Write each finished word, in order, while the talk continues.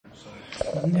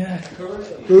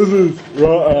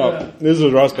This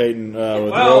is Ross Payton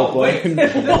with role playing.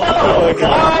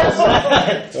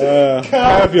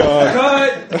 Have y'all?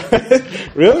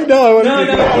 Really? No, I want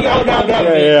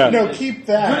to No, keep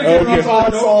that. Okay.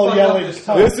 All yelling.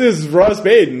 This is Ross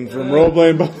Payton from Role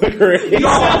Playing Public Radio. You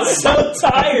sound so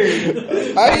tired.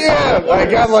 I am. I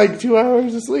got like 2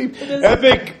 hours of sleep.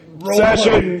 Epic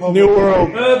session, New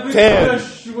World 10.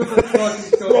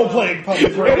 Role-playing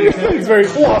public radio. It's very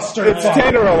clustered. It's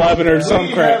 10 or 11 or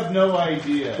some crap. I have no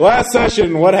idea. Last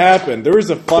session, what happened? There was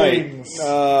a fight.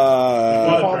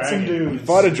 Fought some dudes.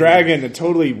 Fought a dragon and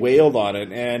totally wailed on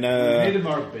it. And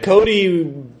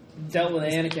Cody dealt with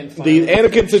Anakin. Finally. The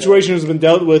Anakin situation has been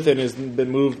dealt with and has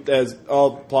been moved, as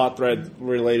all plot threads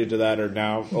related to that are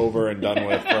now over and done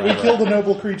with forever. We killed a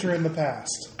noble creature in the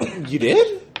past. You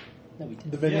did? No, we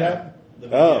did. The vignette? Yeah.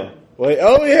 Oh. Wait,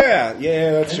 oh yeah,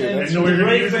 that's true. And That's we're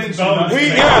great things.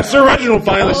 Sir Reginald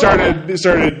finally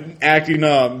started acting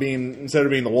up, instead of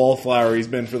being the wallflower he's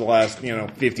been for the last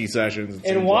 50 sessions.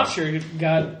 And Washer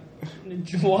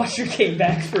came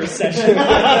back for a session.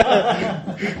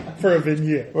 For a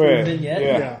vignette. Wait, vignette?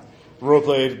 Yeah. Role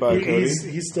played by Cody.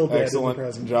 He's still dead. Excellent in the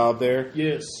present. job there.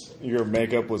 Yes. Your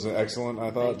makeup was excellent, I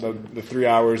thought. The 3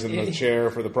 hours in the chair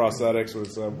for the prosthetics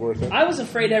was worth it. I was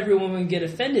afraid everyone would get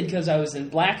offended because I was in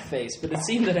blackface, but it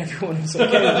seemed that everyone was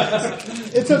okay with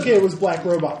this. It's okay, it was black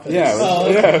robot face.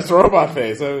 Yeah, it's robot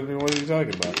face. I mean, what are you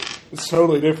talking about? It's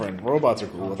totally different. Robots are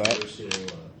cool with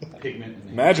that.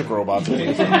 Magic robots.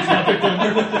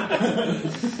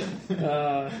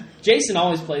 Jason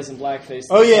always plays in blackface.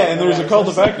 Oh yeah, and there's a cult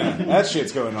effect now. That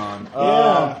shit's going on.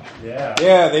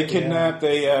 Yeah, they kidnapped.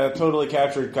 They totally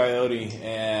captured Coyote,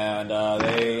 and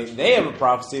they have a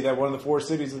prophecy that one of the 4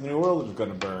 cities of the New World is going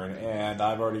to burn. And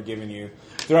I've already given you,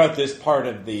 throughout this part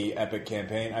of the epic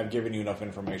campaign, I've given you enough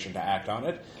information to act on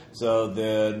it. So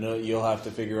you'll have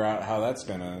to figure out how that's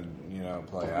going to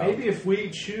play out. Maybe if we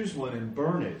choose one and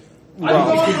burn it.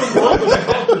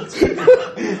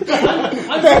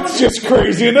 That's just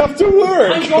crazy enough to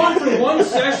work. I'm gone for one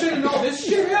session and all this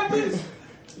shit happens?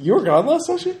 You were gone last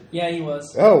session? Yeah, he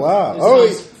was. Oh, wow.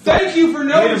 Thank you for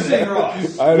noticing,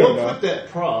 Ross. We'll put that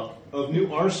prop of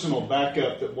New Arsenal back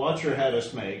up that Watcher had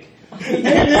us make. And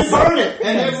then burn it.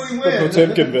 And then we The win.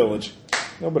 Potemkin Village.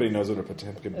 Nobody knows what a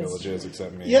Potemkin Village is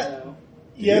except me. Yeah.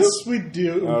 Yes, we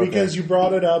do, Okay. because you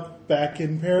brought it up back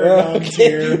in Paragon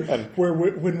here, Okay.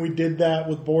 when we did that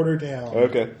with Border Town.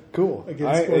 Okay, cool.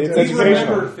 Against It's We educational.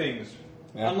 remember things.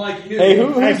 Yeah. Unlike you. Hey,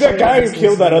 who's that guy who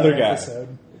killed that other guy?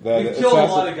 We killed a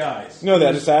lot of guys. No,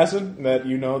 that assassin that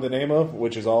you know the name of,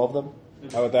 which is all of them.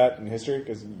 How about that in history?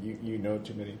 Because you know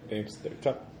too many names. They're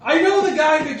tough. I know the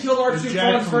guy that killed Archduke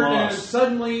Jack Franz from Ferdinand, and Lost.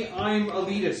 suddenly I'm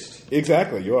elitist.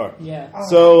 Exactly, you are. Yeah.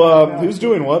 So, who's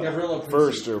doing what Gavrilo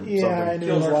first or Yeah, I something? knew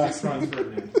Killed his Archduke last Franz name.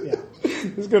 Ferdinand. Yeah.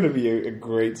 This is going to be a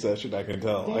great session, I can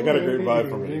tell. I got a great vibe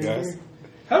from it, you guys.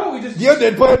 How about we just... The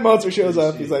undead plant monster shows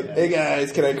up. He's like, "Hey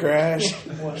guys, can I crash?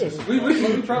 We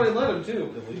probably let him, too.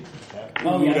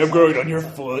 Oh, yeah. I'm growing on your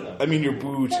foot. I mean your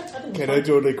boot. Can I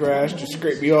totally crash? Just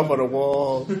scrape me off on a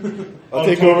wall. I'll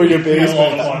take over your Oh,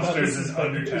 basement." Monsters is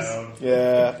Undertown.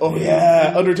 Yeah. Oh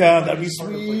yeah, Undertown. That'd be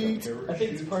sweet. I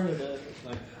think it's part of the...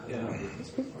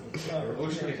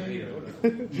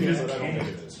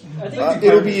 I think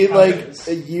It'll be like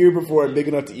a year before I'm big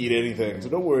enough to eat anything, so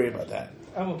don't worry about that.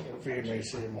 I'm okay with Feed me,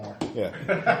 see more.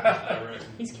 Yeah,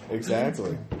 He's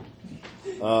exactly.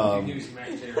 So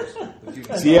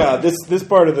yeah, this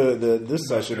part of this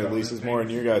session at least is more in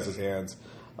your guys' hands.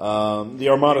 The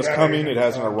Armada's coming. It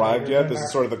hasn't arrived yet. This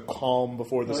is sort of the calm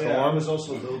before the I storm. was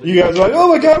also building. You guys are like, "Oh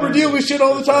my god, we're dealing with shit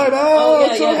all the time. Oh, yeah,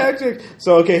 it's so yeah. hectic."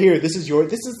 So okay, here, this is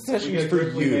session is for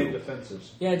quickly made you.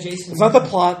 defenses. Yeah, Jason. It's not the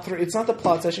plot. It's not the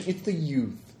plot session. It's the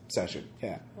youth session.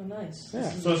 Yeah. Oh, nice. Yeah.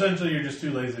 So essentially, you're just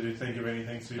too lazy to think of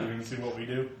anything, so you're going to see what we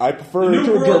do. I prefer The New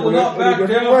to World will interpret not it in a back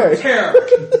different down way. from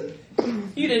terror.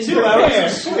 You didn't 2 hours prepare.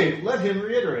 of sleep. Let him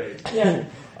reiterate. Yeah.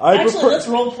 I Actually, prefer. let's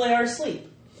role play our sleep.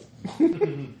 Give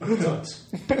me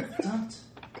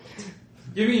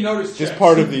notice This checks.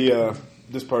 part of the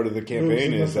this part of the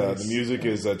campaign Moves is in the the face. music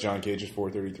is John Cage's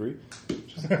 433.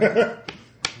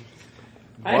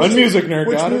 I One actually- music nerd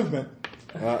Which got movement?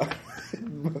 it.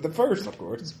 The first, of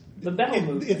course. The battle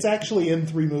move. It's actually in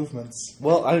 3 movements.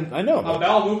 Well, I know. A But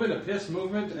bowel movement, a piss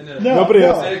movement, and a... No, Nobody no,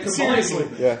 else- And a combined seriously.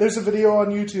 movement. Yeah. There's a video on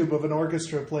YouTube of an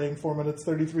orchestra playing 4 minutes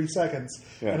 33 seconds,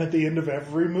 Yeah. and at the end of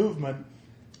every movement,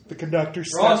 the conductor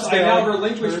steps Ross, I now down,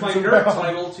 relinquish my turns nerd around.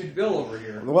 title to Bill over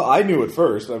here. Well, I knew it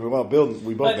first. I mean, well, Bill,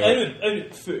 we both know. I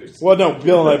first. Well, no,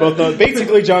 Bill and I both know.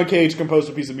 Basically, John Cage composed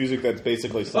a piece of music that's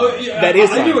basically silent. Oh, yeah, that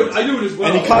is I knew it. silent. I knew it as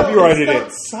well. And he copyrighted It's it.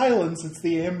 not silence, it's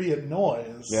the ambient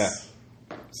noise. Yeah.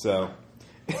 So.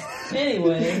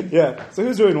 Anyway. Yeah. So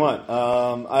who's doing what?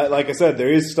 Like I said,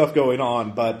 there is stuff going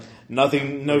on, but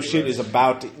nothing. No shit is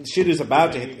about to. Shit is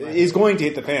about to. Is going to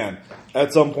hit the fan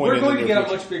at some point. We're going to get a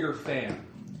much bigger fan.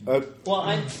 Well,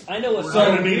 I know what. We're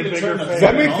going to need a bigger fan. Does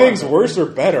that make things worse or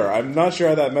better? I'm not sure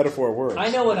how that metaphor works. I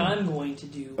know what I'm going to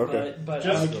do, Okay. but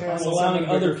Just I'm allowing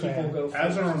other people fan. go first.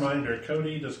 As a reminder,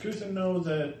 Cody, does Kuthin know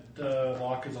that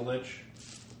Locke is a lich?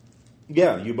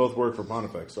 Yeah, you both work for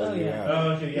Pontifex. So Oh, you yeah. have- Oh,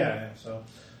 okay, yeah. So,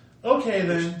 okay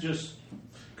then. Just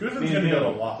Kuthin's going to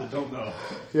go to Locke. that don't know.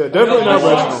 Yeah, definitely not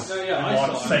I Reginald. I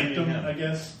Locke saw Sanctum, him. I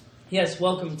guess. Yes,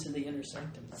 welcome to the inner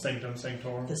sanctum. Sanctum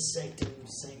Sanctorum. The scanctum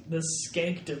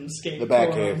sanctorum. The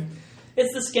Batcave.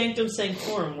 It's the scanctum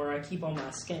sanctorum where I keep all my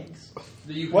skanks.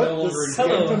 that you can What? no The longer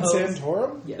Hello, Sanctum host.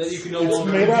 Santorum? Yes. that you can no It's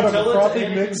longer made out of tell a it to frothy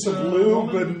any mix of woman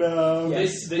lube and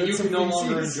Yes, that you bits can of no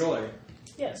longer feces. enjoy.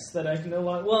 Yes, that I can no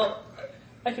longer. Well,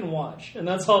 I can watch, and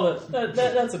that's all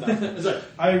that's enough. It's like,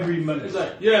 I remember. it's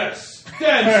like, yes,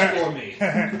 dance for me.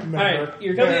 All right,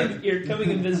 you're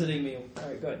coming and visiting me. All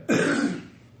right, go ahead.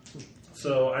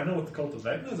 So, I know what the Cult of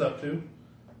Vecna's up to.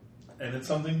 And it's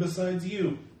something besides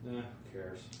you. Who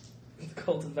cares? The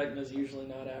cult of Vecna is usually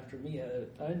not after me.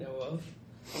 I know of.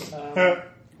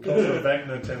 Cult of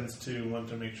Vecna tends to want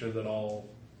to make sure that all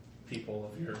people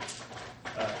of your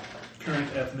current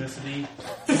ethnicity.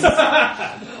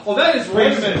 Well, that is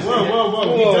Wait a racist. minute. Whoa.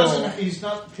 Whoa. He doesn't. He's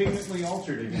not pigmentally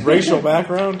altered again. Racial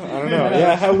background? I don't know.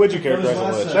 Yeah, how would you characterize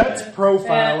a lich? That's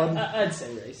profiling. I'd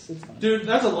say race. It's fine. Dude,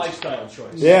 that's a lifestyle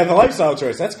choice. Yeah, and the lifestyle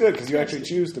choice. That's good because you actually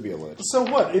choose to be a lich. So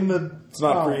what in the? It's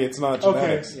not oh, free. It's not okay.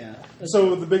 genetics. Yeah.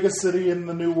 So the biggest city in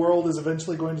the New World is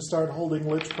eventually going to start holding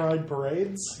Lich Pride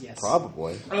parades. Yes.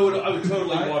 Probably. I would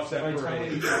totally watch that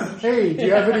parade. Hey, do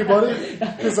you have any money?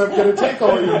 Because I'm going to take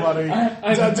all your money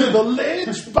to the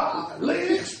Lich Bar,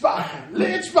 Lich Bar,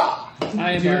 Lich Bar.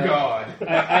 I am. Dear God.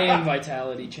 I am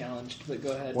vitality challenged, but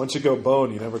go ahead. Once you go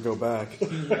bone, you never go back.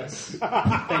 Yes.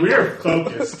 We are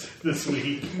focused this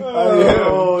week.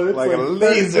 Oh, it's Like a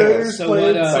laser. bears So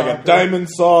playing what, It's like a soccer. diamond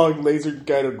song, laser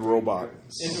guided robot.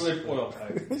 Interlaid oil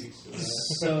pipe.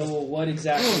 So what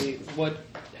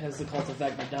has the cult of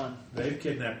Vecna done? They've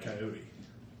kidnapped Coyote.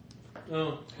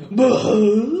 Oh.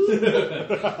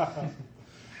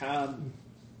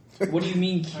 What do you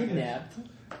mean kidnapped?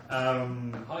 Hi,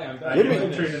 I'm I back.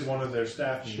 infiltrated one of their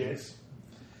staff meetings.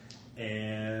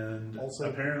 And Also,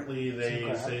 apparently they some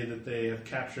crap. say that they have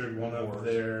captured one of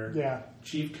their Yeah.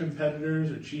 chief competitors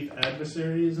or chief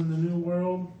adversaries in the New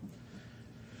World.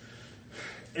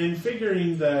 And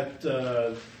figuring that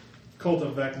Cult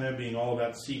of Vecna being all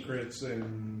about secrets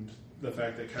and the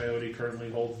fact that Coyote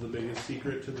currently holds the biggest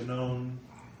secret to the known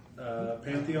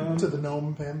pantheon, To the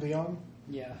gnome pantheon.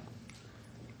 Yeah.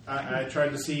 I tried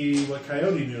to see what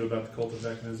Coyote knew about the Cult of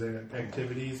Vecna's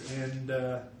activities, and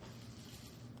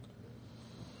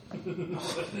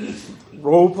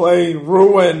Role playing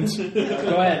ruined.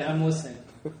 Go ahead. I'm listening.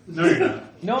 no, you're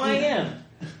not. No, I am.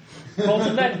 Cult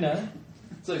of Vecna.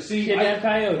 It's like, see, Kidnap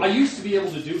Coyote. I used to be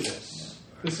able to do this.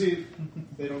 But see,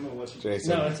 they don't know what you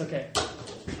Jason. No, it's okay.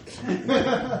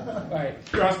 All right.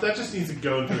 Ross, that just needs to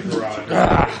go into the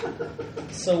garage.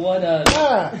 So what?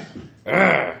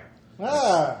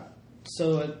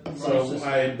 So So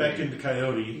I beckoned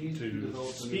Coyote to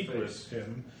speak with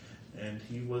him, and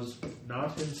he was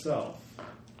not himself.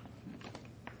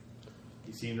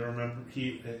 He seemed to remember.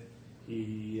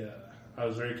 I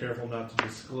was very careful not to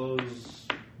disclose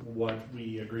what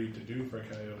we agreed to do for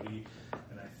Coyote,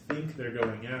 and I think they're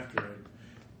going after it.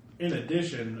 In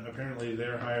addition, apparently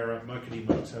their higher-up muckety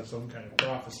mucks have some kind of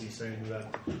prophecy saying that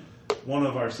one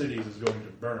of our cities is going to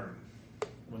burn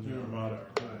when the Armada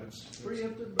arrives. Free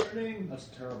up the burning. That's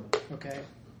terrible. okay.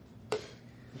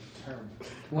 Terrible.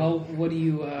 Well, what do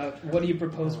you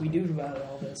propose we do about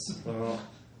all this? Well,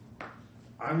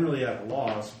 I'm really at a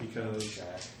loss because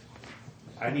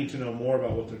I need to know more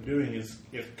about what they're doing. Is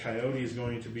if Coyote is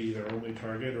going to be their only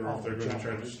target, or if they're going to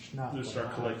try to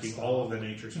start collecting all of the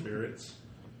nature spirits.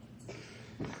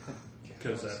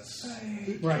 Because that's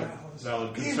Right. a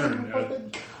valid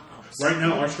concern. Right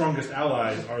now, our strongest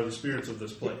allies are the spirits of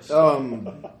this place.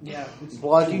 Yeah.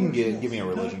 Block, you can give me a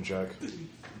religion check.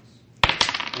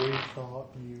 We thought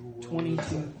you were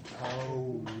 22.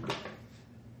 told.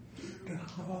 Do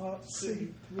not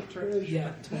seek the treasure.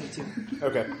 Yeah, 22.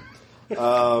 Okay.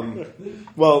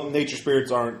 Well, nature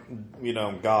spirits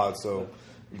aren't, gods, so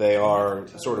they are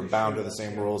sort of bound to the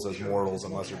same rules as mortals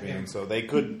and lesser beings. So they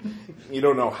could, you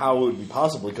don't know how it would be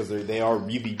possible because they are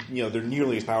really, they're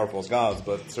nearly as powerful as gods,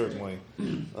 but certainly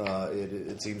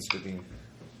it seems to be.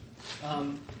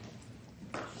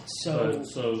 So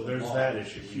So there's that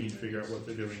issue. We need to figure out what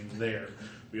they're doing there.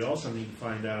 We also need to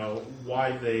find out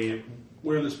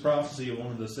where this prophecy of one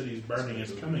of the cities burning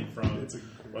is coming from.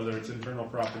 Whether it's internal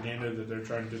propaganda that they're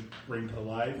trying to bring to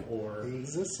life, or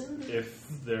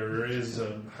if there is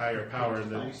a higher power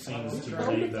that seems to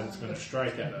believe that it's going to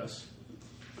strike at us.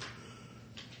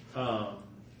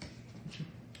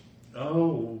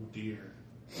 Oh dear.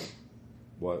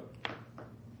 What?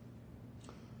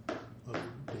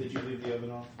 Did you leave the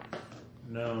oven off?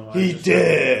 No. He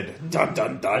did! Dun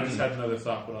dun I dun! just had another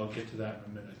thought, but I'll get to that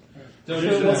in a minute.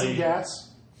 Fill some gas.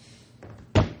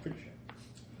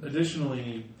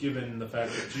 Additionally, given the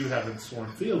fact that you haven't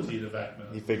sworn fealty to He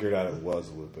Vecna, figured out it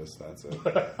was lupus, that's it.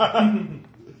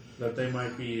 that they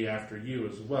might be after you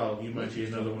as well. You might be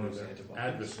another one of their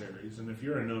adversaries, and if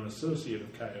you're a known associate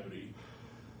of Coyote,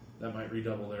 that might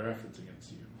redouble their efforts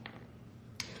against you.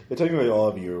 Yeah, technically, all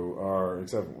of you are,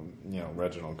 except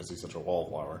Reginald, because he's such a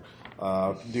wallflower,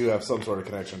 do have some sort of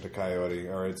connection to Coyote,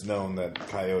 or it's known that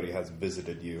Coyote has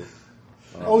visited you.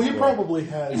 He probably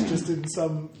has, just in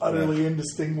some utterly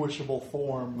indistinguishable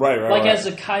form. Right. Like as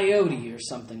a coyote or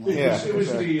something like that. It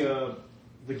was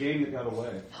the game that got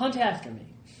away. Hunt after me.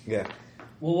 Yeah.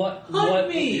 Well,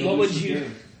 what would you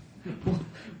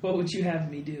what would you have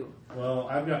me do? Well,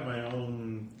 I've got my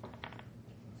own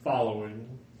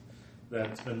following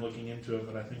that's been looking into it,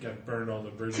 but I think I've burned all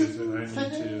the bridges and I need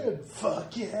to...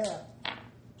 Fuck yeah.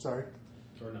 Sorry.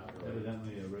 Or not really.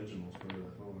 Evidently, originals were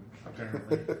that forward.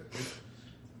 Apparently.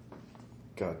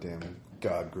 God damn it.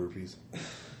 God groupies.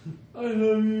 I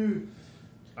love you.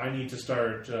 I need to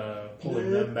start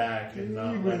pulling them back and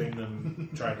not letting them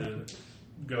try to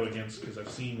go against, because I've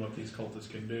seen what these cultists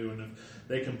can do, and if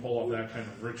they can pull off that kind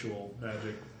of ritual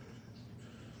magic,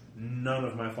 none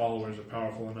of my followers are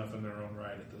powerful enough in their own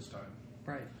right at this time.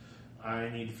 Right. I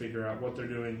need to figure out what they're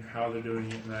doing, how they're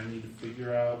doing it, and I need to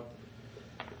figure out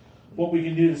what we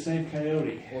can do to save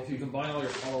Coyote. Well, if you combine all your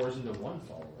followers into one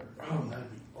follower. Oh,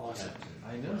 that'd be awesome.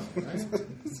 I know, right?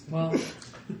 Well,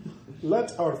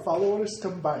 Let our followers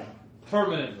combine.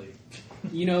 Permanently.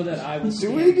 you know that I will.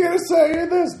 Do we get a say in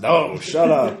this? No, shut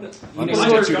up. I'm know- going to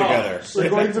get you together. We're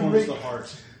going to make... the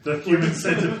heart. The human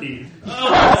centipede.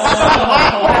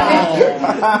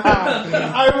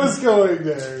 I was going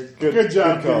there. Good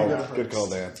job. Good call,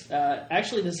 Dan.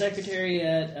 Actually, the secretary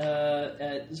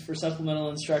for supplemental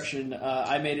instruction,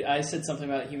 I said something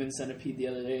about human centipede the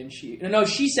other day, and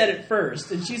she said it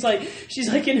first, and she's like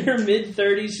in her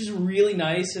mid-30s, she's really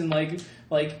nice and like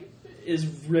is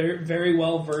very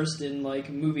well versed in like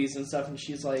movies and stuff, and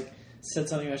she's like said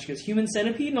something about, she goes, human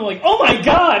centipede, and I'm like, oh my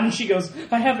god, and she goes,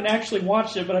 I haven't actually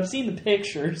watched it, but I've seen the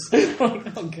pictures. I'm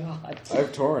like, oh god.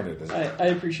 I've torrented it. I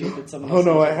appreciate that someone. Oh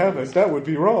no, I haven't. That would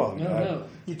be wrong. No.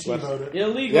 You TiVoed it.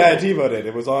 Illegal. Yeah, I TiVoed it.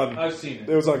 It was on. I've seen it.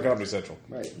 It was on Comedy Central.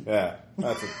 Right. Yeah,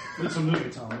 that's it. It's a movie,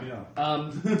 Tom. Yeah.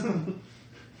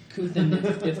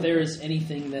 Kuthin, if there is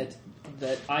anything that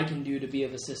I can do to be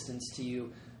of assistance to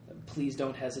you, please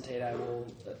don't hesitate. I will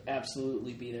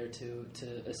absolutely be there to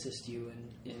assist you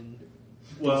in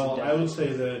Well, I would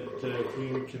say that if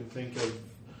you can think of,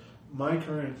 my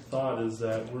current thought is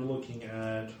that we're looking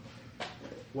at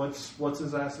what's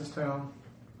his ass's town?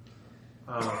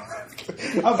 Of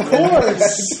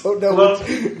course. Oh no,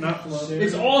 Not Cologne.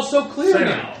 It's all so clear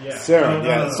now. Yeah. Sarah. No.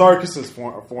 Yeah, Sarkis's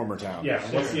former town. Yeah,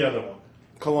 what's the other one?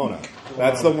 Kelowna.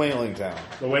 That's the whaling town.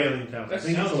 The whaling town. I That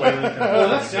think it's sounds the like- whaling town. Well,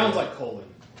 that sounds like Colin.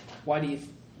 Why do you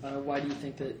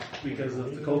think that? Because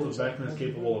if the cult of Vecna is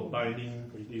capable of binding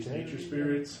these nature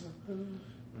spirits,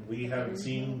 we haven't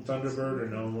seen Thunderbird or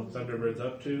known what Thunderbird's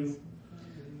up to.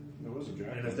 There was a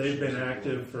dragon. And if they've been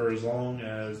active for as long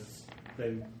as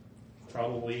they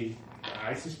probably,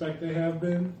 I suspect they have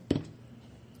been,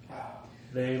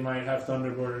 they might have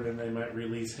Thunderbird and they might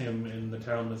release him in the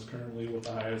town that's currently with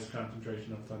the highest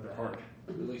concentration of Thunderheart.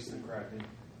 Release the Kraken.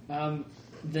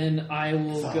 Then I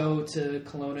will go to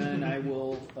Kelowna and I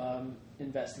will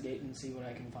investigate and see what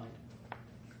I can find.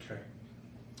 Okay.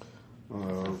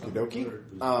 Okie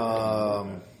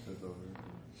dokie.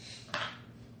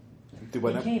 Do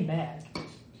what He now? came back.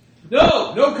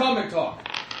 No comic talk.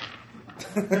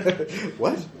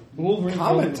 What? Wolverine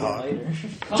Comment told me talk.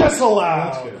 later.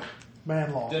 Disallowed.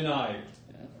 Man law. Denied.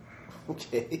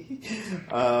 Okay.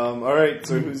 All right.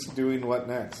 So who's doing what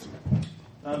next?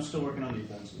 I'm still working on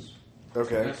defenses.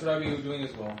 Okay. That's what I've been doing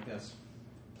as well. Yes.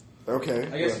 Okay.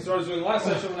 I guess that's what I was doing last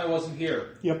session when I wasn't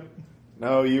here. Yep.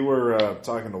 No, you were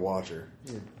talking to Watcher.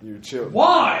 You chill.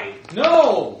 Why?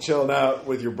 No. Chilling out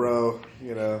with your bro.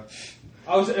 You know.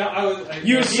 I was.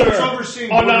 You, He sir, was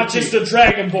overseeing are not Border just Chief. a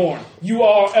dragonborn. You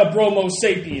are a bromo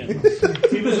sapien.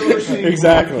 He was overseeing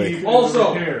Exactly. Border Chief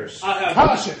Also, repairs.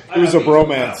 Caution. It was a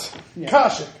bromance.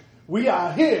 Caution. We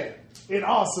are here in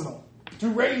Arsenal. to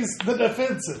raise the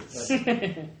defenses. My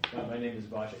name is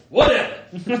Bajik.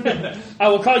 Whatever. I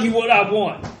will call you what I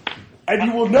want. And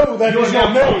you will know that is your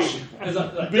name.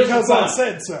 Because I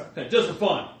said so. Just for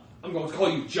fun, I'm going to call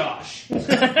you Josh.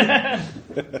 Okay.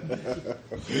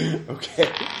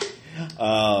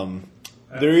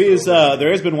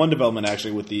 There has been one development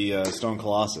actually with the Stone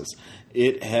Colossus.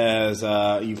 It has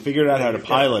you figured out how to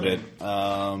pilot it.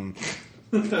 Well,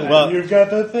 You've got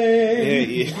the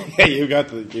thing. yeah, you got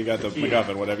the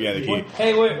MacGuffin, whatever. Yeah, the key.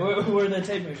 Hey, where the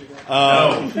tape measure go?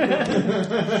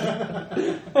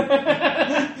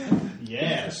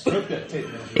 Yes, took that tape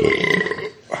measure.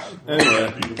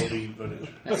 Anyway,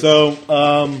 so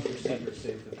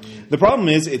the problem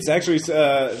is, it's actually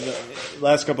the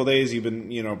last couple of days you've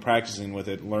been practicing with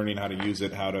it, learning how to use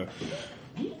it, and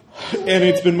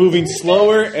it's been moving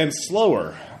slower and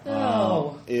slower.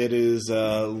 Oh. It is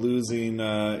losing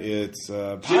its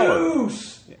power.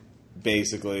 Juice!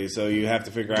 Basically, so you have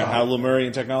to figure out how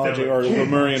Lemurian technology or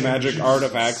Lemurian magic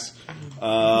artifacts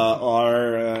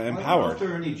are empowered. I don't know if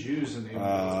there are any Jews in the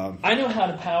I know how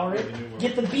to power it.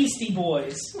 Get the Beastie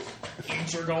Boys.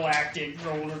 Intergalactic,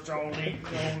 roller-jolly,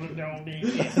 intergalactic,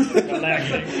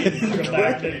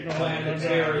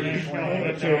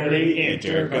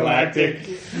 Intergalactic.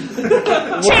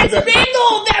 Chance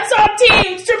Bingle, that's our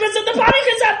team! Strippers of the body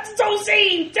because that's so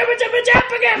seen!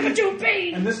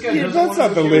 And this guy Yeah, doesn't that's want not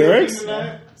to the do lyrics. anything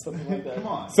tonight? Something like that. Come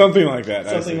on. Something like that.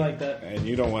 I Something see. like that. And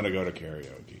you don't want to go to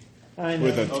karaoke I know.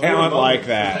 with a Oh, talent you're like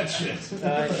that that. shit.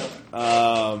 I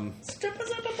know.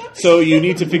 Strippers of the body. So you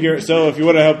need to figure. So if you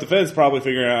want to help defense, probably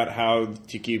figuring out how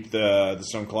to keep the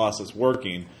Stone Colossus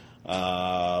working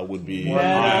would be.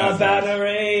 Meta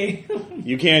battery.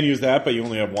 You can use that, but you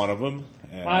only have one of them.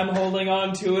 And- I'm holding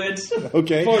on to it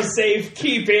Okay. for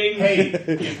safekeeping. Hey,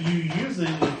 if you use it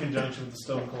in conjunction with the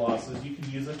Stone Colossus, you can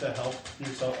use it to help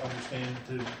yourself understand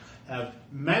to have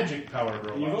magic-powered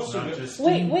You've robots, also not got- just...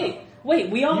 Wait.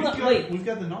 We all know. Wait. We've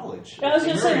got the knowledge. I was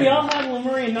going to say, we all have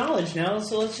Lemurian knowledge now,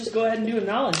 so let's just go ahead and do a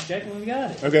knowledge check when we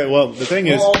got it. Okay. Well, the thing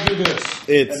is, We'll all do this.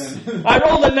 it's I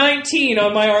rolled a 19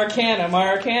 on my Arcana. My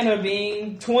Arcana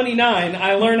being 29.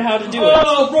 I learned how to do it.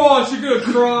 Oh, Ross, you're going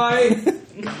to cry.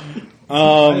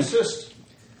 I assist.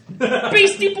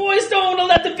 Beastie Boys don't want to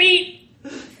let the beat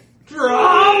Drop.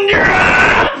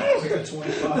 I got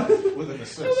 25 with an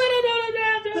assist.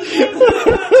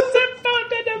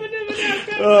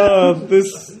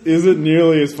 this isn't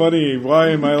nearly as funny. Why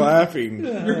am I laughing?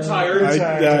 You're tired.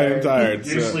 I am tired.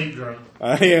 You're So. sleep drunk.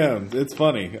 I am. It's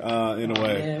funny in a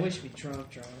way. Yeah, we should be drunk.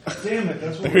 Damn it,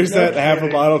 that's what There's that half a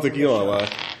bottle of tequila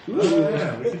left.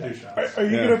 Yeah, we can do shots. Are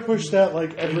you Yeah. going to push that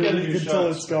like every gotta week do until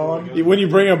shots it's gone? before we When you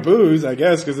bring up booze, I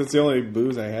guess, because it's the only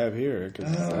booze I have here,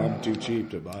 because I'm too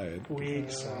cheap to buy it. Weak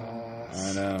sauce.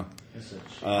 I know.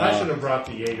 I should have brought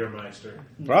the Jägermeister.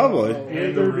 Probably.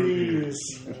 And the root beer.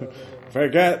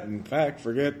 Forget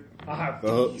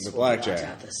the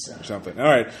blackjack or something. All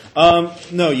right.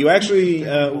 No, you actually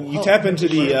you tap into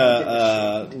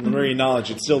the Lemurian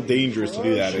knowledge. It's still dangerous to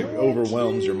do that. It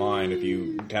overwhelms your mind if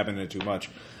you tap into it too much.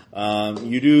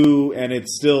 You do, and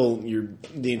it's still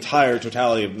the entire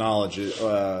totality of knowledge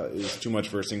is too much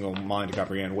for a single mind to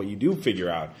comprehend. What you do figure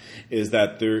out is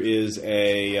that there is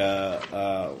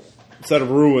a set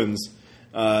of ruins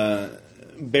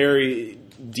buried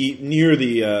deep near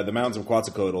the mountains of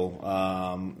Quetzalcoatl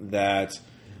that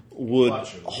would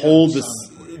hold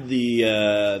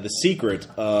the secret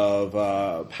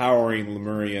of powering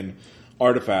Lemurian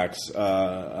artifacts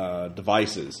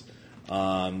devices.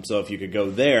 So if you could go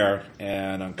there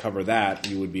and uncover that,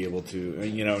 you would be able to,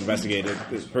 investigate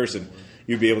this person.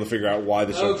 You'd be able to figure out why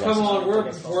the Oh, show. come on,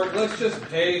 let's just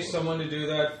pay someone to do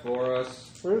that for us.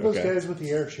 Where are those Okay. guys with the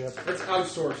airship? Let's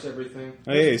outsource everything.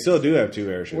 Oh, yeah, you still do have two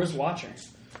airships. Where's Watcher?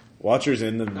 Watcher's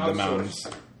in the Outsource. mountains.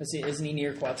 Isn't he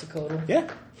near Quetzalcoatl? Yeah.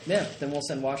 Yeah, then we'll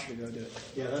send Watcher to go do it.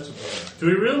 Yeah, that's a better. Do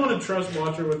we really want to trust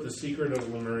Watcher with the secret of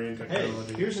Lemurian Hey,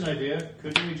 technology? here's an idea.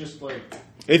 Couldn't we just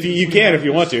If you can, if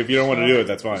you want to. If you don't want to do it,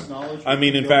 that's fine. This knowledge I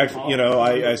mean, in we fact, build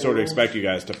I sort of expect you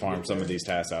guys to farm some of these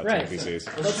tasks out Right. to NPCs.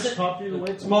 Let's just top through the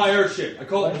It's waypoints. my airship. I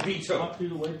call it the Vito. Top through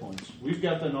the waypoints. We've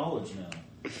got the knowledge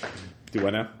now. Do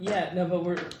what now? Yeah, no, but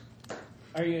we're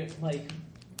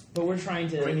trying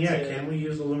to. I mean, can we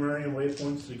use the Lemurian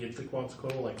waypoints to get to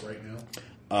Quetzalcoatl, like right now?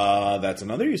 That's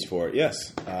another use for it,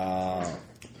 yes.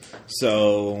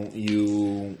 So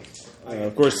you,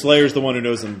 of course, Slayer's the one who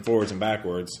knows them forwards and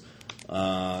backwards.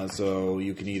 So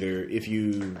you can either, if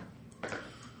you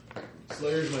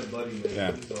Slayer's my buddy, man.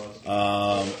 Yeah. He's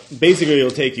awesome. Basically,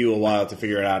 it'll take you a while to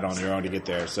figure it out on your own to get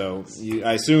there. So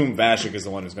I assume Vashik is the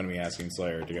one who's going to be asking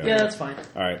Slayer to go. Yeah, that's fine.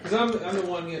 All right. Because I'm the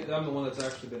one that's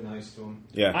actually been nice to him.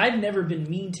 Yeah. I've never been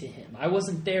mean to him. I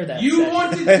wasn't there that You session.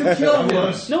 wanted to kill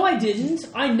him. No, I didn't.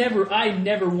 I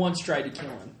never once tried to kill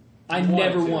him. I You wanted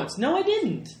never to. once. No, I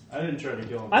didn't. I didn't try to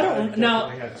kill him. I don't- now-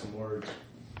 I had some words.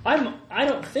 I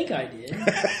don't think I did.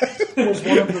 Was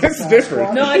one of the That's Sasquatch?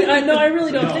 different. No, I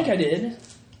really don't No. think I did.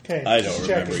 Okay, I just don't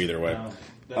checking. remember either way.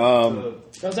 No.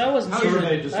 Because I wasn't How here. survey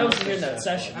I does wasn't not here in that success.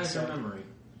 session. How's your So. memory?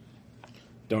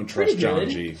 Don't trust Pretty John good.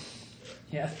 G.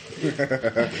 Yeah.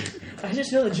 I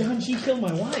just know that John G killed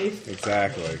my wife.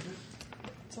 Exactly.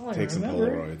 That's all I Take some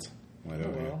remember. Polaroids. Why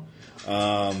don't you? Well,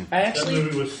 I That actually.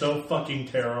 movie was so fucking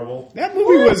terrible. That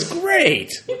movie was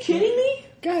great. You kidding me?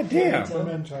 God damn.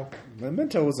 Memento.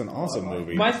 Memento was an awesome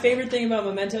movie. My favorite thing about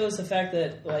Memento is the fact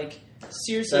that, like,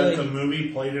 seriously, That like, the movie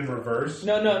played in reverse.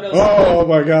 no. Oh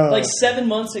my god. Like 7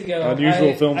 months ago,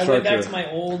 Unusual film I went back structure. to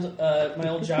my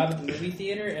old job at the movie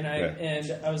theater, and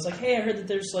Yeah. I was like, "Hey, I heard that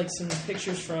there's like some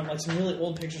pictures from like some really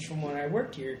old pictures from when I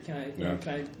worked here. Can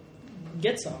I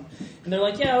get some?" And they're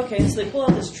like, "Yeah, okay." So they pull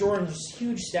out this drawer and there's this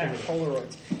huge stack of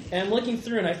Polaroids, and I'm looking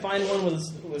through and I find one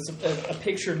was a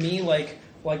picture of me like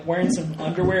wearing some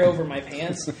underwear over my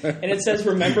pants, and it says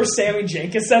 "Remember Sammy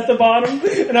Jenkins" at the bottom,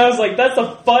 and I was like, "That's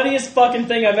the funniest fucking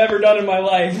thing I've ever done in my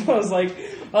life." I was like,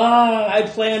 I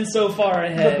planned so far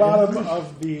ahead. The bottom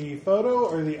of the photo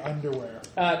or the underwear?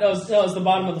 That was the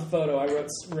bottom of the photo. I wrote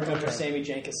 "Remember Sammy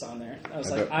Jenkins" on there. I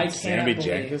was like, I can't Sammy believe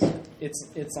Jenkins?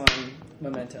 it's on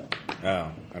Memento. Oh,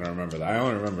 I don't remember that. I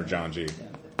only remember John G.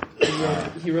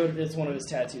 He wrote it as one of his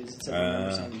tattoos. It said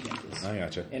 "Remember Sammy Jenkins," I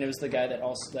gotcha. and it was the guy that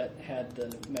had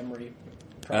the memory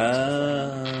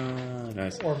problems.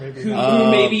 Nice. Or maybe Who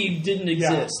not. maybe didn't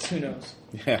exist. Who knows?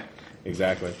 Yeah,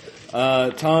 exactly.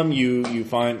 Tom, you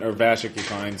find, or Vashik, you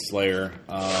find Slayer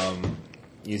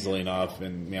easily enough,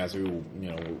 and he asks you,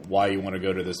 why you want to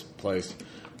go to this place.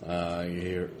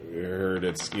 You heard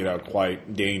it's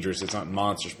quite dangerous. It's not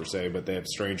monsters per se, but they have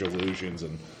strange illusions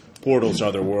and portals to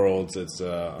other worlds. It's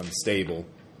unstable.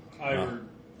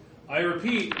 I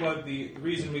repeat what the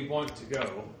reason we want to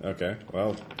go. Okay,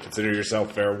 well, consider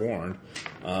yourself fair warned.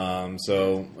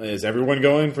 So, is everyone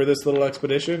going for this little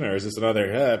expedition, or is this another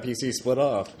PC split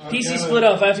off? PC split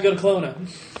up. I have to go to Kelowna.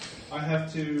 I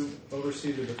have to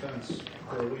oversee the defense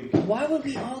for a week. Why would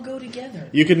we all go together?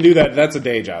 You can do that. That's a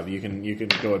day job. You can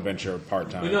go adventure part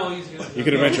time. But no, he's You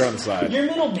can adventure on the side. You're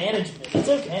middle management. It's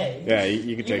okay. Yeah,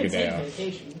 you can take a day off.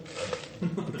 vacation.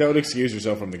 Don't excuse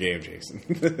yourself from the game, Jason.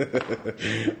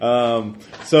 I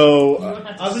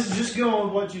was just going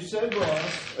with what you said,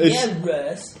 Ross. Yeah,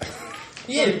 Russ.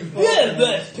 Yeah,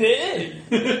 Russ Pig.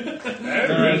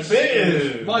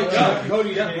 My God,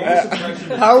 Cody, that voice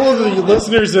impression. How will the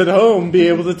listeners at home be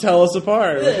able to tell us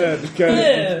apart with that kind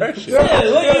of impression?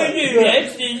 What do you do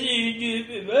next?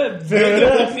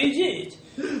 Fidget.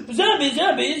 Zombies,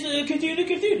 Cthulhu.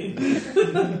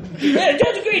 Yeah,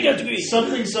 don't agree.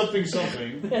 Something. Cthulhu.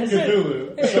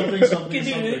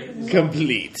 Something.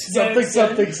 Complete.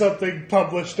 Something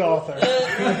published author.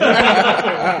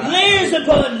 Layers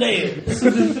upon layers.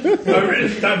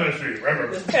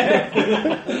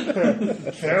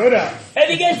 Fair enough. Have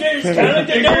you guys read this comic?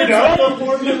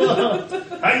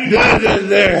 How you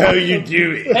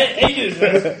doing?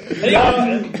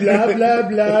 Blah, blah,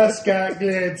 blah, Scott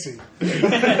Glancy.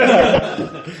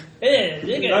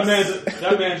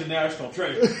 That man's a national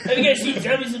treasure. Have you guys seen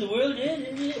Zombies of the World?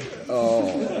 Oh,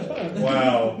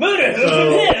 Wow. Motorhead from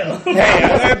hell.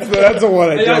 hey, that's the one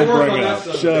I Hey, don't I'll work bring on up.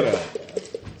 that someday. Shut up.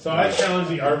 So I challenge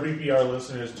the RVPR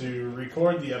listeners to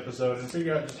record the episode and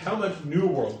figure out just how much New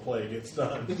World play gets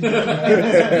done.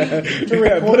 Yeah,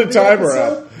 put a timer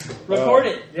up. Record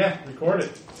it. Yeah, record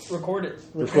it. Record it.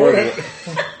 Record it.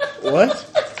 What?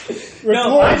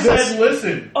 No, I said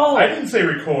listen. Oh. I didn't say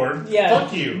record. Yeah.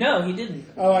 Fuck you. No, he didn't.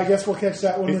 Oh, I guess we'll catch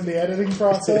that one in the editing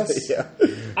process. Yeah.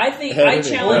 I think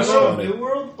Editing. I Funny. New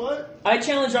World, what?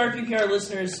 challenge RPPR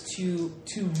listeners to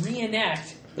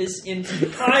reenact this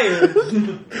entire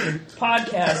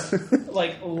podcast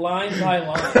like line by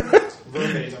line,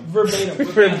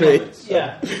 verbatim.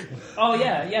 Yeah. Oh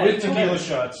yeah. With you tequila totally-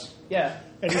 shots. Yeah.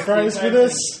 Any prize for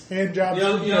this? Hand job You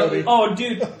know- from you know- Cody. Oh,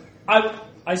 dude,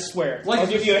 I swear, Like- I'll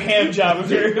give you a hand job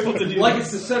if you're able to do Like that.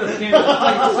 it's the set of candles.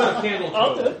 Like it's the set of candles.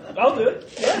 I'll do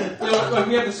it. Yeah. You know, like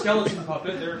we have the skeleton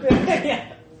puppet there.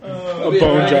 Yeah. A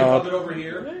bone job. Puppet over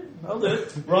here. I'll do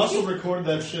it. Ross will record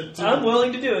that shit too. I'm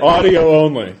willing to do it. Audio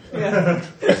only. Yeah.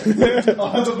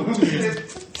 On the movie.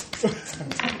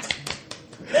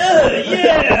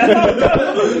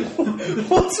 Yeah.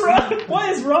 What's wrong?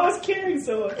 Why is Ross carrying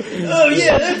so much? Oh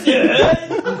yeah, that's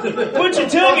it. Put your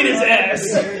tongue in his ass.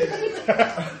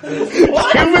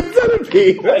 What? Human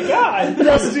centipede. Oh my God.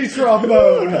 Rusty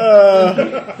trombone.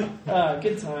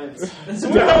 Good times. So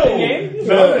we're playing a game?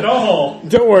 Not at all.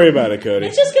 Don't worry about it, Cody.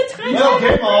 It's just good times. No,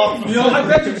 game off. You know, I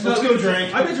bet you. Let's go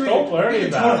drink. I bet you Don't worry we can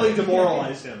about totally it.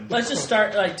 demoralize him. Let's just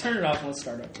start, turn it off and let's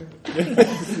start over.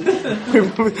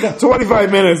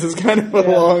 25 minutes is kind of a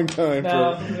Yeah. long time.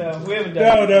 No, we haven't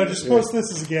done No, just post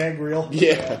this as a gag reel.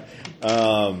 Yeah.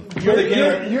 You're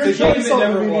the your game choice that on the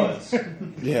never meaning. was.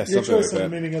 Yeah, Your something choice like of the that.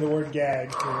 meaning of the word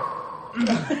gag.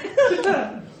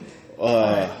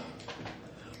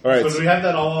 All right. So do we have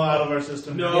that all out of our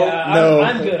system? No. Yeah, No.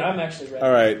 I'm good. I'm actually ready.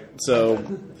 All right. So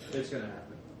It's gonna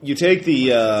happen. you take the.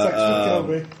 Sex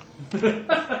with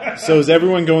Kobe. So is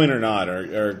everyone going or not,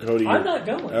 or Cody? I'm not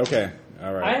going. Okay. All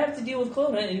I right. have to deal with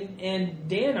Clona, and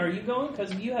Dan, are you going?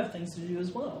 Because you have things to do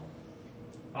as well.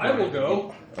 I will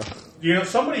go. You know,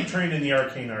 somebody trained in the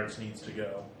arcane arts needs to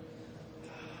go.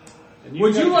 And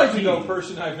Would got you the like to key. go,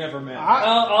 person I've never met?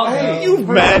 I'll Hey, go. You've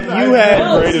met. You had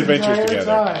No, great this adventures entire together.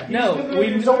 time. No,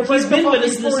 He's been with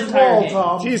us this entire game.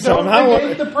 Jeez, Don't Tom, how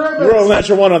negate the premise. roll that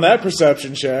your one on that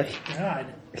perception check? God.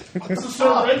 This is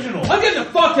so original. I'm getting the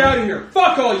fuck out of here.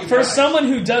 Fuck all you For guys. someone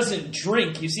who doesn't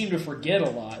drink, you seem to forget a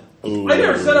lot. Ooh. I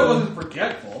never said I wasn't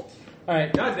forgetful. All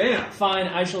right, God damn. fine.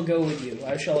 I shall go with you.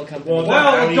 I shall accompany Well, you.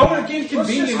 Well, I mean, don't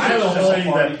inconvenience I will yourself. say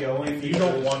party that going if you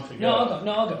don't want to go, No, I'll go.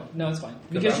 No, I'll go. No, it's fine.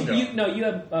 Because I'm you going. you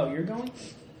have. Oh, you're going.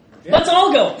 Let's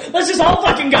all go. Let's just all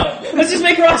fucking go. Let's just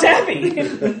make Ross happy.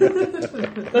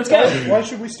 Let's go. Why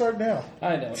should we start now?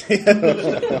 I know.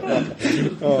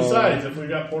 Besides, if we've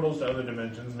got portals to other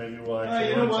dimensions, maybe we'll actually.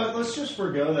 You know learn what? something. Let's just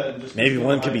forgo that and just Maybe kill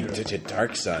one the could be Hydra.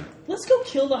 Dark Sun. Let's go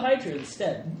kill the Hydra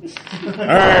instead. All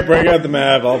right, break out the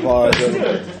map. I'll pause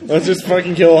it. Let's just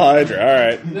fucking kill Hydra. All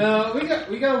right. No,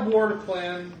 we got a war to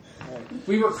plan.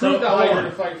 We recruit So, the hold Hydra on.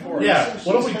 to fight for us. Yeah,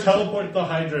 what if we teleport the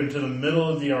Hydra into the middle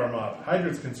of the Armada?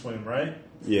 Hydras can swim, right?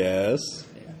 Yes.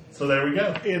 So there we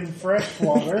go. In fresh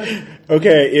water.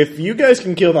 Okay, if you guys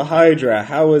can kill the Hydra,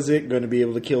 how is it going to be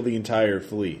able to kill the entire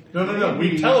fleet? No.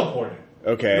 We teleport it.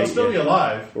 Okay. They'll still be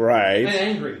alive Right. And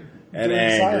angry. And Doing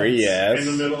angry, science. in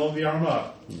the yes. middle of the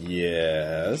Armada.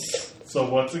 Yes. So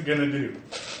what's it gonna do?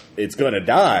 It's going to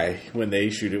die when they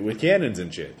shoot it with cannons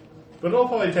and shit. But it'll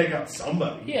probably take out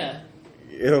somebody. Yeah.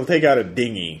 It'll take out a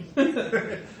dinghy.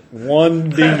 One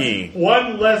dinghy.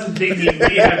 One less dinghy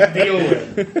we have to deal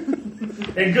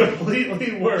with. And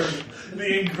completely worse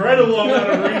the incredible amount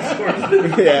of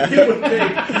resources Yeah. it would take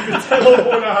to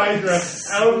teleport a Hydra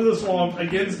out of the swamp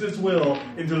against its will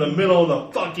into the middle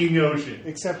of the fucking ocean.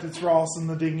 Except it's Ross and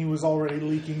the dinghy was already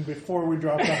leaking before we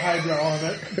dropped the Hydra on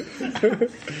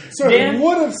it. So Dan? it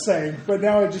would have saved, but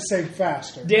now it just saved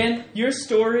faster. Dan, your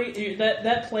story,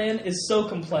 that plan is so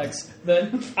complex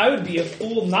that I would be a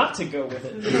fool not to go with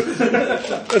it.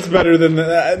 That's better than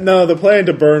no. The plan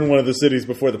to burn one of the cities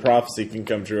before the prophecy can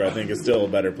come true, I think, is still a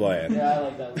better plan. Yeah, I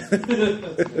like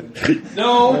that one.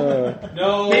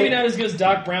 No. Maybe not as good as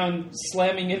Doc Brown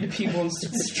slamming into people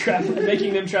and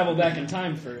making them travel back in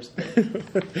time first.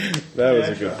 That was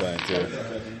a good plan too.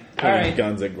 All right.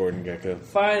 Guns at Gordon Gekko.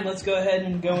 Fine, let's go ahead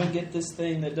and go and get this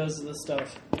thing that does the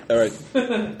stuff. All right.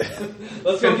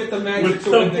 Let's go get the magic With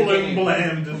to win the Temple and game.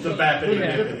 Bland at the Baptist Yeah.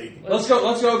 Activity. Let's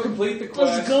go complete the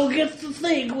quest. Let's go get the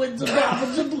thing with the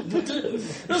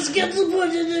Let's get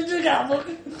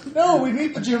the No, we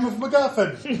need the Gem of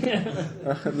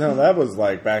MacGuffin. No, that was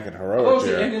like back in Oh, heroic it's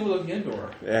the era. ending of Endor.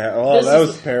 Yeah, well, This that is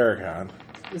was Paragon.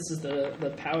 This is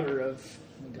the powder of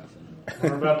MacGuffin.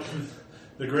 What about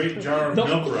the great jar of The-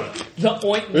 milk run? The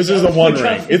ointment. This is the of One MacGuffin.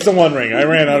 Ring. It's the One Ring. I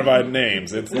ran out of my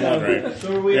names. It's the One Ring.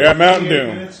 So are we Yeah, at Mountain 28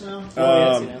 Doom. minutes now?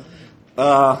 Yes, you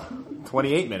know.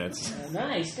 28 minutes.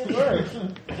 Nice, good work.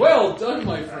 Well done,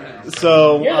 my friend.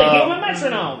 So, You're the human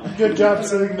metronome. Good job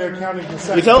sitting there counting the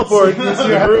seconds. you teleport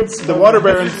the group, the Water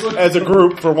Barons as a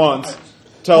group for once,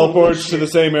 teleports to the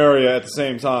same area at the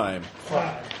same time.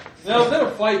 Now, if then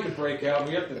a fight could break out,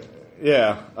 we have to.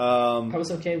 Yeah. I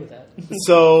was okay with that.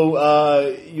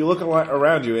 So you look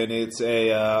around you, and it's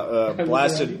a look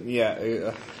blasted. around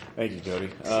Yeah. Thank you, Cody.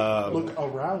 Look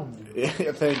around you.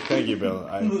 Yeah, thank you, Bill.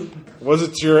 I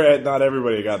wasn't sure. Not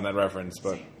everybody got that reference,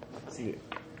 but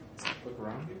Look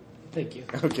around you. Thank you.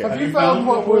 okay. Have you found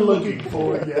what we're looking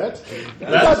for yet?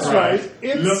 That's right.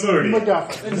 It's Lemurria.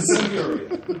 MacGuffin. It's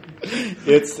Symbioria.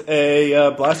 It's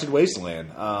a blasted wasteland.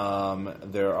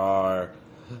 There are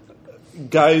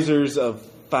geysers of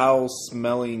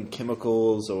foul-smelling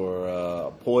chemicals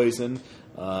or poison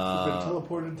We've been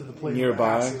teleported to the plane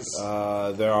Nearby, of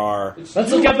asses. there are. Let's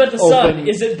look up at the sun.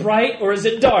 Is it bright or is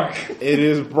it dark? It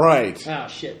is bright. Oh,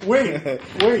 shit. Wait.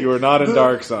 You are not in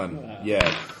Dark Sun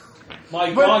yet.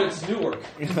 My God, it's Newark.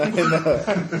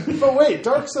 But wait,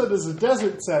 Dark Sun is a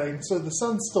desert setting, so the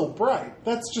sun's still bright.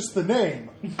 That's just the name.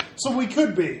 So we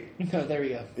could be. Oh, there we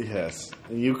go. Yes,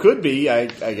 you could be. I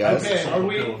guess. Okay, are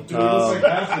we doing this like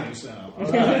halflings now?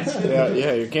 All right.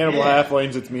 Yeah. You're cannibal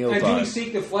halflings. It's meal And do we time.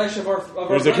 seek the flesh of our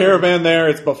There's a caravan there.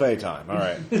 It's buffet time. All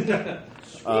right.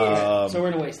 So we're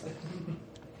in a wasteland.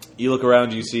 You look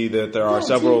around. You see that there are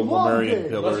several Team Long Lemurian Beard.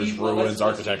 pillars, ruins,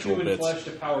 architectural human bits. flesh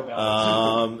to power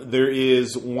balance. There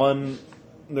is one.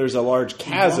 There's a large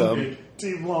chasm,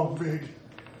 Team Long Big.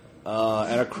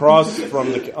 and across from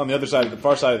on the other side, the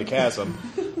far side of the chasm,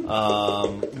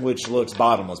 which looks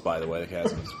bottomless. By the way, the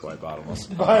chasm is quite bottomless.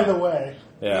 By the way.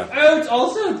 Yeah. Oh, it's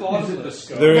also bottomless.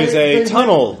 There is a They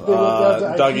tunnel went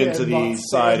down to dug IKEA into and the bought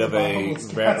side of a bottomless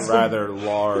chasm. rather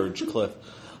large cliff.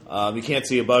 You can't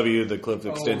see above you. The cliff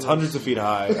extends hundreds of feet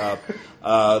high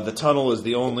up. The tunnel is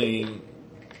the only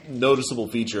noticeable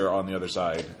feature on the other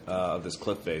side of this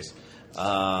cliff face.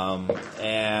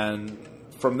 And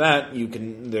from that,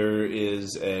 there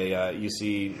is you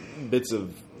see bits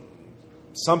of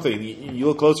something. You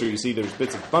look closer, you see there's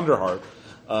bits of thunderheart,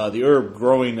 the herb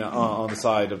growing on the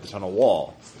side of the tunnel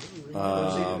wall.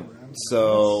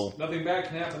 So Nothing bad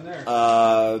can happen there.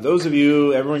 those of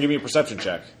you, everyone, give me a perception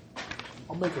check.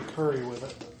 I'll make a curry with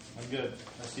it. I'm good.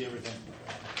 I see everything.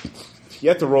 You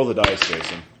have to roll the dice,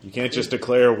 Jason. You can't just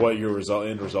declare what your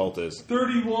end result is.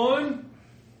 31.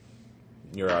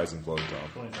 Your eyes and floating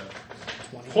top.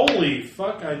 25. Holy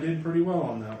fuck, I did pretty well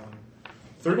on that one.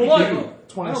 32. Well, I don't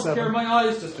 27. care. My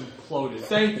eyes just imploded.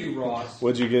 Thank you, Ross.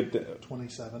 What'd you get?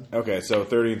 27. Okay, so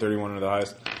 30 and 31 are the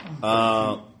highest.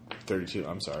 32,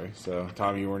 I'm sorry. So,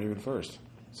 Tom, you weren't even first.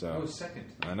 I So was second.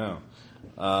 I know.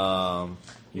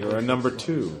 You're a number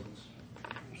 2.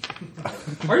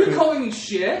 Are you calling me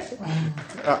shit?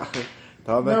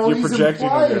 Tom, No, you're he's projecting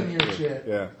implying on your shit.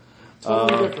 Yeah.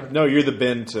 Totally different. No, you're the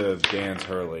Ben to Dan's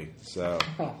Hurley. So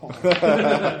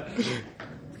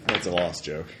that's a lost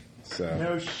joke. So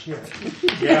No shit.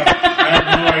 Yeah, I have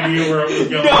no idea where it was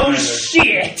going. No either.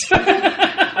 shit!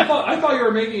 I thought you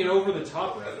were making it over the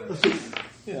top reference.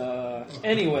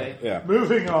 Anyway. yeah.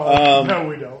 Moving on. No,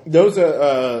 we don't. Those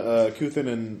Kuthin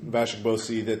and Vashik both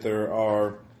see that there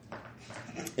are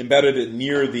embedded in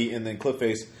the cliff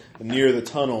face near the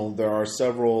tunnel. There are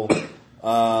several.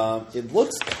 It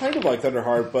looks kind of like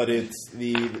Thunderheart, but it's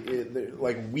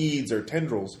like weeds or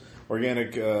tendrils,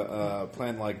 organic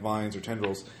plant-like vines or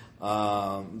tendrils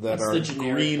that That's are the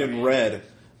generic green and brand. red.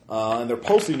 And they're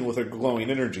pulsing with a glowing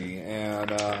energy, and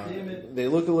they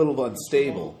look a little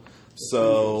unstable.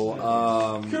 So,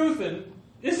 Kuthin,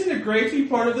 isn't it great to be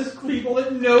part of this people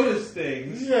that notice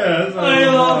things? Yes, I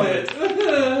love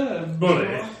it. Bully.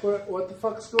 What the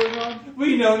fuck's going on?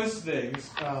 We notice things.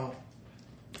 Oh.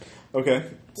 okay,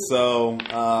 so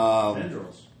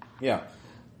Tendrils. yeah,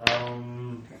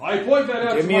 I point that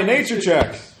out. give to me a my nature check.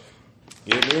 constituents.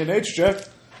 Give me a nature check.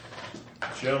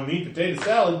 Show me potato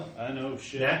salad. I know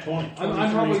shit. Nat 20.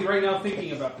 I'm probably right now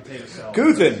thinking about potato salad.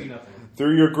 Kuthin. I see nothing.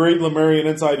 Through your great Lemurian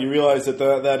insight, you realize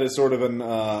that is sort of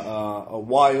a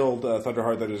wild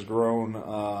Thunderheart that has grown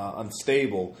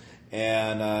unstable,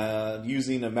 and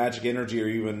using a magic energy or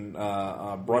even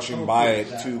brushing by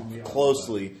it too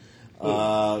closely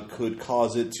could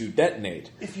cause it to detonate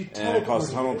If you and cause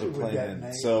the tunnel teleported to it would plane in.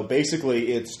 detonate. So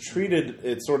basically, it's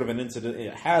sort of an incident,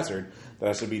 a hazard that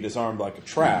has to be disarmed like a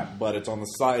trap, but it's on the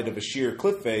side of a sheer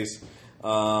cliff face.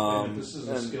 This is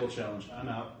a and- skill challenge. I'm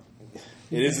out.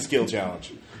 It is a skill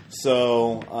challenge.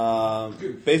 So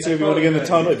basically, if you want to get in the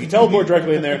tunnel, if you teleport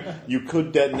directly in there, you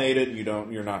could detonate it.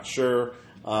 You're not sure.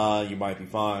 You might be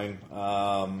fine.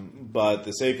 But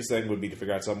the safest thing would be to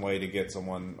figure out some way to get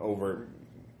someone over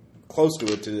close to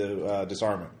it to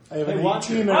disarm it. I have Hey, an watch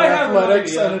 18 in it. I have an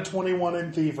athletics idea. and a 21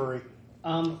 in thievery.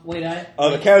 Wait,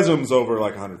 The chasm's over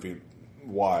like 100 feet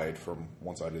wide from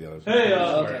one side to the other. Hey,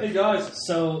 Okay. hey guys.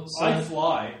 So I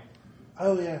fly.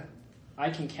 Oh, yeah. I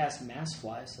can cast mass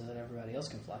fly so that everybody else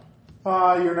can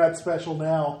fly. You're not special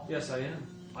now. Yes, I am.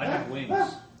 I have wings.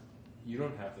 You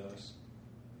don't have those.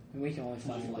 And we can only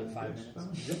fly for like 5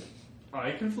 minutes.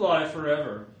 I can fly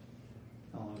forever.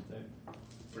 How long would it take?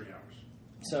 3 hours.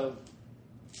 So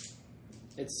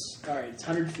it's alright. It's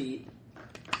 100 feet.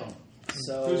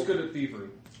 So Who's good at thievery?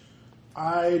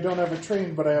 I don't have a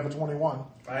train, but I have a 21.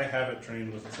 I have it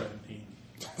trained with a 17.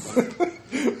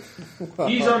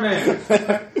 He's our man.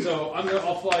 So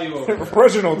I'll fly you over.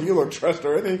 Reginald, you look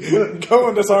trustworthy. Go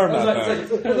and disarm that I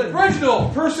thing. was like,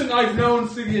 Reginald, person I've known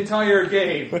through the entire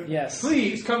game. Yes.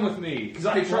 Please come with me because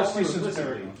I trust you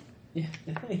implicitly.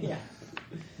 Yeah.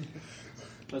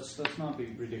 Let's not be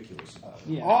ridiculous about it.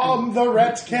 Yeah. On the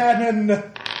rat cannon.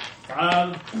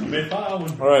 All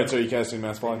right, so you casting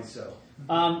mass flying. So.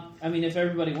 I mean, if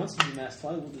everybody wants to do mass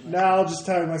fly, we'll do mass. Now I'll just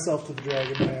tie myself to the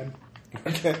dragon man.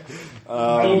 Okay.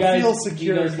 I You will guys- feel you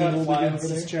secure guys cuddled need to fly against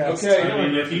over his there? chest. Okay, I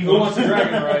mean, if he who wants a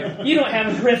dragon ride? You don't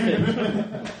have a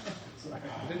griffin.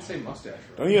 I didn't say mustache.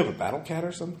 Right? Don't you have a battle cat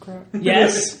or some crap?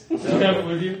 Yes. Do you have it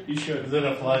with you? You should. Is it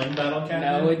a flying battle cat?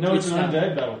 No, No, it's an not.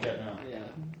 undead battle cat now. Yeah.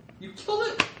 You killed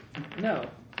it. No.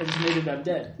 I just made it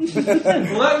undead.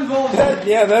 Well, that involves.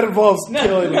 Yeah, that involves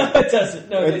killing No, it. it doesn't.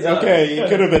 No, it doesn't. Okay, it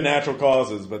could have been natural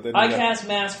causes, but then I you got- cast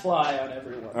mass fly on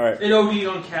everyone. All right, It OD'd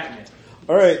on catnip.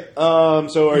 all right.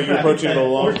 So are you approaching it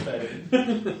along?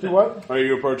 Do what? Are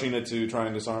you approaching it to try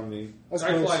and disarm the? I I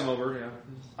suppose. fly him over. Yeah.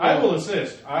 I will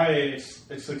assist. I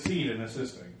succeed in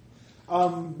assisting.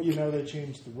 They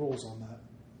changed the rules on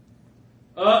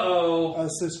that. Uh-oh.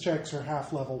 Assist checks are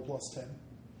half level plus 10.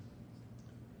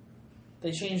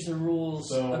 They changed the rules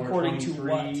So according we're to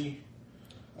 23.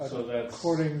 So that's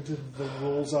According to the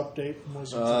rules update from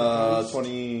Wizards of the Coast.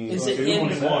 20. what? Is it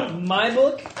 21. in my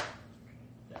book?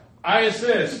 I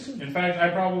assist. In fact, I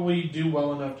probably do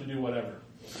well enough to do whatever.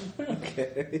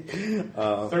 Okay.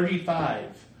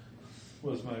 35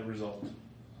 was my result.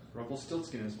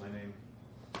 Rumpelstiltskin is my name.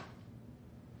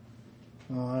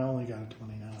 Oh, I only got a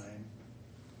 29.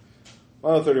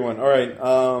 31. All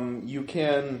right. You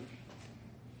can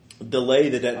delay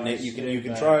the detonate. You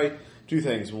can try two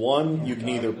things. One, you can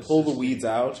either pull the weeds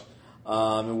out,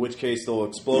 in which case they'll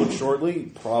explode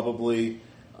shortly. Probably,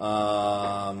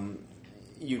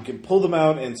 you can pull them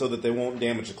out, and so that they won't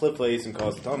damage the cliff face and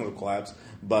cause the tunnel to collapse.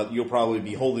 But you'll probably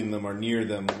be holding them or near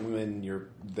them when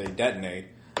they detonate,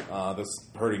 thus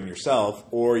hurting yourself.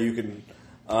 Or you can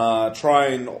try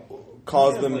and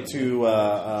cause them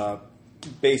to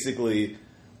basically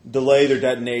delay their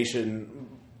detonation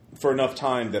for enough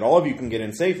time that all of you can get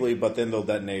in safely, but then they'll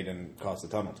detonate and cause the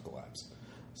tunnel to collapse.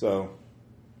 So,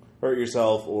 hurt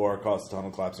yourself or cause the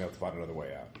tunnel to collapse, and you have to find another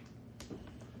way out.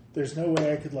 There's no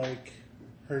way I could,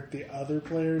 hurt the other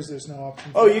players. There's no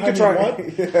option. Oh, you could try.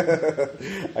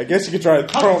 What? I guess you could try to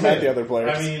throw them at the other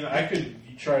players. I mean, I could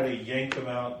try to yank them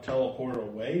out, teleport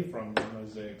away from them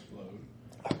as they explode.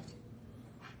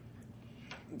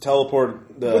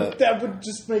 Teleport But that would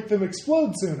just make them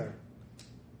explode sooner.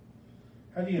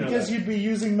 How do you know Because that? you'd be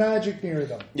using magic near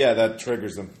them. Yeah, that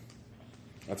triggers them.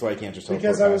 That's why you can't just teleport.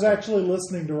 Because I was past actually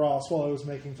listeling to Ross while I was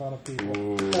making fun of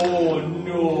people. them. Oh,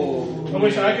 no. I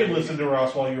wish I could listen to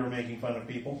Ross while you were making fun of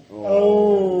people.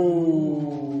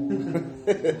 Oh.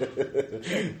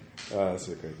 That's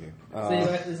a great game.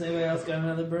 Does anybody else got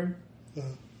another burn?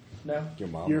 No? Your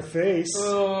mom. Your face.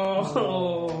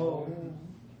 Oh.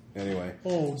 Anyway.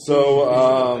 Oh. So,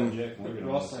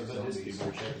 Ross thinks that his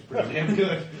keyboard check is pretty damn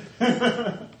good.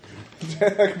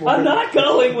 I'm not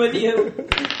going with you.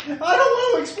 I don't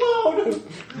want to explode!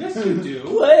 Yes, you do.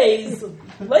 Please.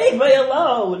 Leave me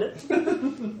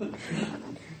alone.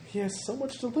 he has so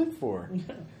much to live for.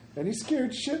 And he's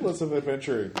scared shitless of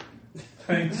adventuring.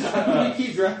 Thanks. We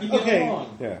keep dragging it Okay.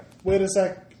 along. Yeah. Wait a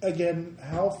sec. Again,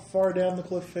 how far down the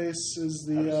cliff face is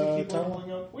How does it the keep tunnel?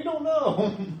 leveling up? We don't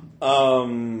know.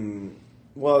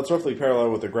 Well, it's roughly parallel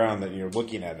with the ground that you're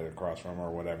looking at it across from, or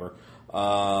whatever.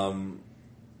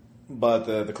 But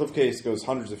the cliff case goes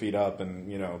hundreds of feet up, and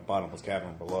bottomless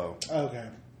cavern below. Okay.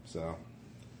 So,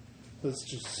 It's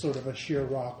just sort of a sheer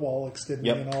rock wall extending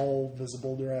Yep. in all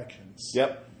visible directions.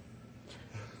 yep,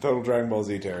 total Dragon Ball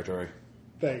Z territory.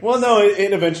 Thanks. Well, no,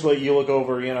 it eventually you look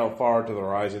over, far to the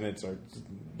horizon, it starts,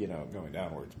 going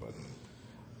downwards. But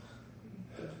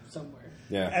Somewhere.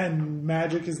 yeah. And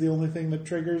magic is the only thing that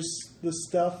triggers this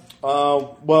stuff?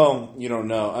 Well, you don't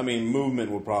know. I mean,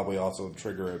 movement would probably also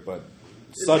trigger it, but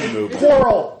sudden movement.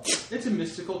 Coral! It's a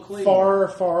mystical clay. Far,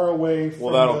 far away from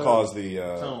Well, that'll the, cause the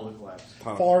Tunnel to collapse.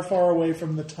 tunnel. Far, far away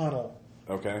from the tunnel.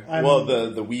 Okay. I'm- Well,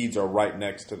 the weeds are right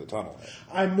next to the tunnel.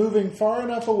 I'm moving far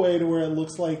enough away to where it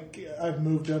looks like I've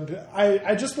moved under.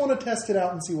 I just want to test it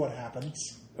out and see what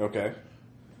happens. Okay.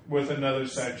 With another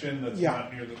section that's Yeah.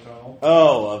 not near the tunnel.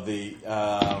 Oh, of the.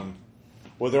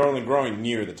 Well, they're only growing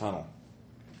near the tunnel.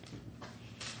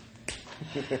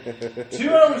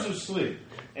 2 hours of sleep,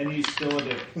 and he's still a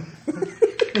dick.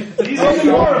 He's Oh, even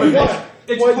more of a dick.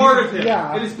 It's Well, part of him.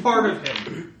 yeah. It is part of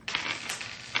him.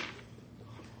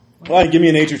 All right, give me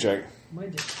a nature check.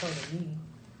 Might just part of me.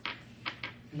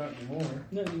 Not anymore.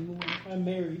 Not anymore. I'm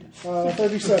married.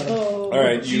 37. All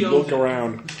right, you look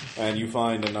around and you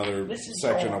find another This is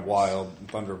section yours. of wild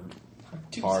thunder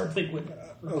Do Far- something with it.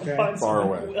 Okay. Find far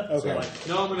something away. else. Okay.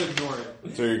 No, I'm going to ignore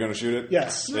it. So you're going to shoot it?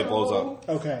 Yes. It blows up.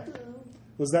 Okay.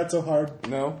 Was that so hard?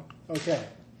 No. Okay.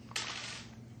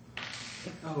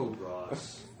 Oh,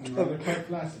 Ross. Rather quite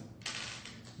flaccid.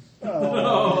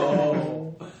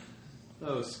 Oh.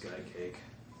 Oh, sky cake.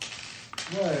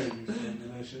 Why are you so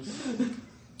delicious?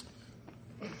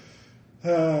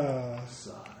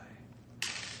 Sigh.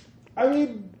 I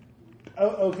mean,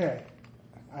 okay.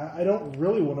 I don't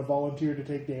really want to volunteer to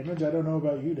take damage. I don't know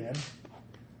about you, Dan.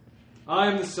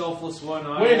 I'm the selfless one.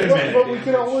 I Wait a will minute. take But we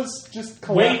could damage. always just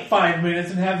collect. Wait 5 minutes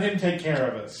and have him take care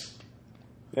of us.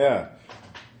 Yeah.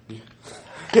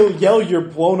 He'll yell your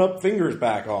blown up fingers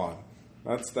back on.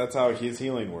 That's how his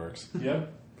healing works.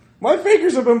 Yep. My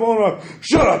fingers have been blown up.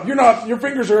 Shut up! You're not. Your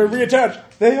fingers are reattached.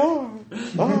 They are.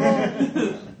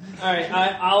 All right,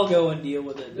 I'll go and deal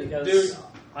with it because Dude,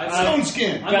 Stone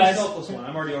skin. I'm Guys. the selfless one.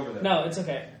 I'm already over there. no, it's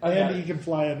okay. I got And it. he can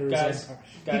fly under Guys, his own power.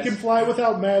 guys. He can fly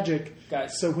without magic.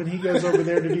 Guys. So when he goes over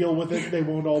there to deal with it, they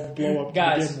won't all blow up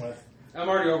Guys. to begin with. I'm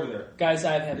already over there. Guys,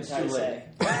 I have It's hepatitis too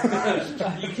A.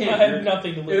 late. You can't. I have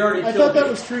nothing to lose. It already I killed thought that me.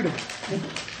 was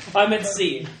treatable. I'm at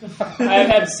C. I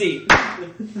have C.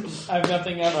 I have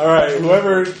nothing else. All right.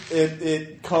 Whoever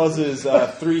it causes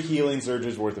 3 healing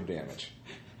surges worth of damage.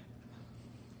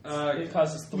 It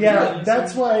causes 3 Yeah, healing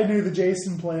that's surges. why I knew the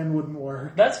Jason plan wouldn't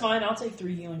work. That's fine. I'll take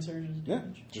 3 healing surges. Yeah.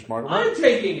 Just mark them. up. I'm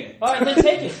taking it. All right, then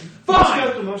take it. Who's Fine.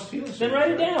 got the most healing Then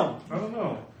write it down. I don't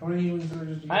know. How many healing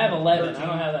surges do you I have 11. I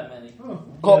don't have that many. Oh.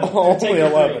 Only Take your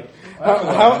 11. I have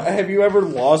How have you ever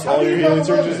lost How all do your you healing have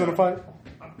surges 11? in a fight?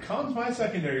 Con's my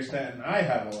secondary stat, and I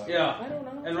have 11. Yeah. I don't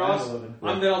know. And Ross,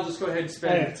 Yeah. I'll just go ahead and I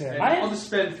spend. have 10. and I'll just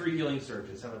spend 3 healing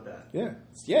surges. How about that?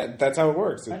 Yeah. That's how it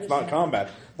works. I It's just not have- combat.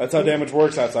 That's how damage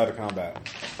works outside of combat.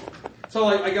 So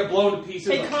like I got blown to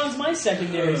pieces. Hey, Con's my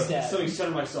secondary stat. Something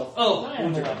center myself. Oh, I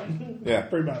have 11. Yeah.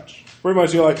 Pretty much. Pretty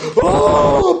much, you're like,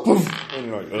 oh, poof, and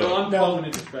you're like, no, ugh. I'm No. calm and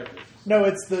introspective. No,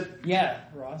 it's the Yeah,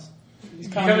 Ross. He's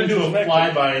You kind of do a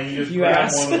flyby and you just You grab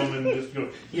ass. one of them and just go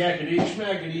yakety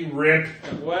schmackety rip.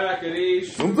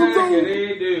 Whackity, Boom, boom, boom.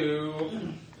 schmackity,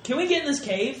 do. Can we get in this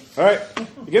cave? All right,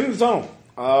 you get in the tunnel.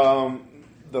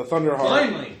 The thunder heart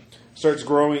Finally. starts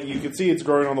growing. You can see it's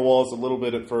growing on the walls a little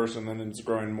bit at first, and then it's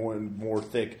growing more and more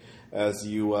thick as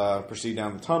you proceed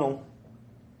down the tunnel.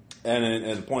 And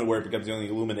at a point where it becomes the only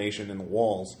illumination in the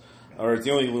walls, or it's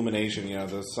the only illumination. You know,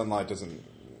 the sunlight doesn't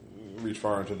reach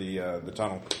far into the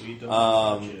tunnel. We don't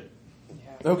Um,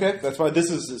 Okay, that's fine. This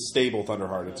is a stable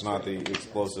Thunderheart. It's not the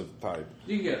explosive type.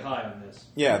 You can get high on this.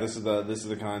 Yeah, this is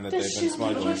the kind that they've been How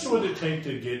smuggling. much would it take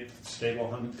to get stable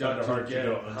Got to Thunderheart to get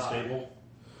go high. unstable?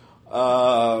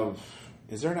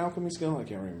 Is there an alchemy skill? I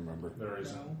can't remember. There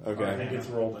isn't. Okay. I think it's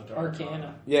rolled into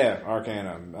Arcana. Yeah,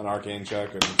 Arcana, an arcane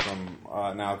check, and from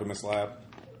an alchemist lab,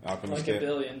 alchemist Like a kit.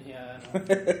 billion, yeah. I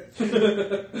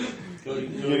know.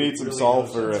 You need some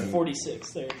sulfur It's and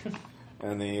 46 there.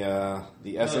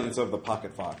 the essence of the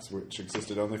pocket fox, which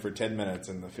existed only for 10 minutes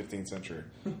in the 15th century.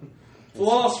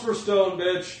 Philosopher's Stone,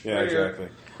 bitch. Yeah, Right here. exactly.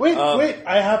 wait.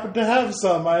 I happen to have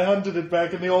some. I hunted it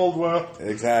back in the old world.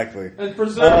 Exactly. And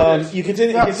preserve it. You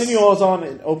continue. Yes. Continue on.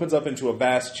 It opens up into a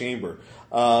vast chamber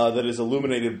that is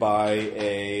illuminated by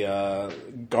a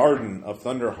garden of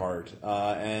Thunderheart,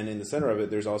 and in the center of it,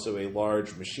 there's also a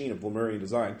large machine of Lemurian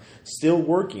design, still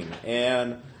working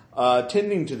and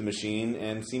tending to the machine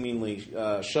and seemingly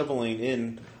shoveling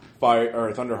in fire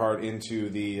or Thunderheart into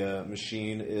the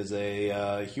machine is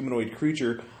a humanoid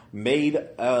creature made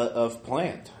of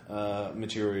plant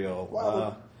material.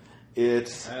 Wow.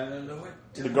 It's Hello,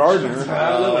 the gardener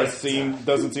Hello.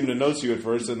 doesn't seem to notice you at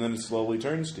first, and then it slowly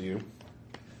turns to you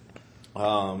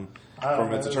from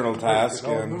its eternal task,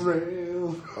 and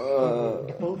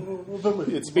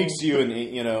it speaks to you, and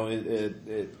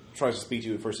it tries to speak to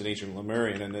you at first in ancient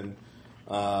Lemurian, and then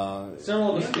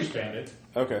Several of I us speak. understand it.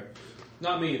 okay,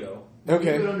 Not me, though. You could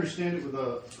okay. understand it with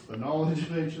a knowledge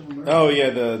of ancient Lemurian. Oh yeah,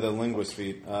 the linguist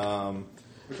feat.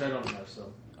 Which I don't have,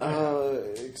 so. Do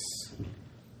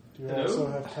you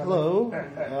also have time? Hello,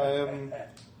 I am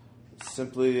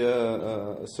simply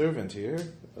a servant here.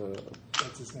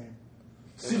 That's his name.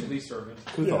 Simply servant.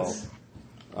 Kudal. Yes.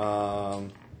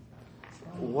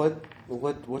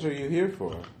 What are you here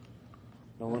for?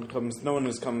 No one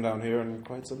has come down here in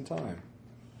quite some time.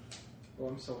 Oh,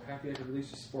 I'm so happy I could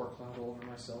release a spore cloud all over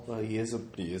myself. Well, he is a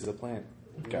plant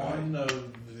guy. One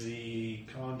of the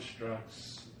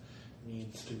constructs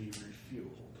needs to be refueled.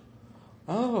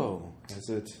 Oh, is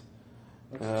it?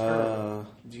 That's terrible.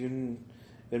 Do you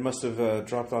It must have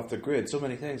dropped off the grid. So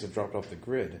many things have dropped off the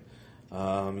grid.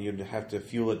 You'd have to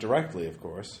fuel it directly, of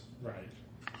course. Right.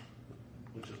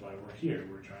 Which is why we're here.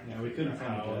 We're trying to we figure couldn't out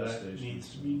find a how gas that station. needs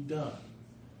to be done.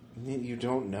 You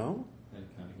don't know?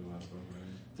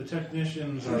 The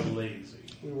technicians are lazy.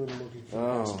 We were looking for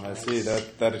Oh, I see.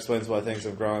 That explains why things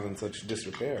have gone in such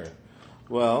disrepair.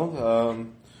 Well,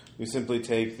 you simply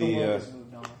take The world the has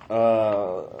moved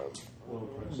on.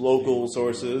 local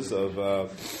sources of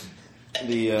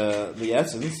the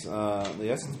essence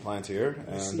plant here,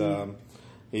 and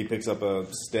he picks up a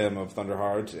stem of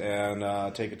Thunderheart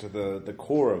and take it to the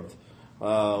core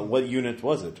of what unit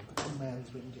was it? man's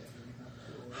been gathering.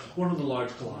 One of the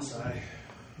large colossi.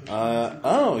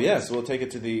 Oh yes, we'll take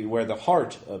it to where the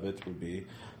heart of it would be,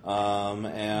 and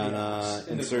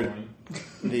insert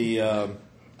the.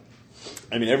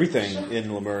 I mean, everything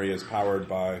in Lemuria is powered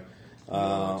by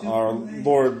our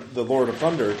Lord. The Lord of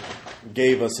Thunder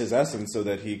gave us his essence so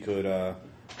that he could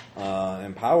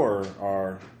empower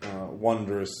our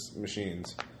wondrous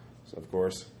machines. So, of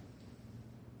course.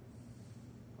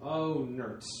 Oh,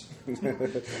 nerds.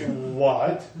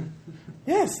 What?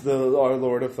 Yes, our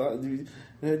Lord of Thunder.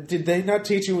 Did they not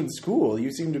teach you in school?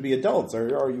 You seem to be adults.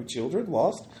 Are you children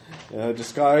lost,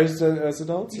 disguised as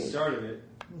adults? He started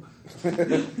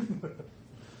it.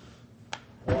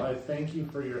 Well, I thank you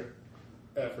for your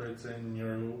efforts and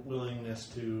your willingness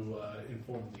to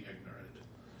inform the ignorant.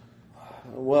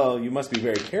 Well, you must be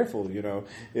very careful,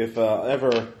 If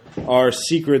ever our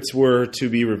secrets were to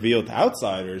be revealed to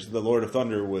outsiders, the Lord of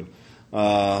Thunder would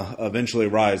eventually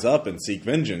rise up and seek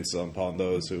vengeance upon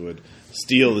those who would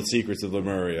steal the secrets of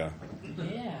Lemuria.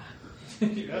 Yeah.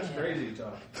 That's crazy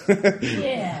talk.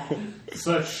 Yeah.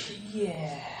 Such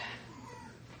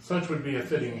would be a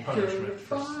fitting punishment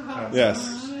for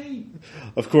Yes.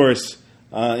 Of course.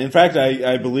 In fact,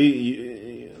 I believe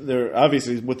there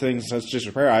obviously with things such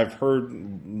disrepair, I've heard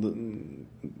the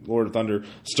Lord of Thunder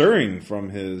stirring from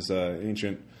his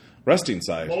ancient resting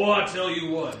site. Oh, I tell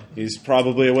you what. He's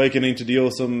probably awakening to deal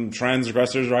with some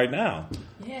transgressors right now.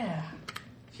 Yeah.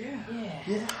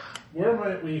 Yeah. Where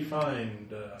might we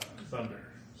find Thunder?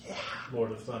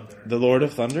 Lord of Thunder. The Lord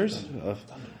of Thunders?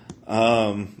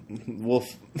 Well,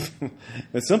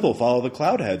 it's simple. Follow the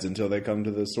cloud heads until they come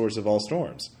to the source of all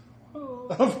storms.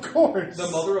 Of course. The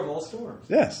mother of all storms.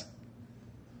 Yes.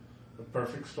 The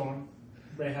perfect storm,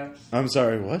 mayhaps? I'm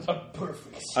sorry, what? A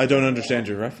perfect. I don't understand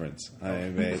your reference. I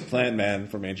am a plant man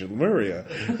from ancient Lemuria.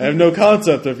 I have no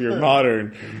concept of your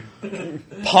modern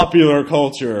popular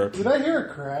culture. Did I hear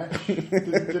a crash?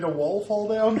 Did a wall fall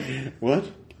down? What?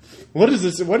 What is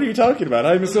this? What are you talking about?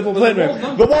 I'm a simple plant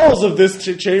man. The walls of this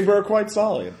chamber are quite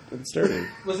solid and sturdy.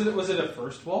 Was it a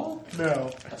first wall?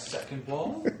 No, A second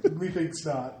wall? methinks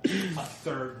not. A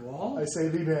third wall? I say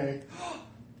thee nay.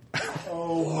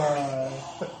 Oh my.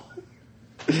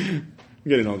 I'm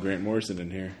getting all Grant Morrison in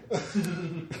here.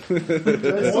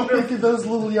 Did I still think of those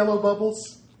little yellow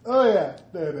bubbles? Oh yeah,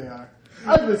 there they are.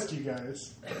 I missed you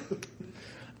guys.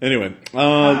 Anyway,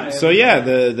 so yeah,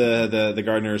 the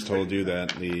gardeners told you that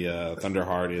the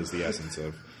Thunderheart is the essence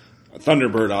of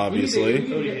Thunderbird, obviously,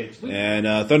 and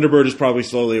Thunderbird is probably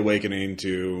slowly awakening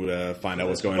to find out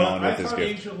what's going on with his I thought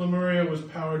gift. ancient Lemuria was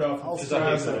powered off of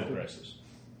Straza.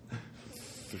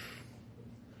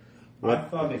 I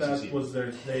thought that was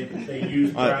they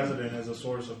used President as a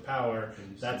source of power.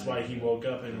 That's why he woke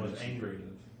up and was angry.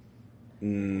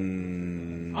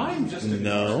 I'm just a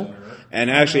No. gardener.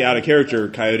 And actually, out of character,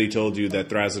 Coyote told you that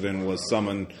Thrasidon was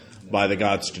summoned by the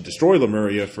gods to destroy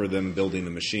Lemuria for them building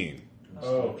the machine.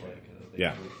 Oh, okay.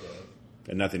 Yeah.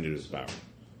 And nothing to do with power.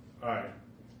 Alright.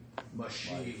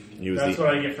 Machine. He was That's the,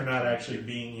 what I get for not actually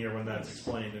being here when that's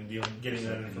explained and getting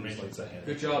that information.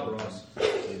 Good job, Ross.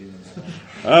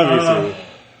 obviously.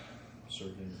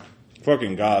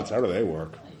 Fucking gods, how do they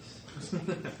work?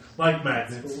 Like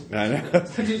magnets. I know.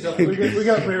 We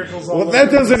got miracles all Well, over.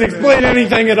 that doesn't explain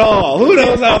anything at all. Who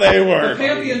knows how they work?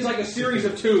 Pantheon's like a series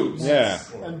of tubes. Yeah,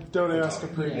 And don't ask a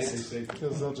priest,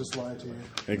 because they'll just lie to you.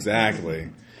 exactly.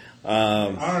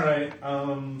 Alright,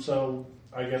 so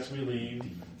I guess we leave.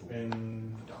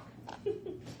 And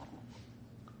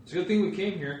It's a good thing we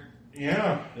came here.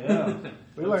 yeah.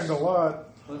 We learned a lot.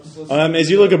 As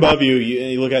you look above you,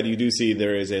 you look at, you do see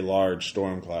there is a large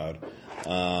storm cloud.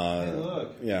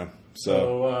 Look. Yeah.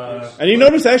 So, And you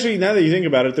notice, actually, now that you think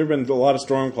about it, there have been a lot of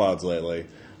storm clouds lately.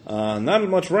 Not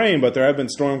much rain, but there have been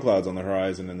storm clouds on the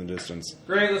horizon in the distance.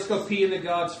 Great, let's go pee in the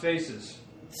gods' faces.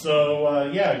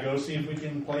 go see if we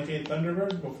can placate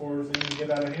Thunderbird before things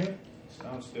get out of hand.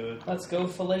 Sounds good. Let's go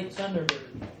fillet Thunderbird.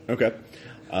 Okay.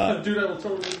 Dude, I will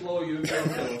totally blow you.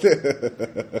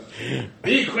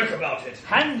 Be quick about it.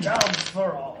 Hand jobs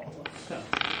for all.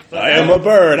 I am a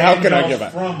bird. How can I Hand give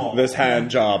job from all. this hand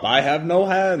job? I have no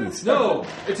hands. No,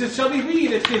 it's a chubby bee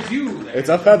that gives you that. It's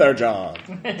a feather job,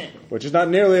 which is not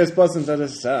nearly as pleasant as it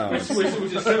sounds. Which is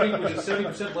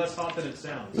 70% less hot than it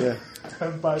sounds. Yeah.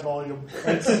 10 by volume.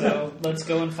 So let's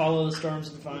go and follow the storms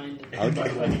and find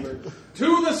Thunderbird.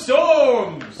 To the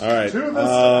storms! All right. To this,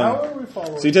 how are we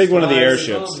following? So you take one of the Flies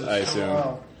airships, above the I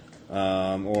assume,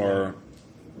 Oh. or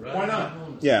Why not?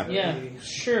 yeah. Yeah,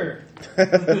 sure.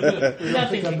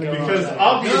 Nothing can go wrong. Because with that.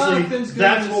 obviously Nothing's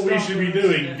that's gonna what we stop should be us.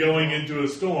 doing going into a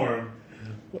storm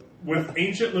with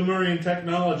ancient Lemurian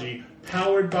technology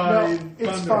powered by No,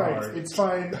 it's fine. Thunderbird. It's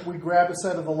fine. We grab a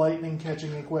set of the lightning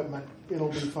catching equipment. It'll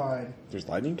be fine. There's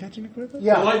lightning catching equipment?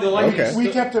 Yeah. The lightning, Okay. We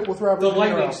kept it with Robert the De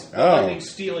lightning, Niro. the Oh. lightning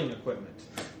stealing equipment.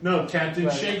 No, Captain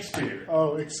Right. Shakespeare.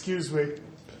 Oh, excuse me.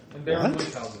 And Baron What?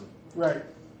 Munchausen. Right.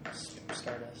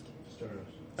 Stardust.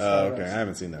 Oh, okay. I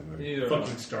haven't seen that movie. Neither of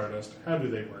Fucking us. Stardust. How do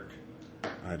they work?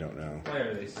 I don't know. Why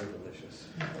are they so delicious?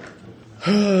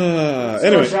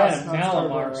 Anyway, Yeah, Not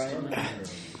Malamar Starbucks.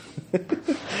 right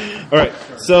now. all right.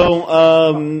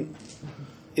 So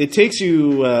it takes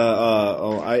you.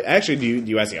 I actually do.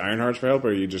 You ask the Ironhearts for help, or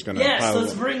are you just going to Yes, pile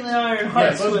let's of bring the Iron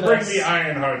Hearts Yes, let's with bring us. the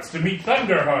Ironhearts to meet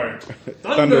Thunderheart.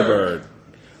 Thunderbird?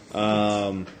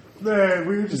 Man,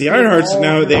 we were just The getting Ironhearts all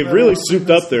now in the they've middle really of souped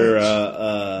this up their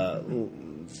bitch.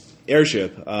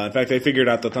 airship. In fact, they figured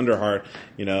out the Thunderheart,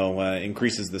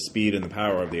 increases the speed and the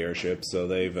power of the airship. So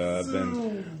they've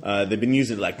been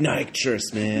using it like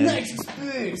nitrous, man.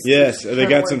 Yes, they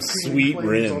got some Kinda like sweet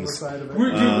cream flames on the rims. side of it.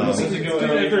 We're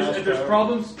if there's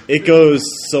problems, It goes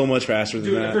so much faster than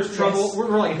dude, if there's that. trouble, we're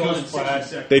like Goes going in 60 plaid.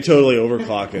 seconds. They totally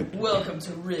overclock it Welcome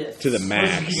to Rift. to the Looking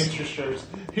max. at your shirts,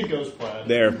 he goes plaid.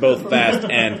 They're both fast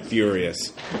and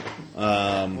furious.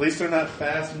 At least they're not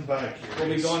fast and bike. We'll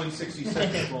be gone in 60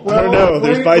 seconds. Well, don't know.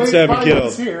 There's bites to have you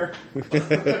killed. Here.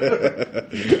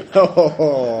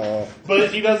 Oh,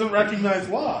 But he doesn't recognize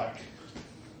Locke.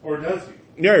 Or does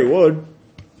he? yeah, he would.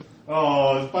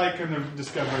 Oh, his bike couldn't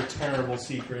discover a terrible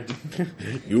secret.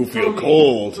 You feel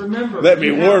cold. remember, Let me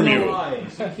you warm have no you.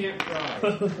 eyes. You can't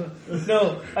cry.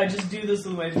 No, I just do this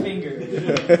with my finger.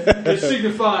 It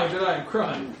signifies that I am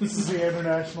crying. This is the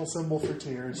international symbol for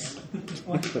tears.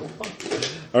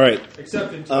 All right.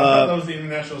 Except in I thought that was the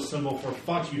international symbol for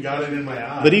fuck, you got it in my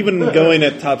eye. But even going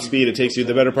at top speed, it takes you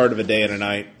the better part of a day and a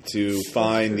night to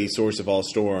find the source of all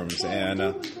storms.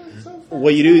 And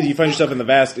what you do is you find yourself in the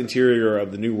vast interior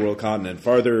of the New World continent,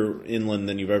 farther inland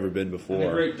than you've ever been before.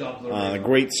 the great Doppler. radar.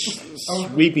 Great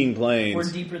sweeping We're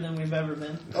plains. deeper than we've ever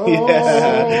been. Oh,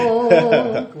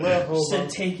 Said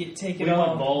take it We went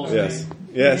all. balls. Yes.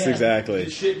 Yes, Yeah. exactly.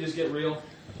 Did shit just get real?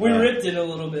 We ripped it a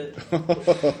little bit.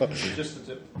 Just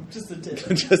the tip. Just the tip.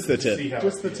 Just the See tip. how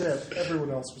Just the it feels. tip.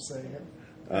 Everyone else was saying it.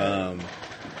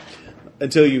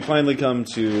 Until you finally come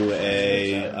to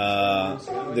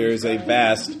there's a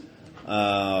vast,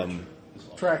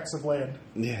 Tracts of land.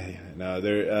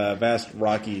 vast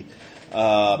rocky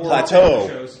plateau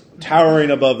Shows.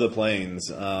 towering above the plains.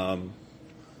 Oh,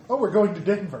 we're going to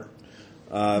Denver.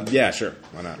 Yeah, sure,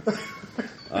 why not?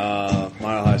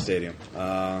 Mile High Stadium.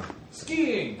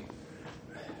 Skiing.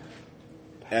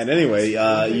 And anyway,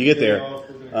 you get there.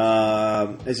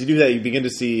 As you do that, you begin to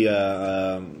see We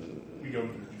go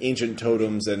ancient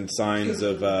totems and signs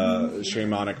of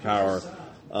shamanic power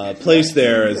placed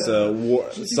there as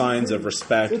signs of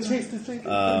respect and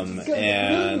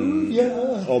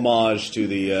homage to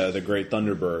the great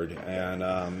Thunderbird.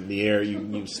 And the air,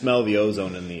 you smell the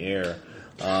ozone in the air.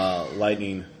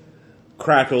 Lightning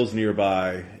crackles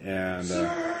nearby, and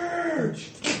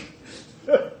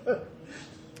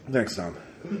next time.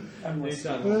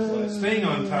 Staying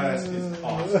on task is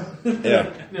awesome.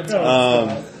 Yeah.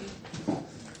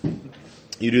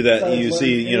 You do that. You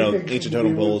see, ancient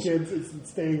totem poles. Kids, it's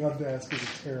staying on task is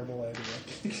a terrible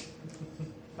idea.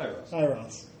 Hi, Ross. Hi,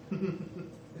 Ross.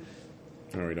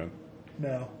 Are we done?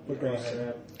 No, but go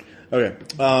ahead. Okay.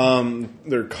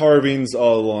 There are carvings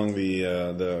all along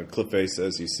the cliff face,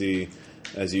 as you see,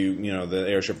 the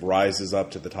airship rises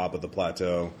up to the top of the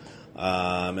plateau,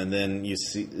 and then you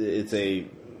see it's a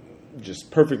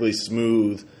just perfectly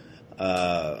smooth,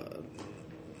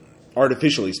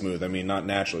 artificially smooth. I mean, not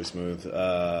naturally smooth.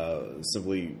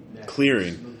 Simply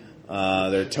clearing.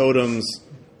 There are totems.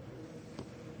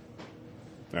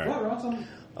 All right. What,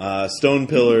 Ross? Stone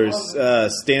pillars,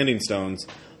 standing stones.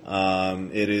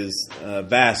 It is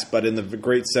vast, but in the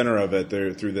great center of it,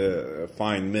 there through the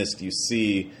fine mist, you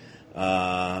see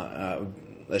a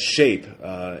shape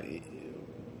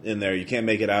in there. You can't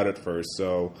make it out at first.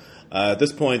 So at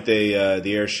this point, the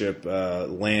airship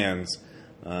lands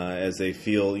as they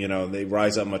feel, they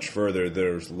rise up much further.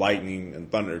 There's lightning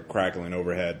and thunder crackling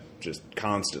overhead just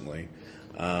constantly.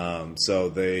 So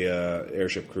the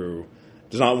airship crew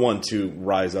does not want to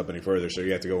rise up any further, so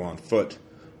you have to go on foot.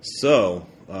 So,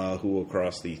 who will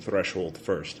cross the threshold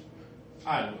first?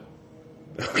 I will.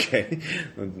 Okay.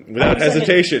 Without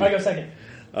hesitation. I go second.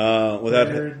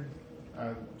 Third,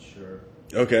 sure.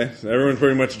 Okay, so everyone's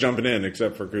pretty much jumping in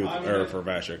except for Kuth, I'm or in. for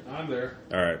Vashik. I'm there.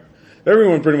 All right,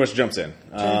 everyone pretty much jumps in.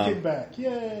 Take it back.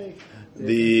 Yay.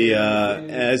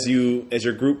 As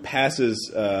your group passes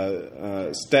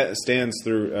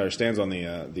stands on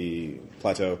the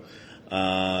plateau,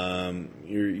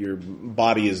 your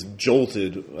body is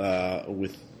jolted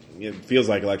with, it feels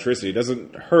like electricity. It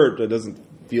doesn't hurt. It doesn't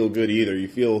feel good either. You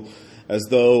feel as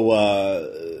though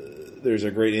there's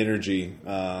a great energy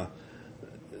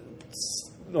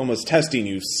almost testing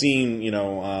you, seeing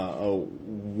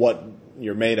what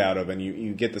you're made out of, and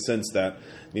you get the sense that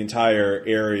the entire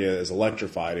area is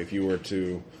electrified. If you were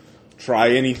to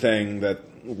try anything that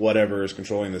whatever is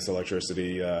controlling this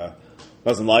electricity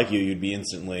doesn't like you, you'd be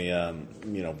instantly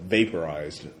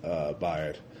vaporized by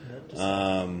it. Do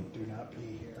not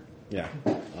pee here. Yeah.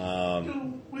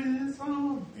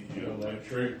 The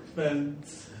electric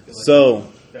fence. So,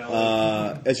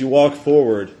 as you walk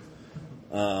forward,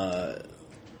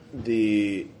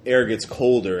 the air gets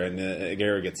colder and the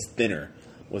air gets thinner.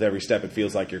 With every step, it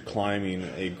feels like you're climbing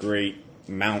a great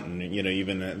mountain,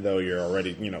 even though you're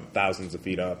already, thousands of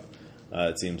feet up,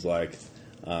 it seems like.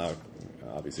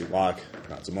 Obviously, rock,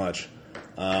 not so much.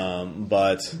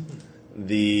 But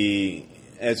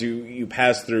as you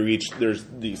pass through there's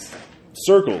these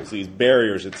circles, these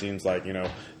barriers, it seems like,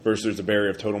 first there's a barrier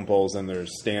of totem poles, then there's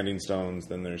standing stones,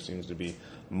 then there seems to be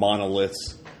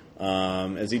monoliths.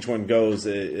 As each one goes,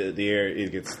 the air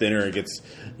it gets thinner.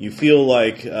 You feel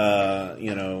like the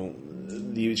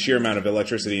sheer amount of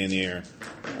electricity in the air.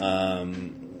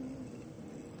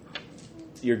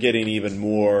 You're getting even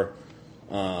more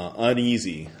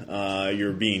uneasy.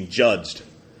 You're being judged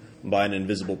by an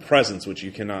invisible presence, which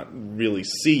you cannot really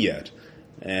see yet.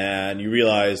 And you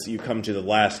realize you come to the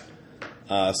last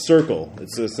circle.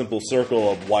 It's a simple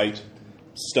circle of white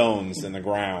stones in the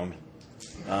ground.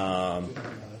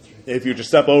 If you just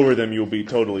step over them, you'll be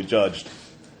totally judged.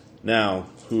 Now,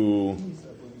 who...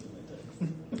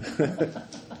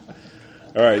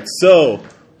 All right, so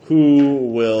who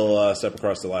will step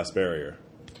across the last barrier?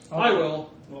 I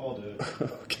will. I'll do it.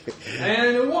 Okay.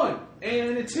 And a 1.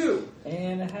 And a 2.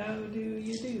 And how do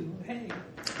you do? Hey.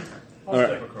 I'll All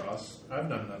step right. across. I've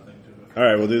done nothing to it. All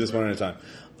right, we'll do this one at a time.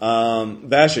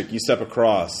 Vashik, you step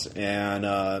across, and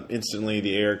instantly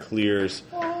the air clears,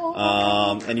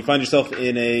 and you find yourself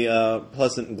in a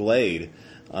pleasant glade.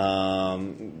 There's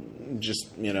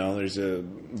a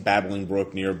babbling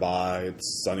brook nearby.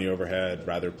 It's sunny overhead,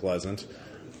 rather pleasant.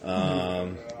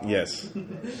 Yes.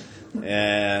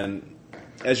 And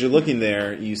as you're looking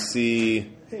there, you see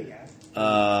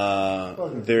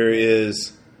there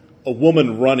is a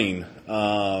woman running.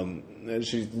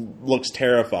 She looks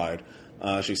terrified.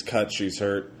 She's cut, she's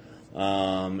hurt.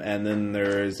 And then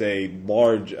there is a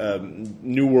large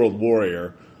New World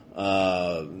warrior,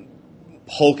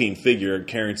 hulking figure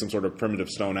carrying some sort of primitive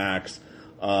stone axe,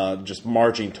 just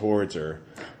marching towards her.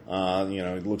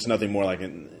 It looks nothing more like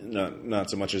not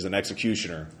so much as an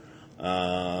executioner.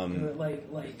 Like,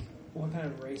 what kind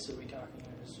of race are we talking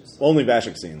about? It's just Only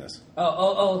Vashik's seeing this.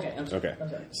 Oh, okay. I'm sorry. Okay. I'm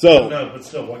sorry. So No, but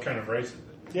still, what kind of race is it?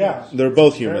 Yeah. they're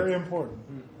both human. Very important.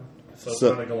 So it's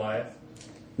So- not a Goliath?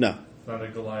 No, Not a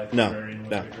Goliath No, barbarian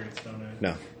with no. a great stone axe?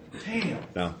 no, Damn.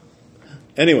 no.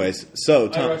 Anyways, so I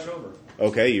Tom, rush over.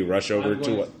 okay, you rush over I'm to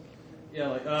going- what?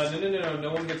 Yeah, no.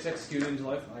 No one gets executed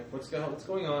until I fight. What's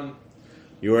going on?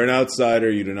 You are an outsider.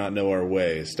 You do not know our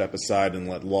ways. Step aside and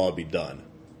let law be done.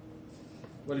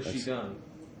 What has she done?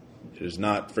 It is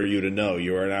not for you to know.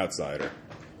 You are an outsider.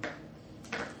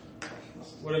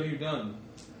 What have you done?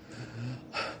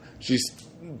 She's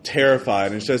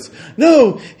terrified and she says,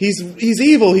 "No, he's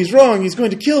evil. He's wrong. He's going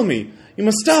to kill me. You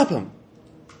must stop him.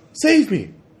 Save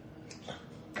me."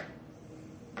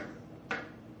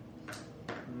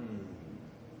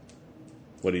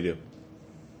 What do you do?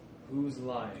 Who's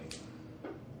lying?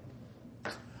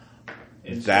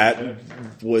 That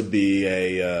would be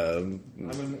a. I'm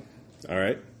All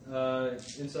right.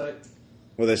 inside.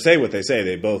 Well, they say what they say.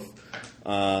 They both.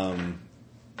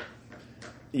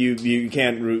 You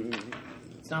can't.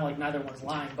 It's not like neither one's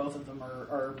lying. Both of them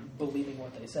are believing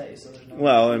what they say. So there's no.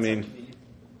 Well, I it's mean- up to me.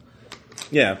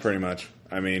 Yeah, pretty much.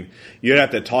 I mean, you'd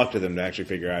have to talk to them to actually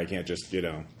figure out. You can't just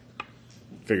figure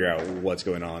out what's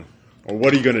going on. Or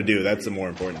what are you going to do? That's the more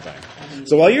important thing.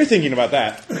 So while you're thinking about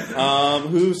that,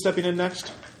 who's stepping in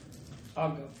next?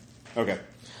 I'll go. Okay.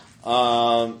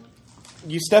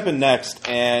 You step in next,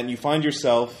 and you find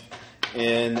yourself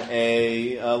in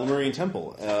a Lemurian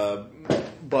temple,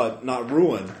 but not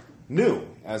ruin, new.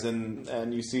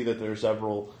 And you see that there are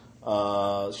several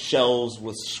shelves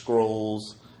with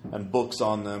scrolls and books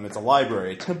on them. It's a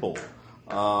library, a temple,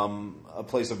 a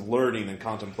place of learning and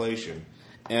contemplation.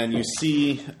 And you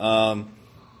see a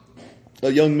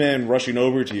young man rushing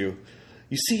over to you.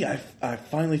 You see, I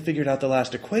finally figured out the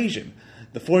last equation.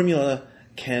 The formula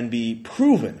can be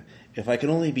proven if I can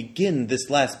only begin this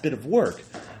last bit of work.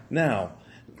 Now,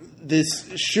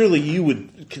 surely you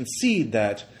would concede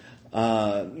that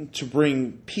to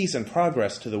bring peace and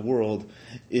progress to the world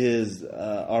is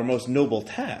our most noble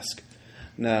task.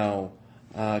 Now,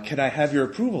 can I have your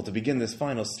approval to begin this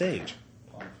final stage?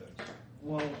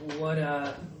 Well,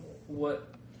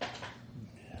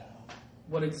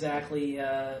 what exactly?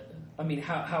 I mean,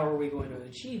 how are we going to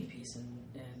achieve peace and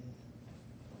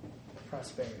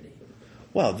prosperity?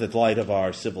 Well, the light of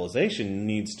our civilization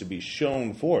needs to be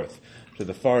shown forth to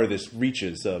the farthest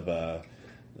reaches of the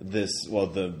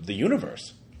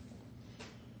universe.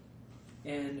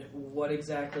 And what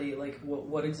exactly,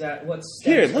 what steps?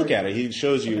 Here, look at it. He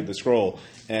shows you the scroll,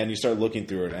 and you start looking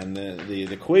through it, and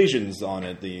the equations on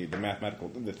it, the magical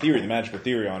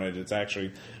theory on it, it's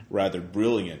actually rather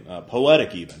brilliant,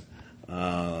 poetic even.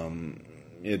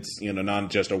 It's not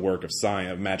just a work of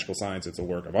science, of magical science; it's a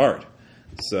work of art.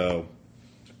 So,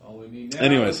 all we need now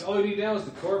anyways, is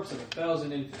the corpse of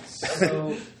 1,000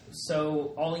 infants.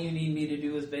 So all you need me to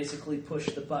do is basically push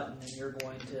the button, and you're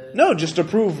going to... No, just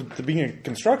approve the beginning of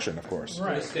construction, of course.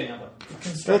 Right.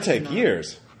 It'll take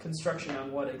years. Construction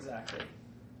on what exactly?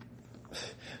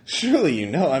 Surely you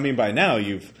know. I mean, by now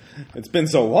it's been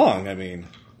so long. I mean,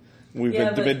 we've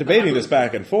been debating this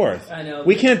back and forth. I know.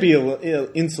 We can't be an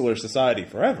insular society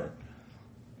forever.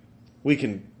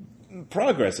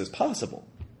 Progress is possible.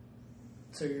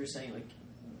 So you're saying,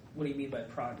 what do you mean by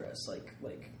progress? Like...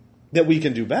 That we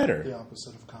can do better. The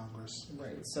opposite of Congress.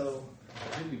 Right. So,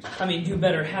 I mean, do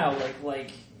better how?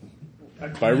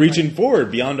 By reaching forward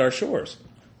beyond our shores.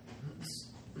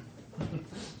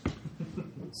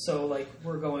 So,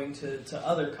 we're going to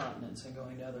other continents and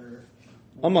going to other...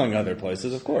 Among other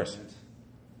places, of course.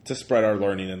 To spread our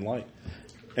learning and light.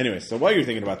 Anyway, so while you're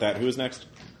thinking about that, who is next?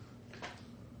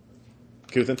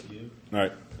 Kuthin? You. All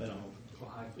right.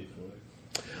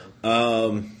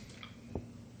 Before.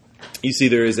 You see,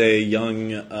 there is a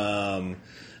young,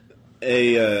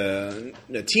 a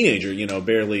teenager,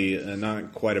 barely,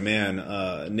 not quite a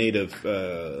man, native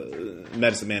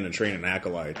medicine man in training, an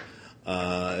acolyte,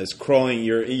 is crawling.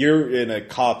 You're in a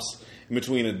copse in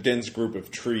between a dense group of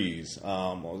trees.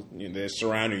 They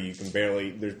surround you. There's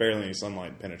barely any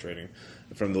sunlight penetrating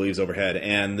from the leaves overhead,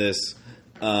 and this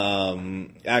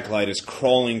acolyte is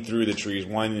crawling through the trees,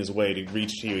 winding his way to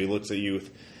reach to you. He looks at you with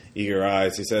eager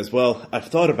eyes. He says, "Well, I've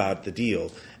thought about the deal,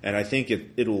 and I think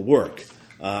it'll work.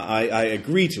 I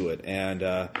agree to it, and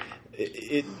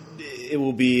it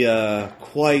will be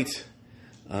quite.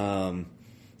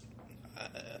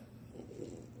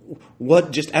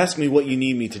 Just ask me what you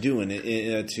need me to do, and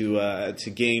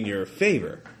to gain your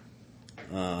favor,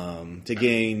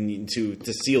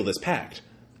 to seal this pact."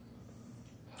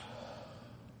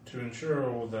 To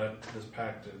ensure that this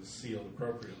pact is sealed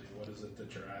appropriately, what is it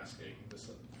that you're asking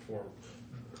for?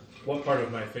 What part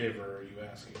of my favor are you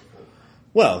asking for?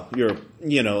 Well,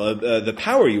 the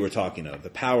power you were talking of, the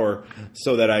power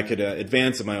so that I could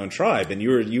advance in my own tribe, and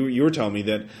you were telling me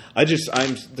that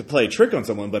I'm to play a trick on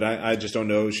someone, but I just don't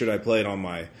know. Should I play it on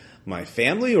my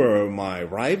family or my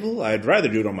rival? I'd rather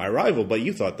do it on my rival, but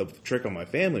you thought the trick on my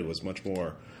family was much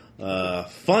more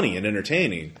funny and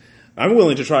entertaining. I'm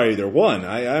willing to try either one.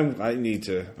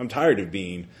 I'm tired of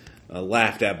being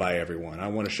laughed at by everyone. I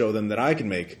want to show them that I can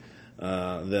make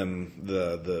them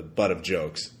the butt of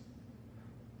jokes.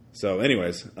 So,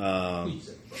 anyways, who's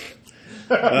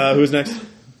next?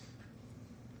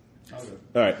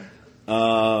 All right.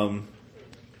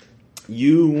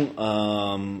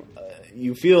 You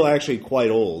feel actually quite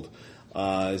old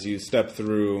as you step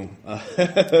through.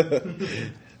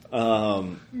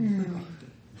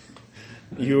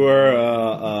 You're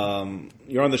on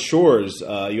the shores.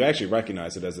 You actually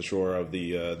recognize it as the shore of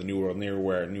the New World, near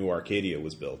where New Arcadia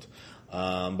was built.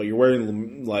 But you're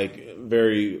wearing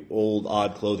very old,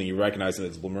 odd clothing. You recognize it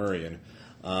as Lemurian.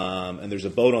 And there's a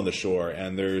boat on the shore.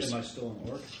 And there's. Am I still an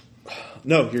orc?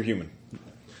 No, you're human.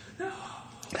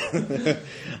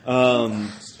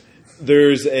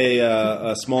 There's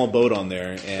a small boat on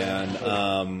there,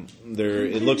 and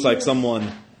it looks like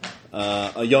someone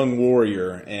a young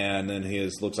warrior, and then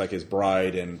looks like his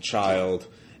bride and child,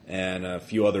 and a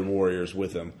few other warriors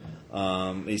with him.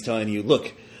 He's telling you,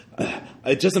 look,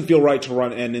 it doesn't feel right to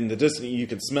run, and in the distance you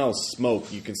can smell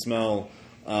smoke, you can smell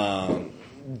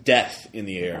death in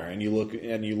the air, and you look,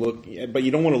 but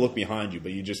you don't want to look behind you,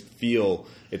 but you just feel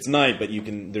it's night, but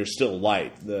there's still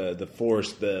light. The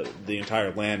forest, the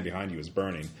entire land behind you is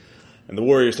burning. And the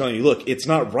warrior is telling you, look, it's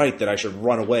not right that I should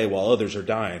run away while others are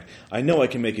dying. I know I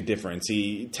can make a difference.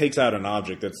 He takes out an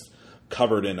object that's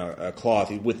covered in a cloth.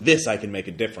 With this, I can make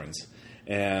a difference.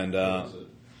 And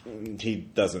he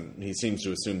doesn't. He seems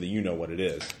to assume that you know what it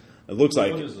is. It looks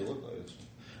like... What does it look like?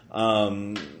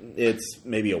 It's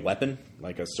maybe a weapon,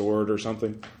 like a sword or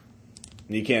something.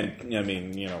 You can't,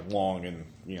 long and,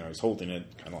 he's holding it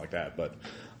kind of like that, but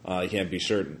you can't be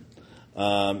certain.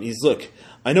 Look,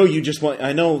 I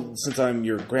know since I'm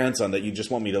your grandson that you just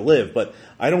want me to live, but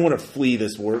I don't want to flee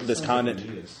this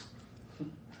continent.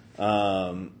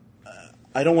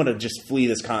 I don't want to just flee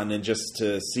this continent just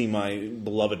to see my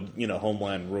beloved,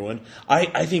 homeland ruined.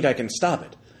 I think I can stop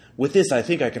it. With this, I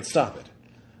think I can stop it.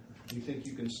 You think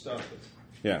you can stop it?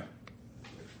 Yeah.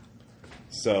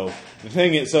 So the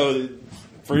thing is,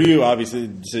 for you, obviously,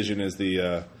 the decision is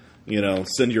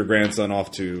send your grandson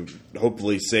off to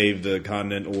hopefully save the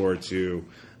continent or to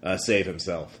save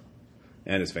himself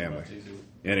and his family.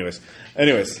 Anyways.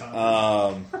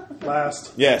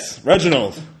 Last. Yes,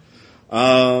 Reginald.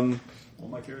 My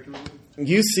character.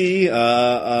 You see,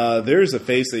 there's a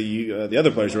face that the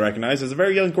other players will recognize as a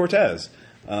very young Cortez.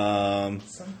 Somehow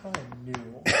I knew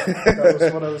that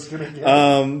was what I was going to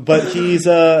get. But he's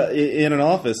in an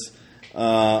office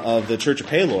of the Church of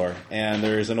Palor, and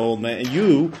there's an old man.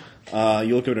 You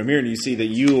look in a mirror and you see that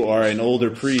you are an older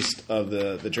priest of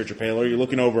the Church of Palor. You're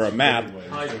looking over a map,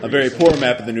 a very poor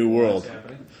map of the New World.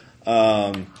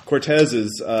 Cortez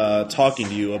is talking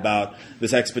to you about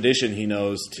this expedition he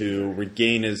knows to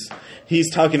regain his...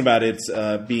 He's talking about it's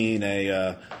being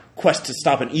a quest to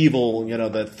stop an evil,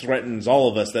 that threatens all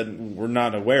of us that we're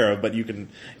not aware of, but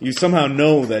you somehow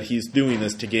know that he's doing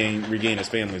this to regain his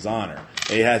family's honor.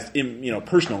 He has,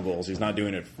 personal goals. He's not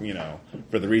doing it,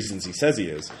 for the reasons he says he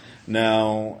is.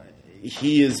 Now,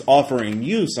 he is offering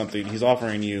you something. He's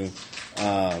offering you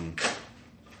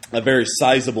a very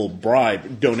sizable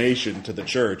bribe donation to the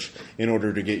church in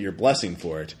order to get your blessing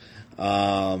for it.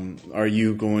 Are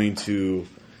you going to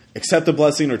accept the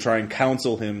blessing or try and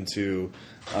counsel him to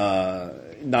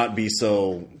not be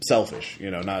so selfish,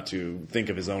 not to think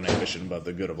of his own ambition but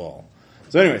the good of all?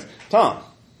 So anyways, Tom.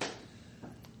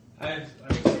 I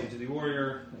would say to the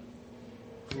warrior,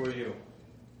 who are you?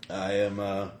 I am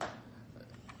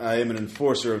an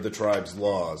enforcer of the tribe's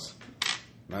laws.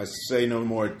 And I say no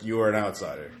more, you are an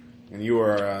outsider. And you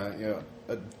are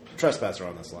a trespasser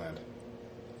on this land.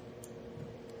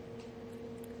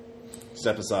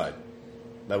 Step aside.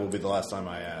 That will be the last time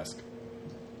I ask.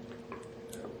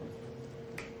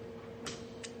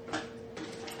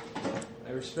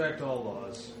 I respect all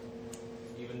laws,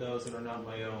 even those that are not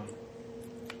my own.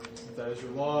 If that is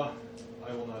your law,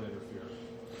 I will not interfere.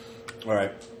 All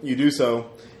right, you do so.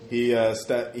 You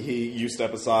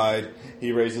step aside.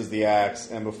 He raises the axe,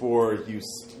 and before you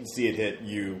see it hit,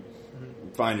 you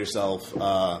find yourself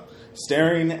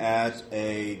staring at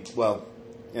in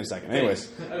a second. Anyways,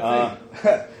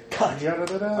 let's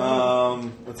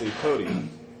see, Cody.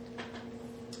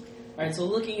 All right, so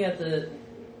looking at the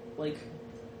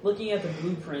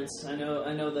blueprints, I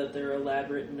know that they're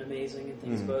elaborate and amazing and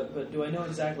things, but do I know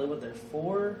exactly what they're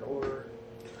for, or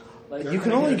you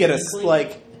can only get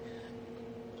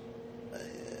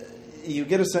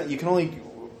you can only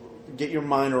get your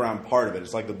mind around part of it.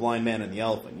 It's like the blind man and the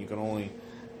elephant. You can only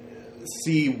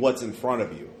see what's in front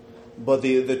of you, but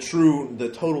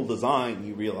the total design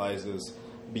you realize is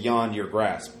beyond your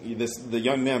grasp. The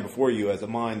young man before you has a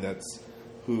mind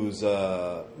whose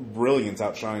brilliance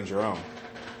outshines your own.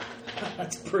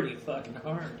 That's pretty fucking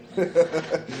hard.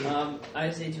 I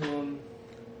say to him,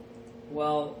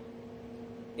 well,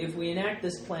 if we enact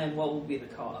this plan, what will be the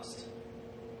cost?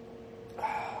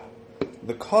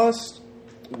 The cost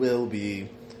will be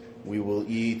we will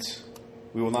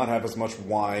not have as much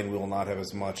wine, we will not have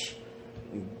as much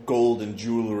gold and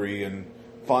jewelry and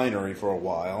finery for a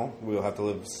while. We will have to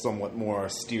live somewhat more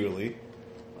austerely.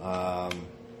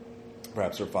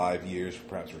 Perhaps for 5 years,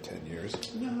 perhaps for 10 years.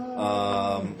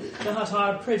 No. Not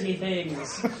our pretty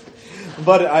things.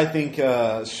 But I think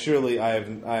surely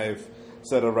I've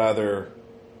set a rather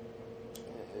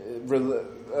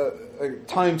a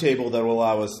timetable that will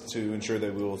allow us to ensure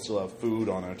that we will still have food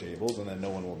on our tables and that no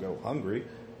one will go hungry.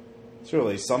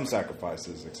 Surely some sacrifice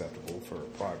is acceptable for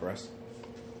progress.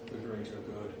 The drinks are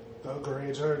good. The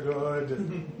greater good.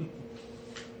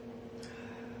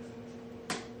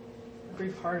 Every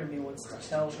part of me wants to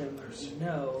tell him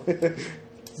no,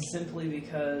 simply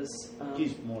because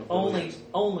He's more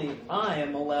only I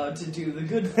am allowed to do the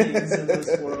good things in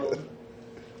this world.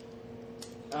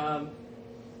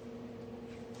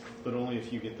 But only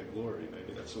if you get the glory.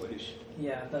 Maybe that's the way.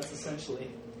 Yeah, that's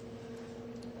essentially.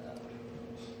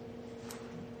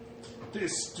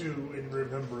 This do in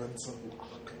remembrance of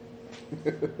Locke.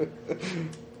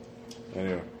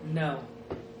 Anyway, No,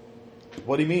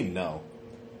 what do you mean no?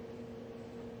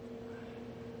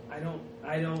 I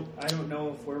don't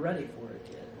know if we're ready for it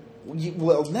yet.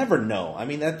 We'll never know. I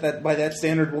mean, that by that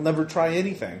standard, we'll never try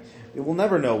anything. We'll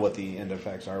never know what the end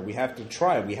effects are. We have to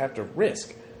try. We have to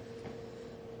risk.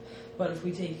 But if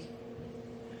we take,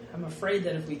 I'm afraid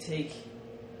that if we take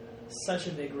such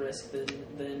a big risk,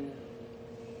 then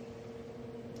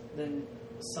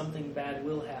something bad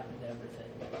will happen to everything.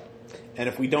 And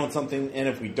if we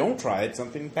don't try it,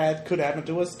 something bad could happen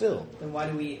to us still. Then why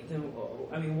do we?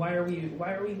 Why are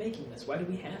we making this? Why do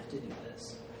we have to do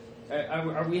this?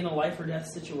 Are we in a life or death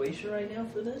situation right now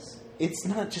for this? It's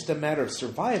not just a matter of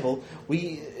survival.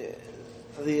 We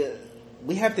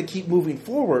have to keep moving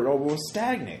forward, or we'll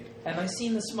stagnate. Have I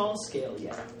seen the small scale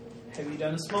yet? Have you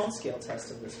done a small scale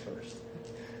test of this first?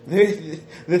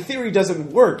 The theory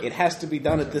doesn't work. It has to be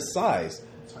done at this size.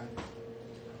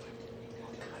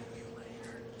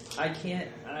 I can't.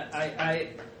 I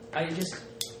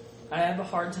have a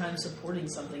hard time supporting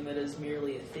something that is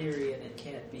merely a theory and it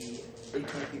can't be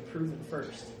proven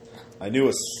first. I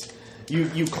knew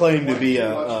you claim to be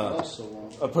a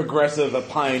progressive, a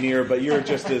pioneer, but you're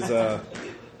just as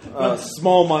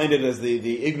small-minded as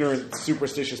the ignorant,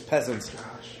 superstitious peasants.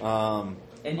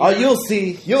 You'll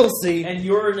see. And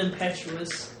you're an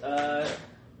impetuous,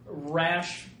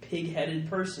 rash, pig-headed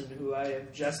person who I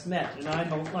have just met, and I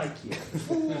don't like you.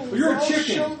 You're a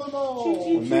chicken. Show them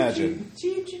all. Imagine.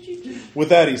 With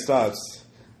that, he stops.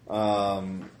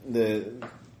 The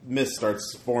mist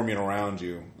starts forming around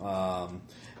you,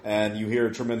 and you hear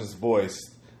a tremendous voice.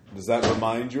 Does that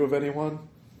remind you of anyone?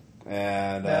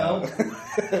 And No.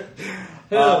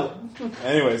 Who?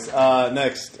 Anyways,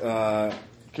 next,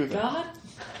 Kutha. God?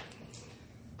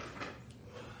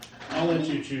 I'll let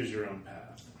you choose your own path.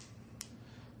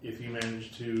 If you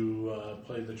manage to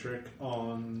play the trick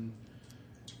on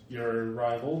your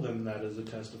rival, then that is a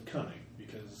test of cunning,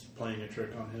 because playing a trick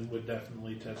on him would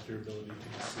definitely test your ability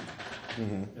to deceive.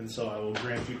 Mm-hmm. And so I will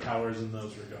grant you powers in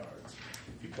those regards.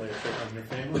 If you play a trick on your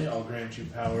family, I'll grant you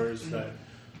powers that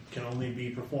can only be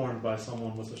performed by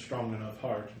someone with a strong enough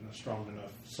heart and a strong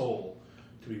enough soul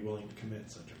to be willing to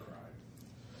commit such a crime.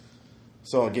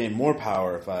 So I'll gain more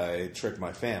power if I trick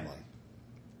my family.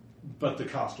 But the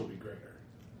cost will be greater.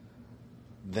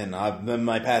 Then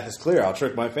my path is clear. I'll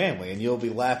trick my family, and you'll be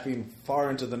laughing far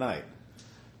into the night.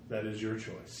 That is your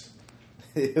choice.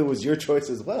 It was your choice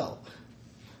as well.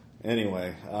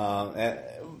 Anyway,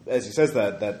 as he says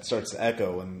that starts to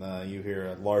echo, and you hear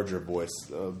a larger voice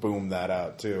boom that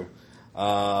out too.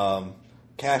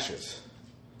 Cassius.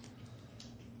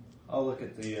 I'll look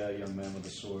at the young man with the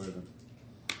sword and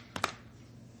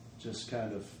just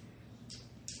kind of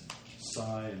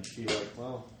sigh and feel like,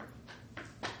 well,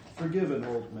 forgive an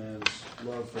old man's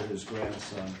love for his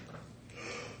grandson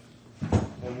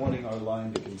and wanting our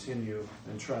line to continue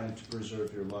and trying to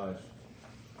preserve your life.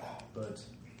 But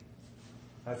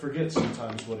I forget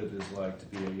sometimes what it is like to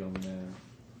be a young man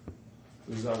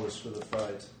who's zealous for the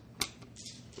fight.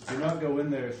 Do not go in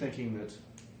there thinking that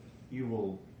you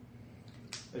will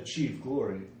achieve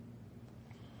glory,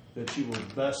 that you will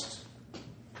best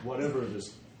whatever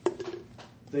this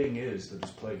thing is that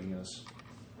is plaguing us.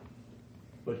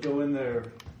 But go in there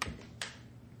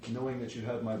knowing that you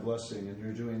have my blessing and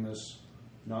you're doing this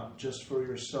not just for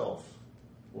yourself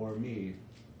or me,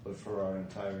 but for our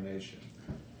entire nation.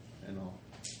 And all.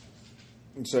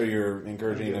 So you're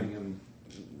encouraging him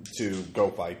to go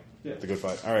fight. Yeah. The good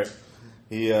fight. All right.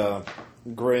 He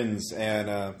grins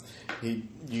and he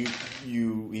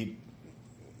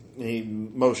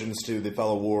motions to the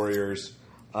fellow warriors.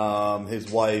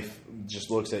 His wife just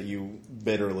looks at you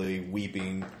bitterly,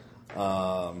 weeping.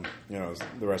 The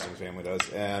rest of his family does.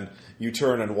 And you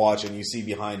turn and watch, and you see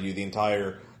behind you the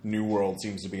entire New World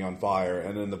seems to be on fire.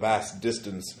 And in the vast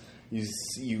distance,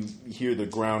 you hear the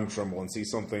ground tremble and see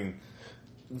something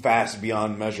vast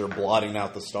beyond measure, blotting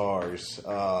out the stars,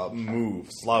 move,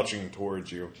 slouching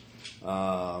towards you.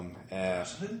 And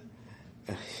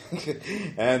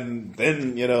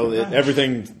then,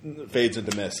 everything fades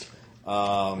into mist.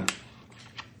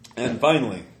 And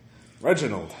finally,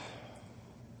 Reginald.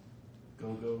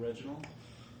 Go, Reginald.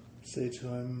 Say to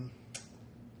him,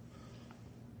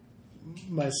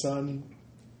 my son,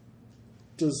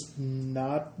 does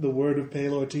not the word of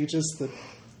Palor teach us that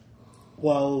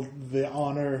while the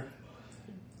honor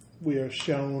we are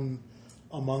shown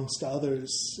amongst others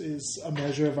is a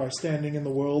measure of our standing in the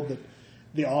world, that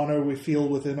the honor we feel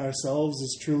within ourselves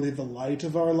is truly the light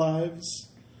of our lives?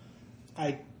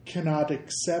 I cannot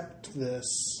accept this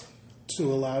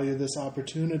to allow you this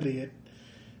opportunity.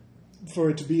 For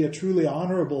it to be a truly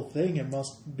honorable thing, it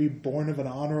must be born of an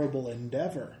honorable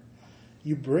endeavor.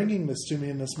 You bringing this to me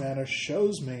in this manner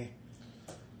shows me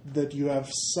that you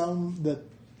have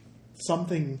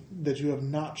something that you have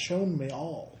not shown me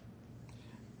all.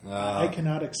 I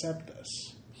cannot accept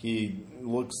this. He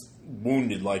looks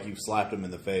wounded, like you've slapped him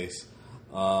in the face.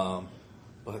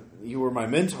 But you were my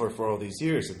mentor for all these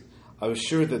years, and I was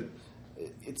sure that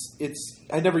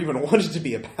I never even wanted to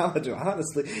be a paladin,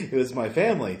 honestly. It was my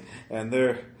family and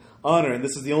their honor, and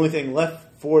this is the only thing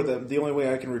left for them, the only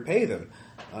way I can repay them.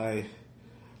 I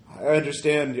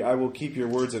understand. I will keep your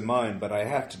words in mind, but I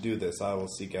have to do this. I will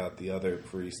seek out the other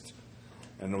priest.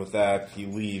 And with that, he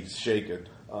leaves, shaken.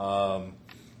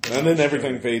 And then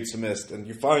everything fades to mist, and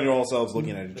you find yourselves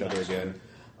looking at each other again.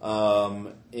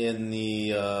 In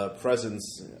the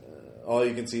presence, all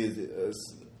you can see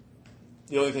is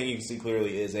the only thing you can see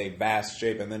clearly is a vast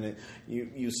shape, and then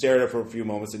you stare at it for a few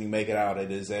moments, and you make it out.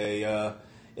 It is it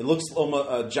looks almost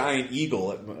a giant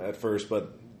eagle at first,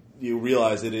 but you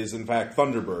realize it is in fact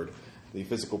Thunderbird, the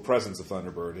physical presence of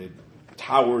Thunderbird. It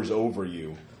towers over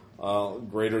you,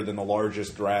 greater than the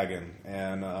largest dragon,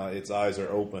 and its eyes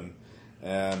are open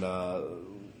and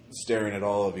staring at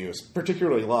all of you,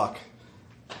 particularly Locke,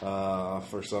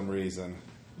 for some reason.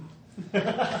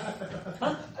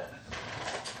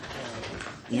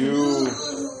 You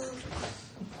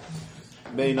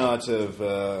may not have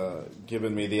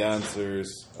given me the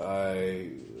answers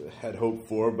I had hoped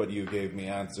for, but you gave me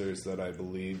answers that I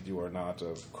believed. You are not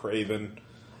a craven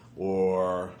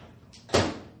or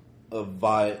of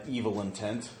evil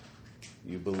intent.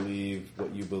 You believe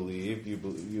what you believe.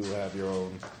 You have your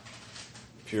own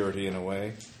purity in a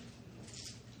way.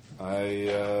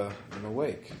 I am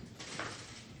awake,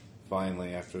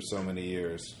 finally, after so many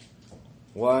years.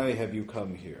 Why have you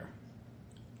come here?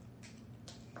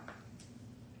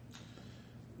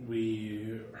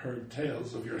 We heard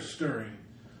tales of your stirring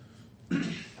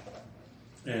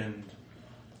and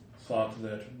thought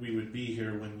that we would be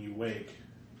here when you wake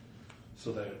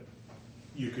so that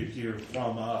you could hear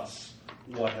from us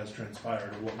what has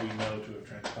transpired or what we know to have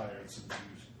transpired since you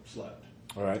slept.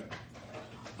 All right.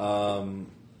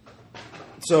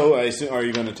 So, I assume, are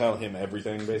you going to tell him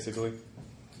everything, basically?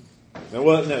 No,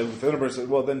 Thunderbird said,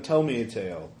 well, then tell me a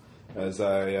tale, as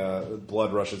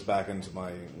blood rushes back into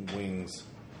my wings.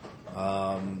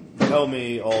 Tell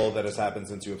me all that has happened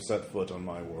since you have set foot on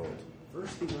my world.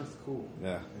 First the Earth cool.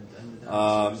 Yeah.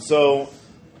 I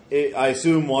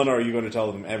assume, are you going to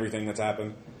tell them everything that's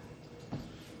happened?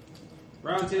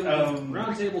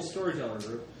 Roundtable storyteller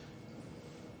group.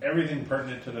 Everything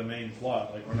pertinent to the main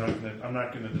plot. Like I'm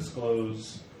not going to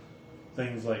disclose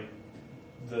things like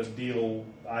the deal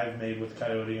I've made with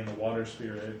Coyote and the Water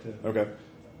Spirit. Okay.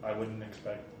 I wouldn't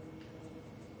expect.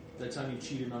 That time you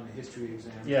cheated on a history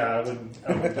exam. Yeah, I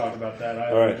wouldn't talk about that.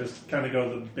 I would just kind of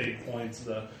go to the big points.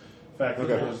 The fact that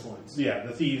there's,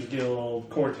 the Thieves Guild,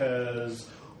 Cortez.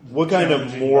 What kind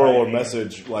of moral or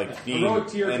message, like theme,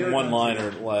 in one line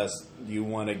or less, do you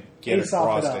want to get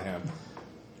across to him?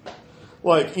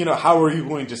 Like, how are you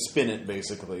going to spin it,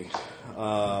 basically?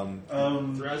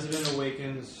 Resident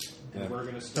awakens, and we're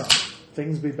going to stop.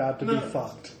 Things be about to be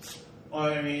fucked. Well,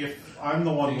 I mean, if I'm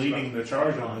the one leading the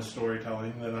charge on this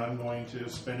storytelling, then I'm going to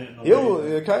spin it in a way.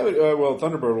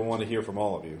 Thunderbird will want to hear from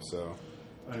all of you, so.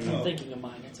 I'm thinking of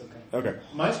mine, it's okay. Okay.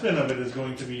 My spin of it is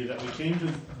going to be that we came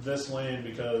to this land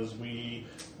because we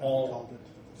all...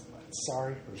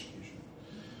 Sorry. Persecution.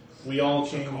 We all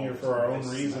came here for our own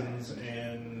reasons,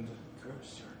 and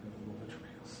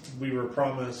we were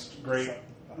promised great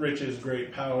riches,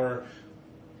 great power.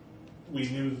 We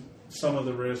knew some of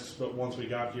the risks, but once we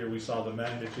got here, we saw the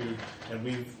magnitude, and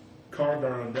we've carved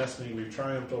our own destiny. We've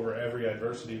triumphed over every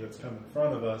adversity that's come in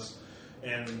front of us,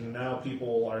 and now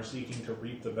people are seeking to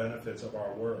reap the benefits of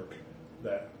our work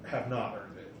that have not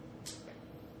earned it.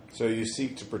 So you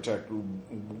seek to protect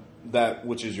that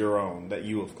which is your own, that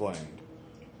you have claimed.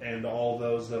 And all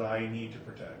those that I need to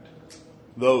protect.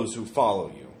 Those who follow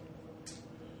you.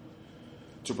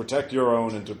 To protect your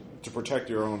own, and to protect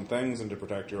your own things, and to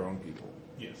protect your own people.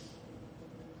 Yes.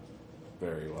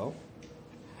 Very well.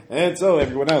 And so,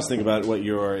 everyone else, think about what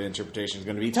your interpretation is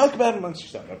going to be. Talk about it amongst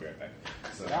yourself. I'll be right back.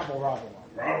 So.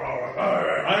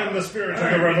 I am the spirit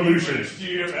of the revolution.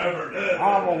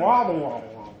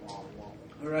 Wobble,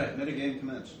 All right, metagame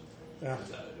commence. Yeah.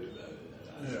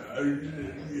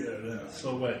 Yeah.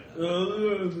 So wait,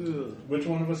 which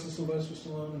one of us is Sylvester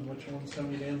Stallone and which one's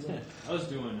Tony Danza? I was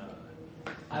doing.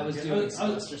 I was doing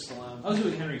Sylvester Stallone. I was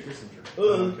doing Henry Kissinger.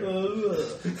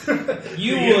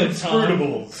 You The would, Tom.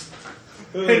 Inscrutables.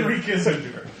 Henry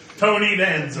Kissinger, Tony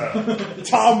Danza,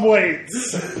 Tom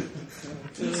Waits.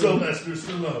 Sylvester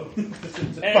Stallone.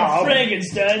 And Bob.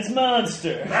 Frankenstein's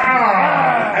monster.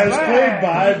 As played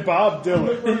by Bob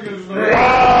Dylan.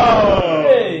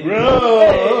 Hey,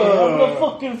 I'm the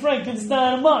fucking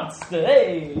Frankenstein monster.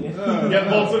 Hey, Get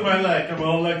bolts in my leg. I'm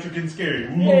all electric and scary.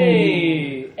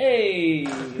 Ooh. hey.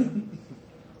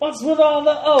 What's with all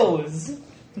the O's?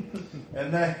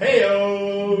 And the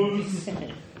Heos.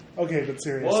 Okay, but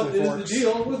seriously, What is folks, the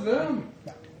deal with them?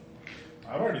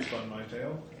 I've already spun my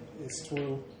tail. It's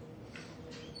true.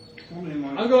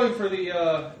 I'm going for the.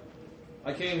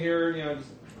 I came here, just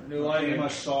a new life. Game I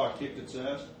saw kicked its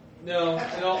ass.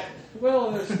 No.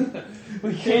 Well,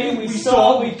 We came, we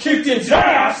saw, we kicked its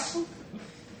ass.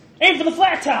 Aim for the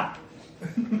flat top.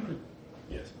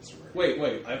 Yes, Mr. Rick.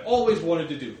 wait. I've always wanted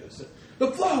to do this.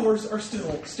 The flowers are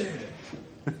still standing.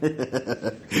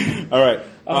 All right.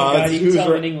 Oh god, you can who's tell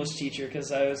I'm ra- an English teacher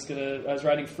because I was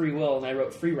writing free will and I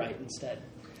wrote free right instead.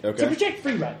 To Okay. protect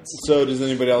free rights. So, does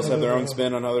anybody else have their own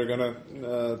spin on how they're going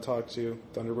to talk to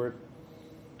Thunderbird?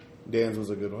 Dan's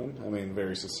was a good one. I mean,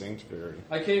 very succinct. Very.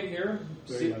 I came here.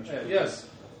 Very much. Yes,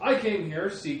 I came here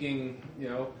seeking,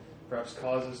 perhaps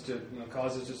causes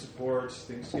to support,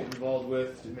 things to get involved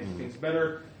with, to make things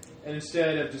better, and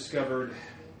instead I've discovered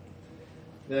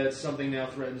that something now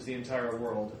threatens the entire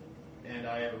world, and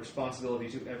I have a responsibility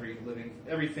to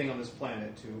everything on this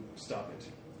planet to stop it.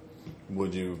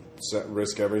 Would you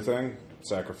risk everything?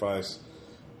 Sacrifice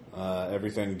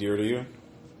everything dear to you?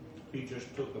 He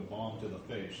just took a bomb to the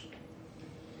face.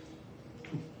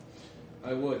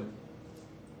 I would.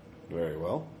 Very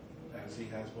well. As he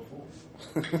has before.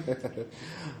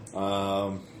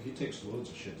 He takes loads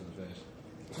of shit to the face.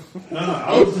 No,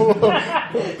 I was Whoa!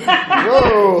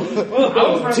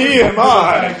 referencing TMI! the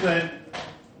fact that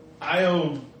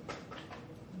Io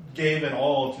gave it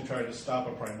all to try to stop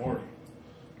a primordial.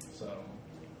 So.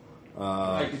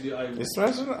 I could do. I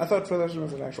thought Featherston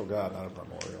was an actual god, not a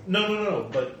primordial. No,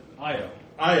 but Io.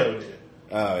 Io did.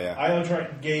 Oh, yeah. Io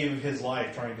gave his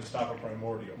life trying to stop a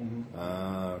primordial.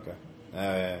 Okay.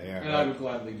 Yeah. And I would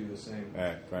gladly do the same. All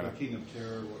right, fair The enough. King of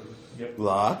Terror, whatever. Yep.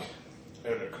 Locke?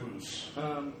 Ericus.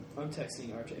 I'm texting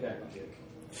RJ.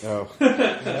 Oh.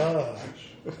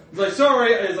 It's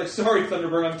like sorry,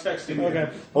 Thunderbird, I'm texting you.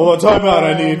 Okay. Hold on, time out.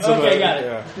 I need some. Okay, got it.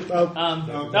 Yeah.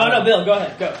 No, Bill, go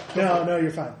ahead. Go. No,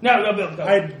 you're fine. No, Bill, go.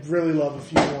 I'd really love a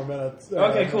few more minutes.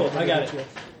 Okay, cool. I got it.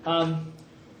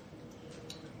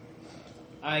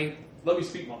 Let me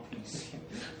speak my piece.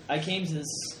 I came to this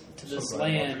So glad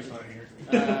land. Walter's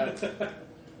not here.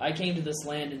 I came to this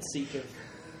land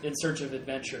in search of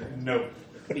adventure No.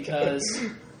 because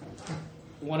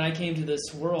when I came to this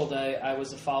world, I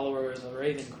was a follower of the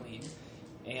Raven Queen,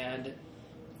 and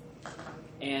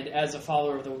as a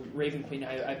follower of the Raven Queen,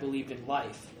 I believed in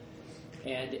life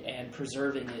and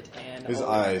preserving it. And His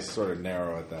eyes sort of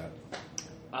narrow at that.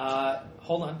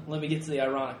 Hold on, let me get to the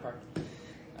ironic part.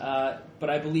 But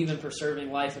I believe in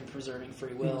preserving life and preserving free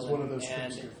He will, was one of those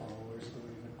and trickster followers of the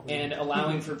Raven Queen. and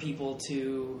allowing for people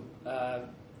to.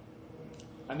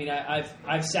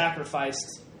 I've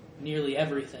sacrificed nearly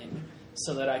everything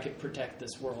so that I could protect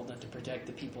this world and to protect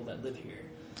the people that live here,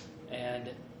 and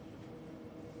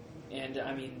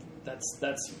I mean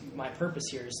that's my purpose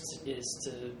here is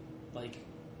to like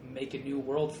make a new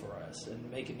world for us and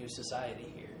make a new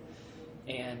society here,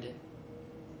 and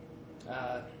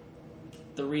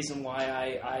the reason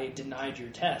why I denied your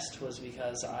test was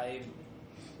because I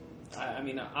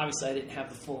mean, obviously I didn't have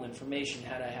the full information.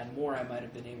 Had I had more, I might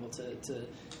have been able to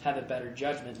have a better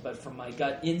judgment. But from my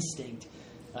gut instinct,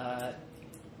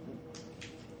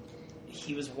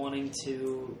 he was wanting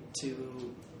to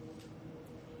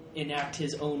enact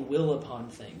his own will upon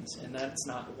things, and that's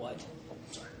not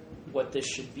what this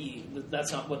should be.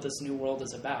 That's not what this new world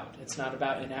is about. It's not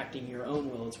about enacting your own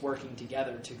will. It's working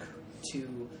together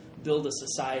to build a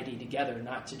society together,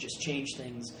 not to just change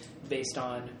things based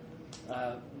on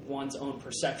one's own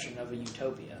perception of a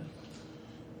utopia.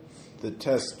 The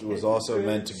test was also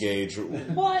meant to gauge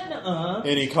What?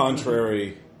 any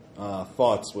contrary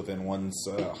thoughts within one's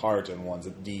heart and one's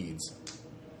deeds.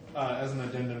 As an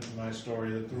addendum to my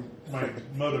story, that my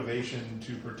motivation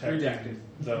to protect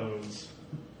those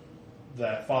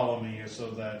that follow me is so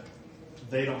that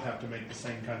they don't have to make the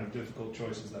same kind of difficult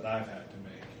choices that I've had to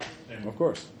make, and Of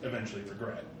course. eventually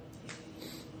regret.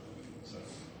 So,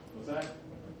 What's that?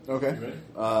 Okay. You ready?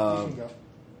 You can go.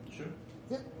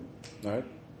 Sure. All right.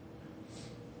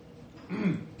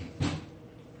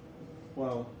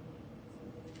 Well,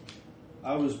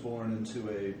 I was born into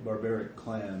a barbaric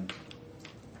clan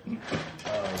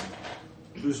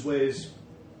whose ways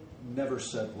never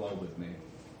set well with me.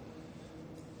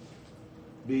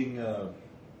 Being a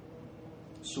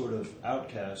sort of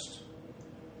outcast,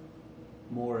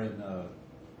 more in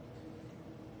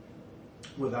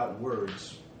without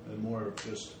words and more of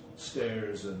just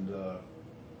stares and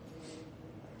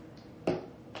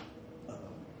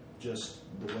just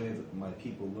the way that my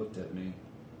people looked at me,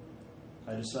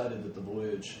 I decided that the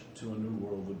voyage to a new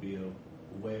world would be a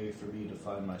way for me to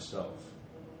find myself.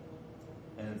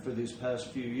 And for these past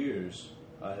few years,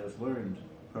 I have learned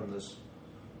from this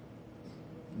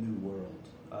new world.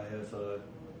 I have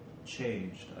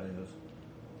changed. I have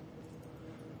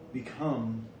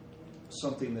become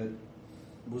something that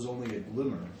was only a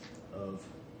glimmer of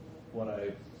what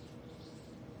I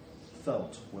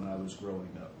felt when I was growing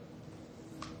up.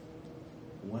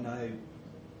 When I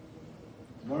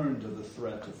learned of the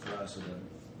threat of Thrasidon,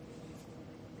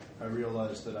 I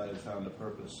realized that I had found a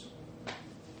purpose.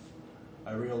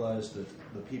 I realized that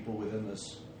the people within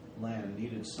this land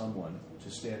needed someone to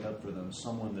stand up for them,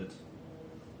 someone that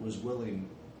was willing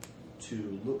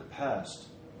to look past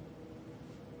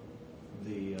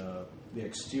the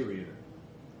exterior,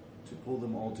 to pull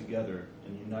them all together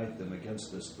and unite them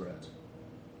against this threat.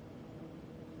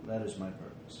 That is my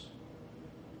purpose.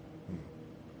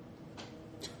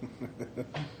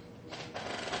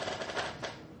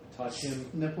 Touch him.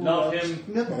 Nipple Love rubs. him.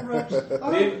 Nipple rubs.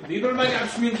 Lieber meine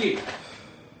Abschminke.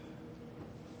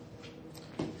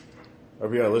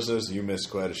 Hope you listeners, you missed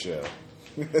quite a show.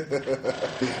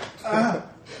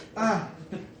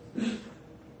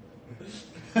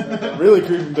 Really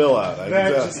creeping Bill out. I can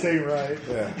That tell. just ain't right.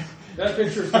 Yeah. That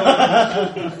picture's fun.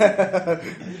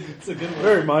 It's a good one.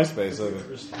 Very MySpace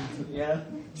of it. Yeah.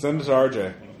 Send it to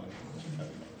RJ.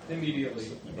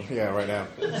 Immediately. Yeah, right now.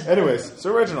 Anyways,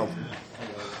 Sir Reginald.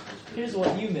 Here's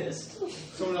what you missed.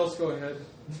 Someone else go ahead.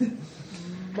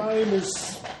 Mine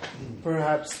is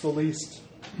perhaps the least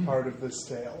part of this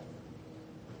tale.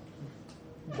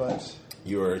 But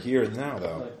You are here now,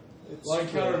 though. it's Well, I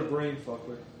encountered a true. brain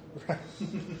fucker.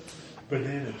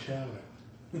 Banana chowder.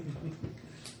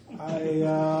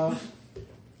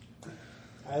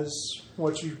 As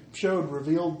what you showed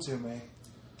revealed to me,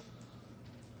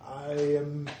 I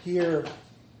am here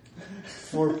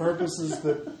for purposes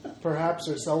that perhaps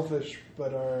are selfish,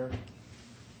 but are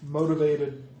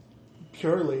motivated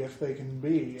purely if they can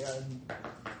be. I'm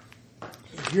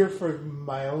here for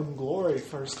my own glory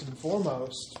first and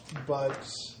foremost, but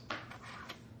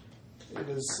it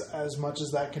is as much as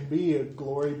that can be a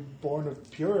glory born of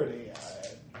purity.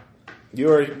 You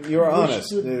are honest.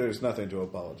 should- There's nothing to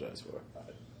apologize for.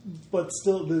 But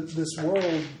still, this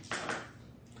world,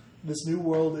 this new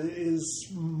world, is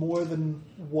more than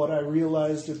what I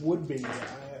realized it would be.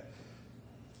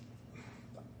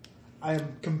 I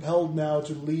am compelled now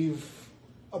to leave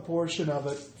a portion of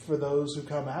it for those who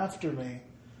come after me,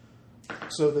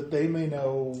 so that they may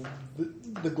know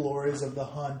the glories of the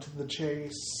hunt, the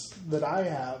chase that I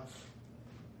have.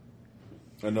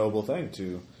 A noble thing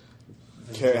to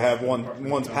have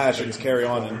one's passions carry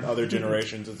on in other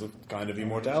generations is a kind of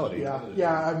immortality.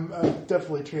 Yeah, I'm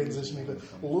definitely transitioning to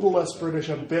a little less British,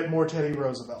 a bit more Teddy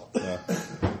Roosevelt. Yeah.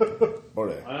 Or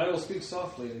And I will speak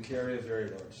softly and carry a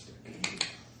very large stick.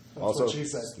 That's also, what she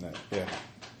said. Yeah.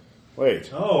 Wait.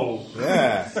 Oh.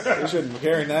 Yeah. You shouldn't be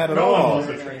carrying that at No one all. loves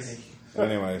the trainee.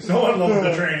 Anyways. No one loves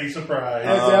the trainee surprise.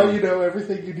 And now you know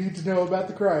everything you need to know about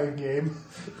the crying game.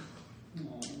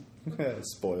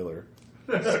 Spoiler.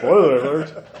 Spoiler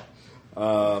alert.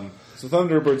 So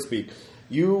Thunderbird speak.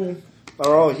 You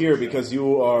are all here because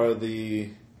you are the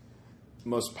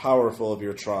most powerful of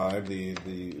your tribe, the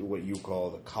what you call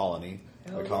the colony,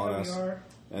 the colonists.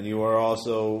 And you are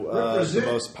also the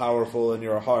most powerful in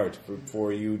your heart,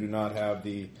 for you do not have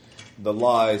the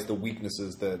lies, the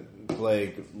weaknesses that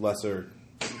plague lesser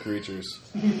creatures,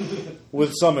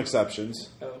 with some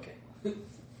exceptions. Oh, okay.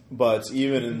 But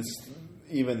even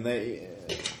they,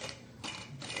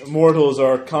 mortals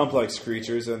are complex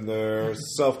creatures, and their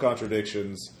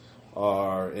self-contradictions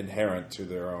are inherent to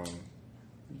their own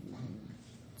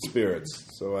spirits.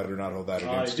 So I do not hold that I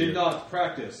against you. did not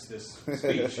practice this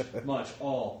speech much,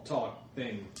 all talk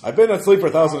thing. I've been asleep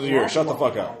for thousands of years. Shut the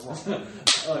fuck up.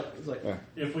 It's like, Yeah.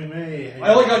 If we may...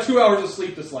 I only got 2 hours of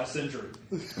sleep this last century.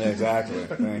 Exactly.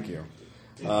 Thank you.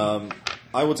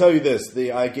 I will tell you this.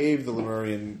 I gave the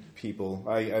Lemurian people...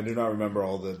 I do not remember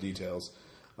all the details.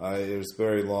 It was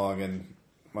very long, and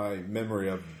my memory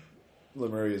of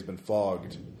Lemuria has been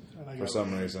fogged And I for got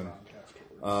some my reason.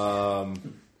 afterwards.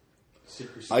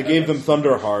 Secrecy. I gave them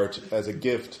Thunderheart as a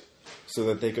gift so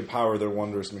that they could power their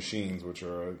wondrous machines, which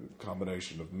are a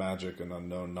combination of magic and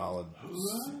unknown knowledge,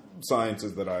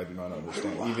 sciences that I do not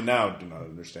understand. Even now, do not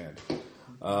understand.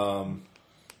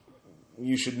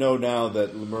 You should know now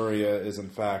that Lemuria is, in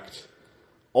fact,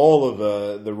 all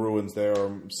of the ruins there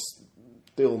are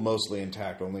still mostly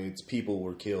intact. Only its people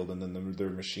were killed, and then their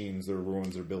machines, their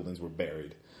ruins, their buildings were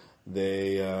buried.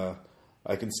 I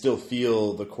can still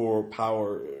feel the core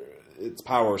power, its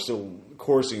power still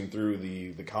coursing through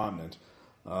the continent.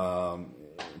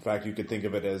 In fact, you could think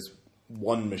of it as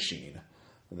one machine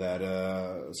that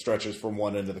stretches from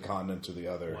one end of the continent to the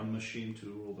other. One machine to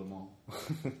rule them all.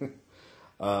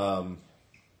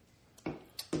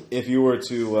 If you were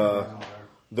to,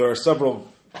 there are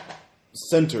several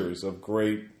centers of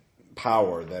great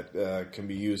power that can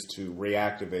be used to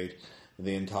reactivate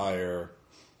the entire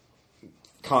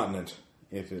continent,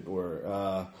 if it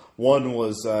were. One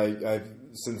was,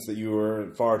 since that you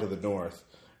were far to the north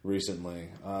recently,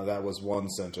 that was one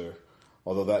center.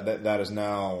 Although that is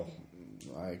now,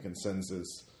 I can sense,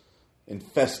 is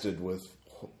infested with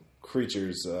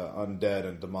creatures, undead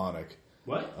and demonic.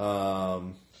 What?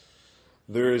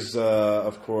 There's,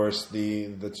 of course, the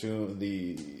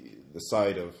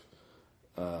site of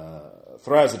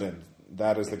Thrasidon.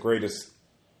 That is the greatest.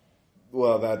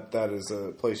 Well, that is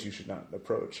a place you should not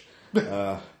approach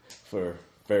for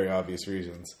very obvious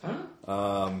reasons. Huh?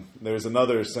 There's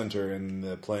another center in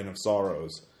the Plain of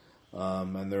Sorrows,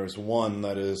 and there's one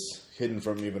that is hidden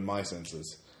from even my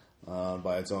senses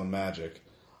by its own magic.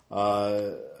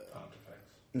 Now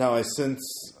I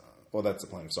sense. Well, that's the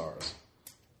Plain of Sorrows.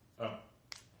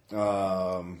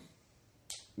 Oh.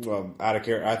 Well, out of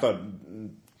character.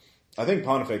 I think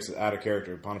Pontifex is out of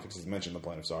character. Pontifex has mentioned the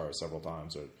Plain of Sorrows several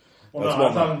times. Well, no,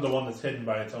 I thought the one that's hidden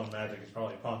by its own magic is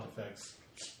probably Pontifex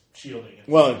shielding it.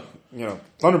 Well,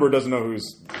 Thunderbird doesn't know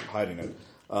who's hiding it.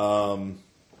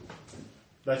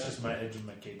 That's just my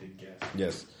educated guess.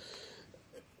 Yes.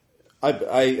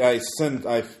 I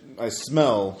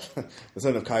smell the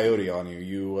scent of Coyote on you.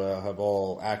 You have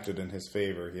all acted in his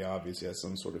favor. He obviously has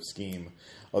some sort of scheme.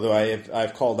 Although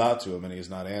I've called out to him and he has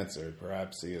not answered.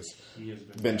 Perhaps he has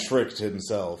been tricked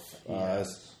himself.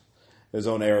 His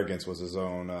own arrogance was his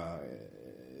own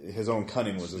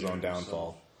cunning was his own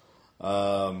downfall.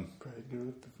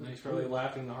 He's probably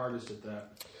laughing the hardest at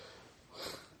that.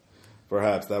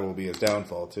 Perhaps that will be his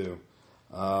downfall too.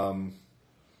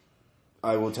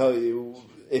 I will tell you,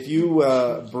 if you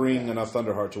bring enough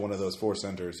Thunderheart to one of those 4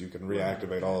 centers, you can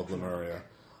reactivate all of Lemuria,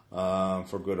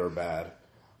 for good or bad.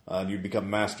 And you become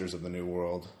masters of the New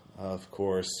World. Of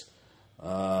course,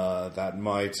 that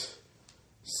might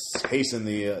hasten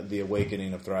the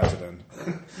awakening of Thrasidon.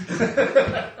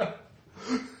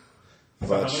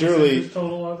 But surely,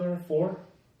 total are there? 4?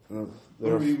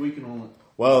 We can only.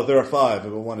 Well, there are 5,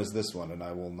 but one is this one, and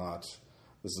I will not.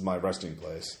 This is my resting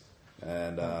place,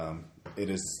 and it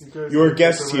is your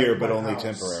guest here, but only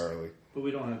temporarily. But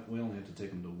we only have to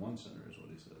take him to one center, is what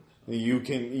he said. You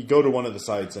go to one of the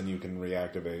sites, and you can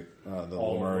reactivate the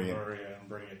All of Lemuria and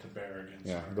bring it to bear against.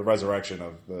 Yeah, the resurrection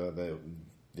of the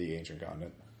ancient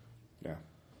continent. Yeah.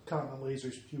 Continent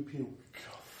lasers, pew pew.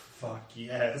 Fuck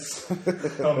yes,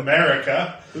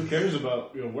 America. Who cares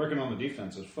about working on the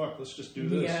defenses? Fuck, let's just do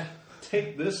this. Yeah.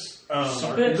 Take this.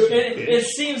 It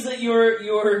seems that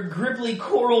your Gripply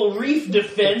Coral Reef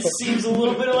defense seems a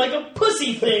little bit like a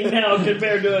pussy thing now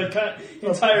compared to an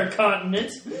entire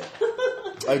continent.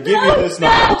 I give you this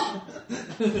knowledge.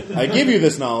 I give you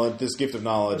this knowledge, this gift of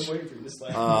knowledge,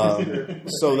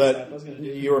 so that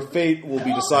your fate will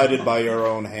be decided by your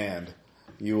own hand.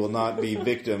 You will not be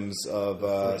victims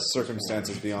of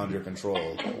circumstances beyond your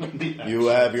control. You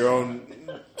have your own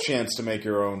chance to make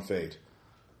your own fate.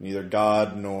 Neither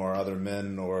God nor other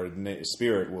men nor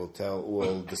spirit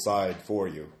will decide for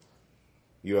you.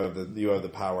 You have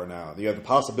the power now. You have the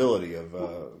possibility of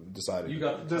deciding.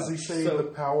 Does he say the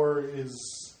power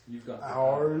is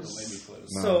ours?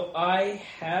 No. So I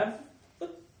have the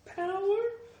power?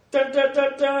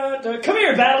 Come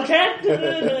here, Battle Cat!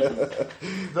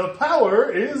 The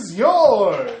power is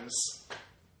yours!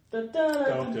 With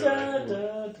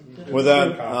that,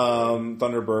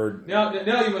 Thunderbird. Now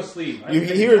you must leave. You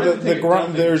hear the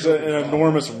grunt. There's an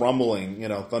enormous rumbling,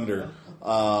 thunder,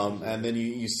 and then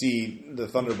you see the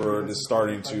Thunderbird is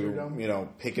starting to,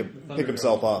 pick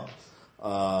himself up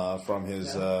from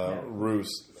his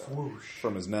roost,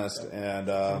 from his nest, and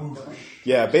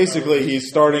basically he's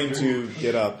starting to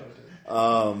get up.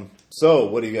 So,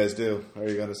 what do you guys do? Are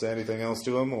you going to say anything else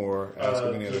to him, or ask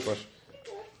him any other question?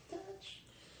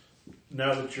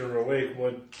 now that you're awake,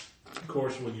 what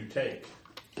course will you take?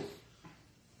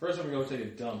 First, I'm going to go take a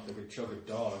dump like a choke a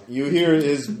dog. You hear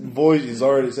his voice. He's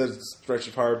already says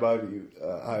stretched high above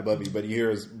you, but you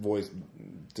hear his voice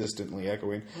distantly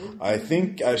echoing. I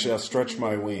think I shall stretch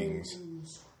my wings.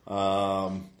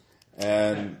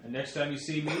 And next time you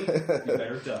see me, you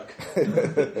better duck.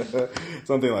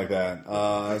 Something like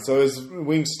that. So his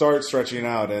wings start stretching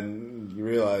out, and you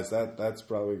realize that's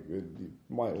probably good. You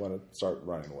might want to start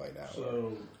running away now.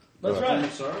 So, Let's run.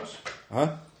 Sorrows?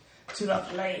 Huh? To the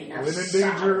plane of When in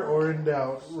danger or in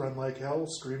doubt, run like hell,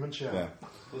 scream and shout. Yeah.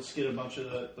 Let's get a bunch of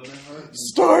that Thunderbird.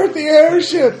 Start the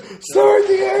airship! Start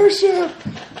the airship!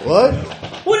 What?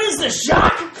 What is the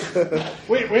shock?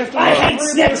 Wait, we have to I hate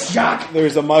snip shock.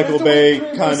 There's a Michael Bay wait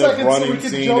 3 kind of seconds so running we can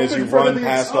scene jump as you in front of run the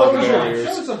past all the explosion. barriers.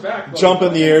 Show us a backbone. Jump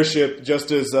in the airship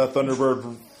just as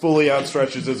Thunderbird fully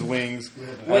outstretches his wings.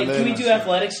 Wait, And can we then- do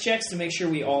athletics checks to make sure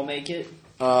we all make it?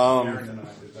 Um, Aaron and I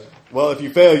did that. well, if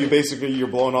you fail, you're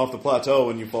blown off the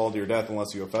plateau and you fall to your death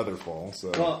unless you have feather fall.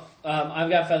 So Well, I've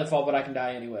got featherfall, but I can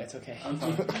die anyway. It's okay.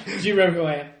 Do you remember who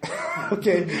I am?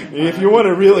 okay, if you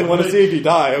really want to see if you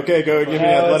die, okay, go give me an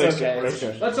No, athletics it's okay. check.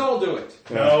 Okay. Let's all do it.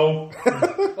 No.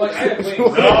 Like, I have wings.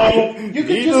 No. You can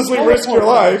Needlessly just risk your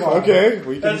life. teleport. Okay,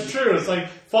 we can. That's true. It's like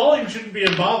falling shouldn't be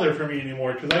a bother for me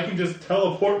anymore because I can just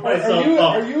teleport Are myself you,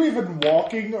 up. are you even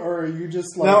walking, or are you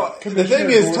just like... Now, the Commissioner thing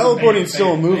is, Gordon? teleporting is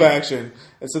still a move Bang. action,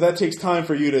 and so that takes time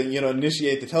for you to,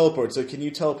 initiate the teleport. So, can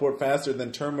you teleport faster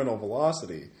than terminal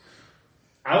velocity?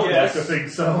 I would Yes. like to think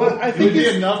so. But I It would think be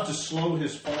it's... enough to slow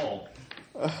his fall.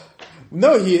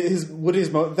 No,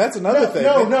 that's another thing.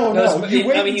 No. No, You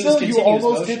wait he was until you continuous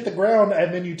almost motion. hit the ground,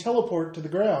 and then you teleport to the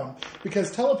ground.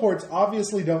 Because teleports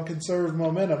obviously don't conserve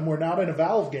momentum. We're not in a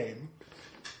Valve game.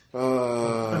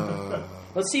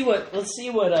 Let's see what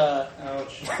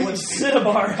Ouch.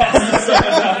 Cinnabar has to say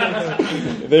about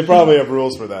it. They probably have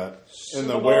rules for that in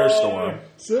the Wear Storm.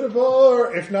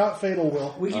 Cinnabar, if not Fatal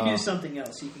Will. We can do something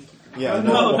else. You can keep Yeah,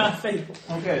 no, no. not Fatal.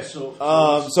 Okay,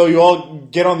 so So you all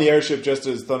get on the airship just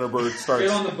as Thunderbird starts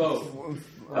Get on the boat.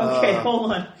 Okay,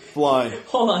 hold on. flying.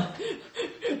 Hold on.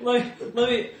 let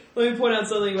me point out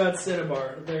something about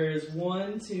Cinnabar. There is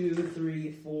 1, 2,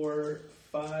 3, 4,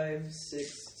 5,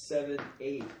 6, 7,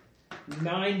 8,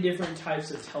 9 different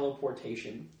types of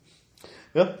teleportation.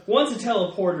 Yep. One's a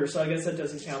teleporter, so I guess that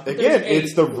doesn't count. But Again, there's 8.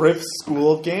 it's the Rift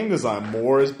School of Game Design.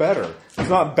 More is better. It's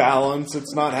not balance.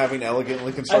 It's not having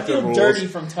elegantly I constructed feel rules. dirty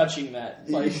from touching that.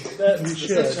 Like that's, You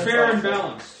should. It's fair and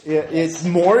balanced. Yeah, it's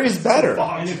more is better.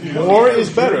 And if you More don't get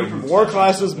is a better. jury from More touching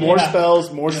classes, more Yeah.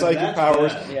 spells, more Yeah, psychic that's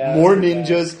powers, bad. Yeah, more that's bad.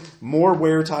 ninjas, more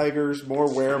were tigers, more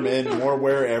were men, more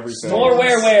were everything. more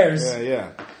wears. Yeah.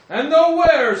 And the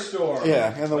Wear Store.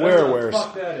 Yeah, and the Whatever wear wears.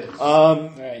 Fuck that is.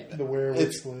 Right. The Werewolf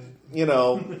It's- Blade.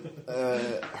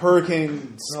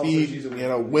 Hurricane speed,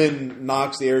 wind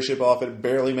knocks the airship off. It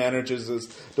barely manages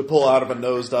to pull out of a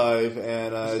nosedive,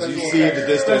 and as you see in the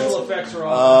distance, Special effects are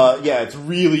awesome. yeah, it's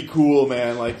really cool,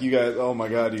 man. Like you guys, oh my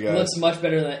god, you It guys, looks much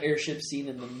better than that airship scene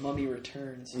in The Mummy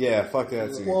Returns. yeah, fuck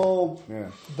that scene. Well, Yeah,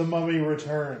 The Mummy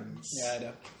Returns. Yeah, I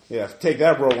know. yeah, take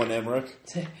that rolling, Emmerich.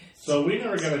 So we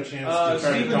never got a chance to try to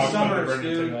Stephen talk Summers, Thunderbird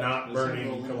into dude. not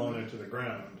burning Kelowna to the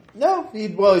ground. No, he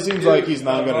seems like he's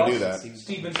not going to do that.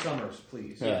 Stephen Summers,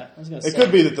 please. Yeah, I was gonna It say. could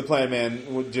be that the Plan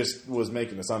Man just was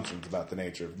making assumptions about the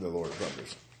nature of the Lord of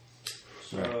Thunders.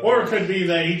 Or it could be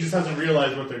that he just hasn't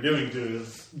realized what they're doing to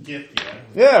his gift yet.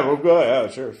 Yeah, we'll go. Yeah,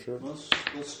 sure.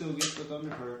 Let's go get the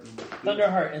Thunderbird. And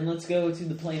Thunderheart, and let's go to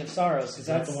the Plane of Sorrows because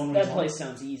that the one we that want? place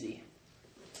sounds easy.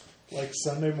 Like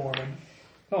Sunday morning.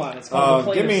 Come on, it's called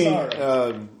the Plane Give me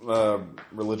of Sorrows.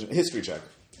 religion history check.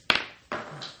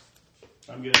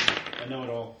 I'm good. I know it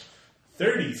all.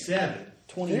 37.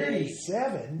 28.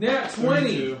 37? Nat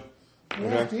 20.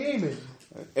 Yeah, damn it.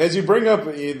 As you bring up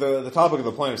the topic of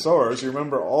the Planet Sorrows, you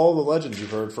remember all the legends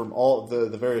you've heard from all the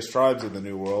various tribes of the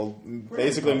New World,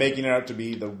 basically making it out to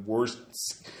be the worst.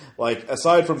 Like,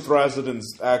 aside from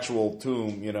Thrasidon's actual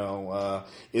tomb,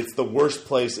 it's the worst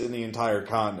place in the entire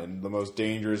continent. The most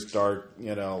dangerous, dark,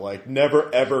 like,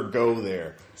 never ever go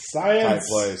there type Science.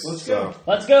 place. Let's So,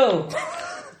 Let's go.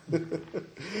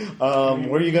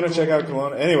 where are you going to check out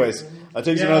Kelowna? Anyways, it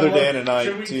takes you another day and a night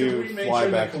should we to make fly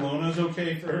sure back. that Kelowna's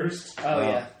okay first? Oh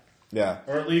yeah. Yeah.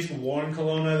 Or at least warn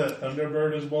Kelowna that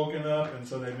Thunderbird is woken up, and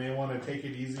so they may want to take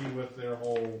it easy with their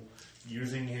whole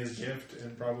using his gift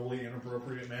in probably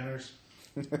inappropriate manners.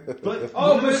 But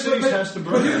Oh, the city has to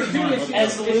burn.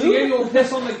 As it's the annual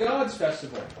Piss on the Gods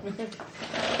festival.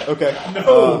 Okay.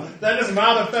 No, that is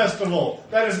not a festival.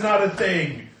 That is not a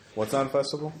thing. What's on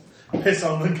festival? Piss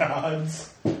on the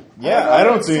gods. Yeah, I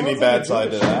don't see any sounds bad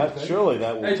like a side to Jewish that. thing. Surely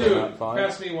that will Hey, turn dude, out fine.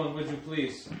 pass me one, would you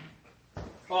please?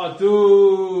 Oh,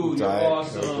 dude, you're Diet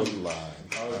awesome. Coke line.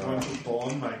 I was going to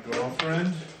bone my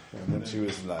girlfriend. And then she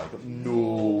was like,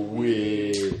 "No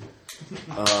way."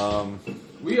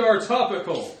 We are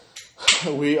topical.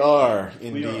 We are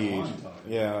indeed. We are on topic.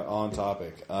 Yeah, on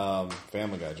topic.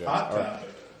 Family Guy jokes. Hot All right. topic.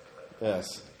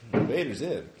 Yes. Vader's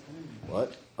in.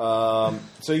 What?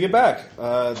 So you get back.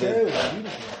 The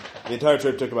entire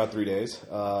trip took about 3 days.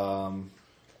 Going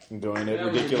at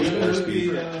ridiculous airship speed.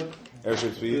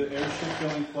 The airship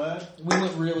going flat. We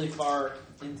went really far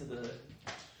into the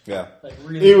Yeah. like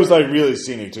really. It was far. like really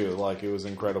scenic too. Like it was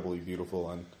incredibly beautiful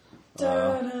and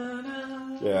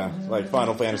yeah, like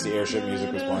Final Fantasy airship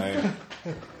music was playing.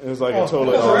 It was like a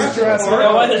totally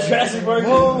Why the Jurassic Park?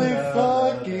 Holy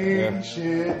fucking Yeah.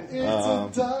 shit! It's a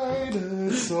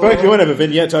dinosaur. Frank, you want to have a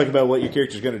vignette talking about what your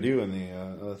character's going to do in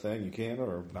the thing? You can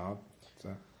or not? So,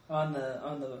 on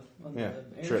the yeah,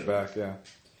 airship. trip back. Yeah.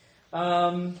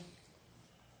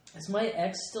 Is my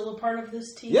ex still a part of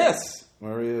this team? Yes,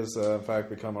 Maria's in fact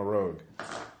become a rogue.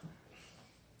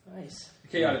 Nice.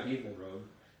 Chaotic evil rogue.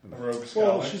 Rogue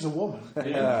Well, Scout. she's a woman.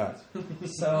 Yeah,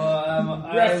 So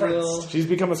I will. she's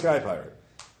become a sky pirate.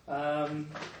 Um,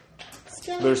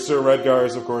 There's Sir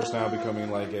Redgar's, of course, now becoming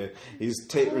like a. He's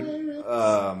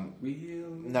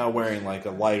now wearing like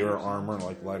a lighter armor,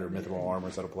 like lighter mithril armor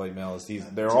instead of plate mail.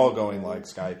 They're all going like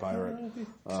sky pirate.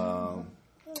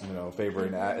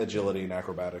 Favoring agility and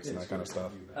acrobatics and that kind of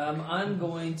stuff. I'm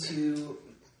going to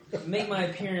make my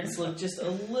appearance look just a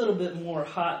little bit more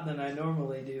hot than I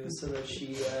normally do, so that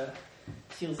she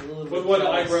feels a little bit. With one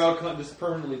jealous. eyebrow cut just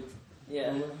permanently.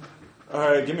 Yeah. All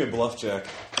right, give me a bluff check.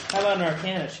 How about an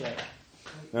Arcana check?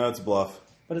 No, it's a bluff.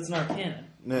 But it's an Arcana.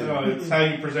 No, it's how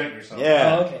you present yourself.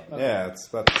 Yeah. Oh, okay. Yeah, it's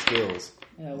about the skills.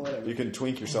 Yeah, whatever. You can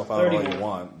twink yourself out all you 31.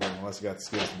 want, but unless you got the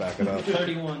skills to back it up.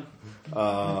 31.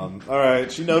 All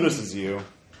right, she notices you.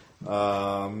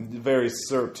 Very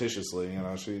surreptitiously,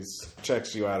 she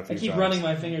checks you out a few I keep times. running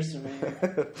my fingers through my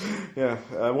hair. Yeah,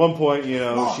 at one point,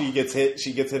 she gets hit.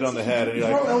 She gets hit on the head, and you're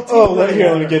like, Throw LT "Oh, let me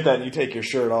right get that." And you take your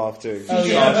shirt off too. Oh,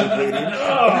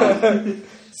 yeah.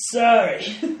 Sorry.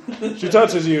 She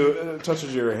touches you,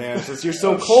 touches your hand. Says, "You're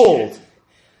so cold."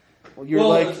 Well,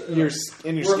 you're your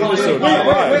skin is so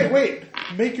dry. Wait.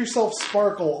 Make yourself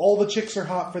sparkle. All the chicks are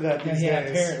hot for that these Yeah,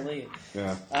 days. apparently.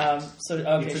 Yeah.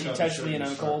 Okay, took she off touched the me shirt and I'm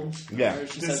and cold. Yeah. Or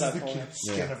she This says is I'm the cold.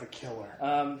 skin of a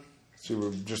killer. She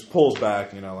just pulls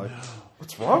back,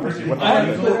 what's wrong with you? What I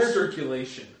have happened? blood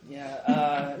circulation.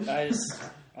 Yeah,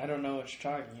 I don't know what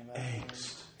you're talking about.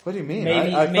 What do you mean?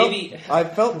 Maybe- I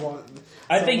felt.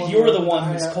 I think Someone you're the with one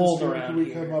a who's high cold atmosphere, around do we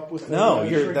here. come up with No,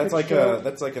 a that's like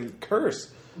shrinkage a curse.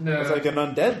 No. It's like an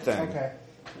undead thing. Okay.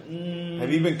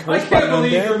 Have you been I cursed by can't an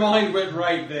believe your undead? mind went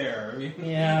right there. I mean,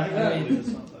 Yeah, I mean,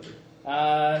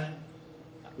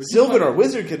 Sylvan or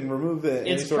wizard can remove the.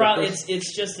 any it's sort of probably curse.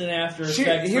 it's just an after She-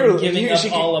 effect here- from giving here up she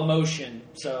can- all emotion.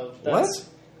 So that's, What?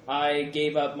 I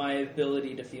gave up my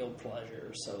ability to feel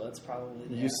pleasure. So that's probably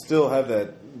the You still have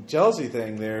that jealousy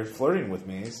thing there, flirting with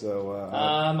me. So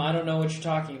I don't know what you're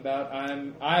talking about.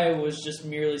 I was just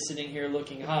merely sitting here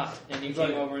looking hot, and you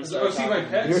came over and started see my talking.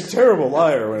 pets. you're a terrible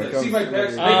liar when it comes. See my to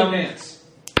pets. Make Um, them dance.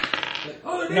 Like,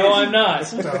 oh, they're No, I'm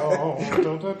dancing.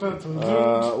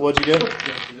 not. What'd you get?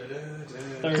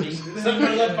 30.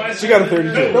 She got a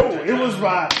 32. No, it was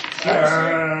right.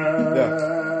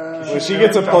 Yeah. Well, she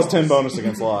gets a plus 10 bonus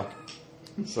against Locke.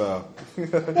 So.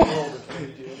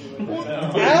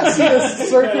 Assiest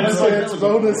circumstance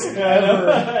bonus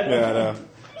ever. Yeah, I know.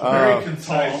 Very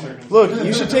concise. Look,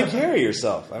 you should take care of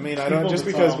yourself. I mean, I don't just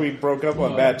because we broke up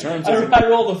on bad terms. doesn't- I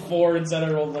rolled a 4 instead.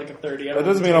 I rolled like a 30. That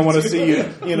doesn't mean I want to see you.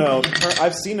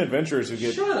 I've seen adventurers who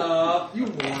get Shut up, you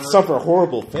whore. suffer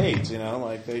horrible fates.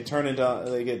 Like they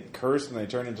get cursed and they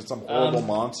turn into some horrible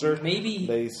monster. Maybe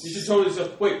They You should totally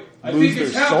say, wait, I lose think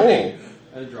it's their happening.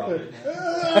 And drop it.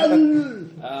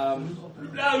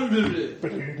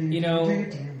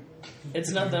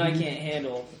 it's nothing I can't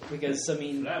handle because I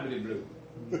mean I've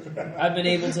been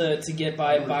able to get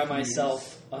by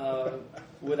myself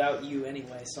without you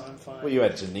anyway, so I'm fine. Well, you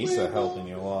had Janisa helping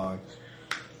you along.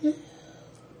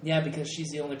 Yeah, because she's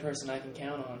the only person I can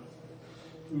count on.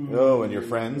 Oh, and your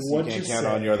friends? What'd You can't you count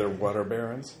say? on your other water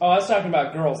barons? Oh, I was talking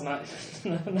about girls, not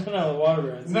no the water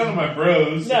barons. None of my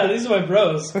bros. No, these are my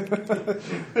bros.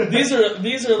 these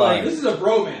are like This is a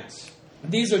bromance.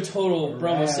 these are total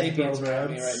Bromo Rad sapiens bro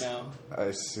around me rats. right now.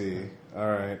 I see. All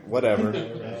right, whatever.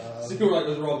 See, we're like,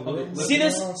 those are all public. See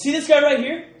this guy right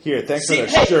here? Here, thanks See, for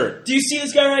the hey, shirt. do you see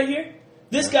this guy right here?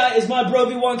 This guy is my bro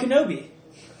Obi-Wan Kenobi.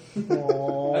 And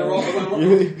we're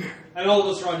all- And all of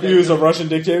us are on deck. He was a Russian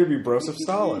dictator, be Broseph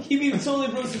Stalin. He means totally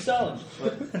Bruce of Stalin.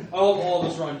 All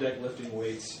of us are on deck lifting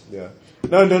weights. Yeah.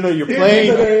 No, you're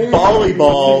playing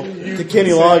volleyball to Kenny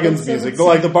Loggins music.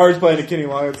 Like the bar's playing to Kenny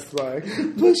Loggins, like,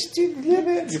 push to the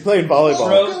limit. You're playing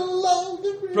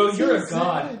volleyball. Bro, you're a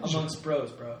god amongst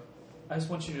bros, bro. I just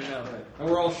want you to know. And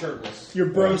we're all shirtless. Your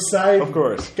bro side, Of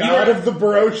course. god of the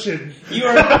brotion. You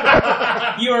are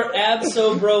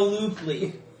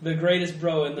abso-bro-looply, the greatest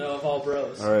bro of all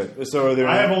bros. All right. So are there...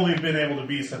 I have only been able to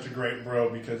be such a great bro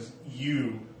because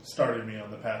you started me on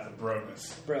the path of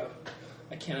broness. Bro,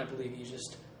 I cannot believe you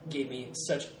just gave me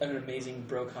such an amazing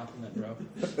bro compliment, bro.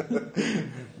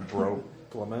 Bro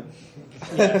Clement?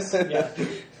 Yes, yeah.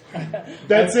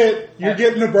 That's it. You're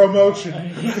getting a promotion.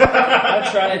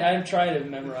 I've tried to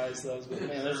memorize those, but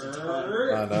man, there's a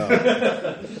ton.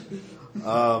 I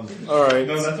know. All right.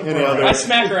 No, that's a Any bro. other... I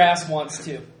smack her ass once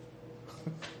too.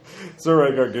 So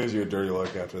Redguard gives you a dirty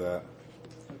look after that.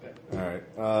 Okay.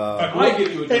 All right. I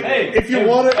give you a drink. Hey, If you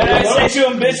want And I it, say to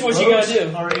him, bitch, what you Rogues gotta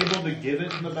do? are able to give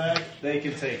it in the bag, they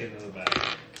can take it in the bag.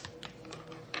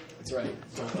 That's right.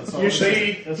 you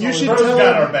should, That's you all- should Bro's tell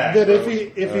got our him back, that bro. if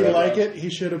he like it, he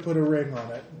should have put a ring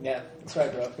on it. Yeah, that's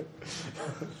right, bro.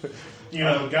 You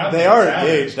know, God They are savage.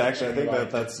 engaged, actually. I think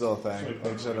that's still a thing.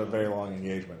 They just had a very long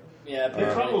engagement. Yeah, They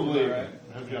probably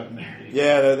have gotten married.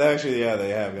 Yeah, they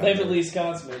have. They've at least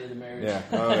consummated the marriage. Yeah.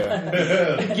 Oh, yeah.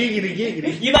 Giggity,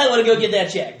 giggity. You might want to go get that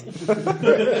checked.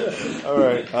 All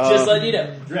right. Just letting you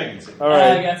know. Dragon City. All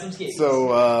right. I got some skates.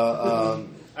 So,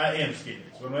 I am skating.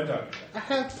 What am I talking about? I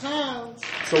have pounds.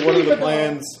 so what are the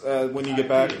plans when you get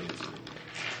back?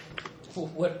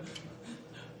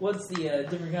 What's the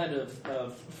different kind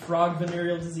of frog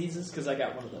venereal diseases? Because I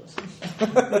got one of those.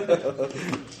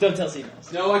 Don't tell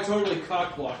females. No, I totally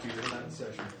cock blocked you in that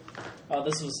session. Oh,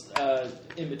 this was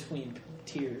in between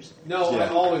tears. No, I Yeah.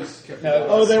 always kept No,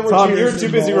 Oh, there were Tom, tears you're too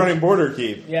busy involved. running Border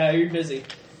Keep. Yeah, you're busy.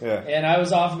 Yeah. And I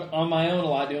was off on my own a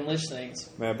lot doing lich things.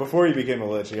 Man, before you became a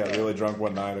lich, you got really drunk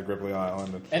one night at Gripply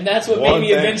Island. And that's what One made me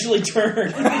thing. eventually turn.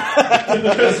 That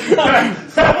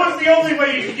was the only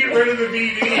way you could get rid of the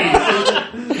BD.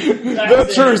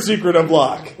 The true secret of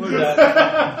Locke.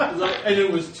 And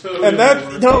it was totally And that,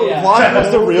 worth no, it. Yeah. Locke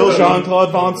was the real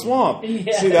Jean-Claude Von Swamp.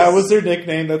 Yes. See, that was their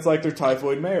nickname. That's like their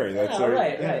Typhoid Mary. That's Yeah, their,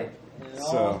 right. yeah. And it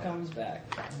So. all comes back.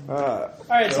 Uh, All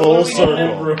right, so Full what are we doing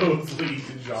now? circle. Roads lead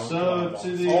to Jean So, to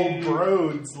the... All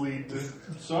roads lead to.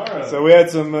 Sorrow. so we had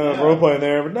some role playing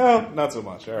there, but no, not so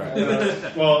much. All right.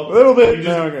 Well, A little bit. you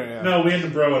just- No, okay, yeah. No, we had to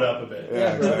bro it up a bit.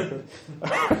 Yeah, exactly.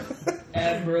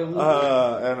 Admiral.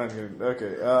 And I'm gonna,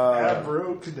 okay.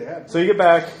 Abro to that. So you get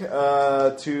back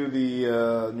to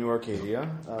the New Arcadia.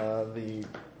 The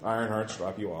Ironhearts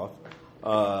drop you off.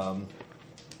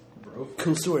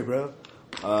 Cool story, bro.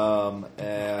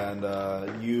 And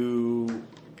you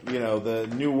know, the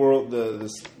New World,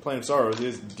 this Plain of Sorrows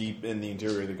is deep in the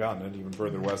interior of the continent, even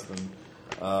further west than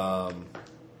the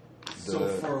So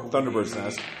far away. Thunderbird's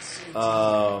Nest.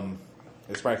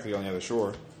 It's practically on the other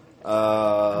shore.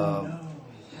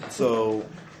 So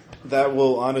that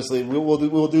will honestly, we'll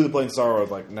do the Plain of Sorrows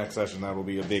like next session. That will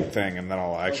be a big thing, and then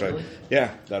I'll actually, really?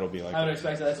 yeah, that'll be like, I would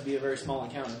expect that to be a very small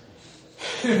encounter.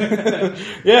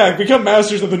 yeah, become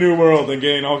masters of the New World and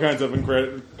gain all kinds of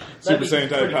incredible Super That'd be Saiyan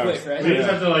type pretty powers. quick, right? We just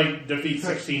Yeah. have to like defeat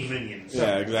 16 minions.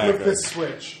 Yeah, Flip exactly. this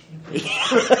switch.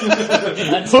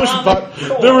 Push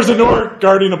button. There was an orc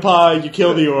guarding a pie. You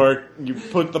kill the orc. You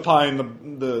put the pie in the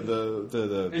in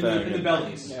thing. the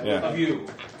bellies Yeah. of you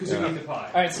because Yeah. you eat the pie.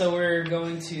 All right, so we're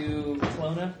going to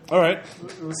Kelowna. All right,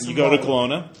 you go to Symbolic.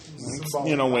 Kelowna.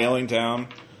 You know, whaling town.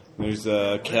 There's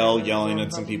Kel yelling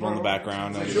at some people in the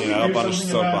background. And, you know, up on a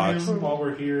Something about soapbox. him while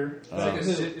we're here.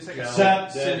 It's like a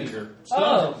Sap sin dead. eater.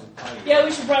 Oh, yeah,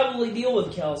 we should probably deal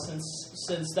with Kel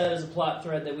since that is a plot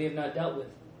thread that we have not dealt with.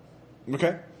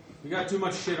 Okay. We got too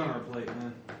much shit on our plate,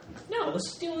 man. No, let's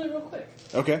just deal with it real quick.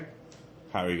 Okay.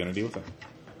 How are you going to deal with it?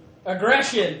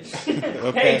 Aggression.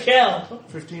 Okay. Hey, Kel.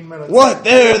 15 minutes. What?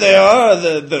 There they are,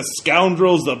 the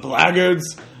scoundrels, the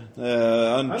blackguards.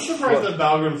 I'm surprised that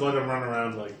Balgrim's let him run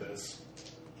around like this.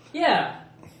 Yeah.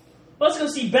 Let's go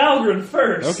see Balgrin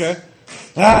first. Okay.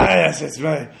 Ah, yes, it's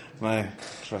my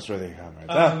trustworthy comrade.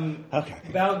 Okay.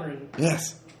 Balgrin,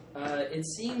 Yes. it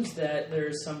seems that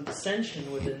there's some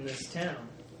dissension within this town.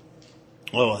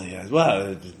 Oh, yes.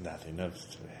 Well, it's nothing.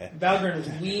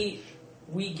 Balgrin,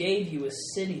 we gave you a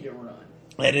city to run.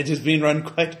 And it has been run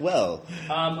quite well.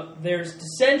 There's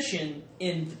dissension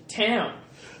in the town.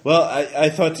 Well, I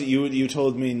thought that you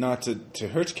told me not to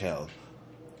hurt Kel.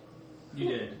 You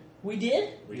did. We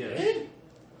did? We did.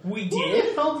 We Who the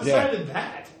did? hell decided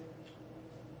that?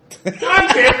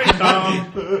 God damn it,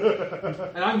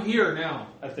 Tom! And I'm here now.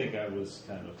 I think I was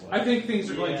kind of like... I think things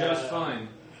are going just fine.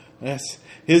 Yes,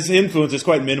 his influence is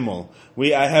quite minimal.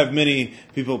 I have many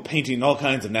people painting all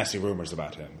kinds of nasty rumors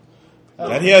about him.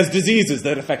 That he has diseases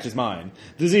that affect his mind.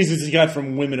 Diseases he got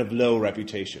from women of low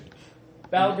reputation.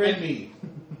 Valgrind, And me.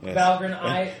 Yes.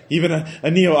 Valgrind, Even a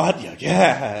neo-Atyag.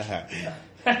 Yeah.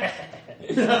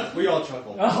 We all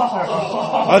chuckle.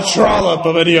 A trollop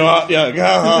of a neo-Atyag.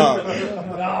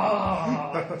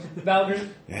 Valgrind,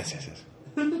 Yes.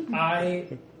 I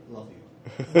Love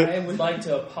you. would like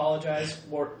to apologize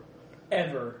for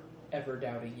ever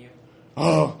doubting you.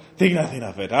 Oh, think nothing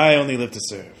of it. I only live to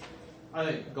serve. I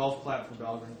think golf clap for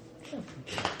Valgrind.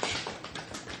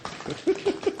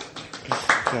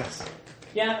 Yes.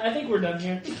 Yeah, I think we're done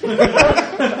here.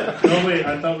 No, wait,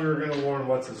 I thought we were going to warn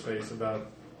what's-his-face about...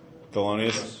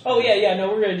 Thelonious? Oh yeah, no,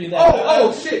 we're gonna do that.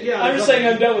 Oh, shit, yeah. I'm just saying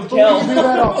I'm done with But we can do Kel.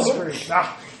 that off screen.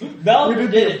 We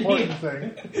Valgrind did did the important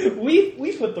thing. it.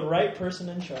 We put the right person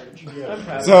in charge. I'm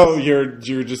proud. So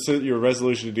your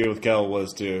resolution to deal with Kel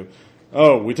was to...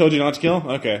 Oh, we told you not to kill?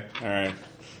 Okay, alright.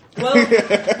 Well,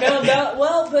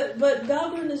 but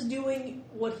Valgrind is doing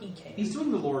what he can. He's doing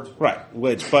the Lord's work. Right,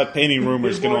 but painting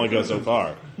rumors can only go so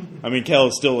far. I mean, Kel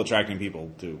is still attracting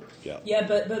people to Kel. Yeah,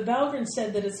 but Valgrind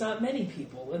said that it's not many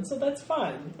people, and so that's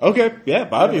fine. Okay, yeah,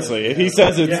 obviously. If he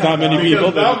says it's not many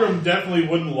people, Because then... Valgrim definitely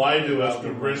wouldn't lie to us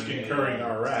to risk incurring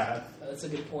our wrath. That's a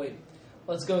good point.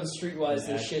 Let's go and streetwise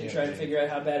this shit and try to figure out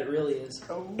how bad it really is.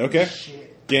 Okay.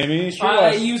 Give me I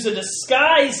streetwise. use a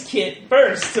disguise kit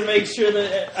first to make sure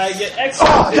that I get extra.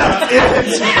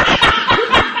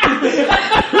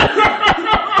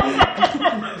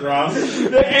 Rob?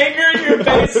 The anger in your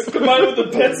face combined with the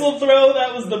pencil throw,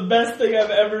 that was the best thing I've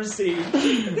ever seen.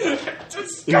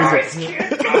 Disguise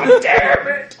kit, god damn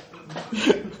it!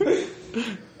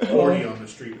 40 on the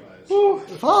streetwise.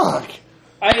 Fuck.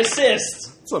 I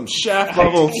assist. Some shaft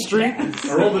level street.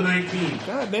 I rolled a 19.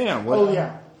 God damn. What? Oh,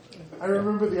 yeah. I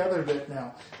remember the other bit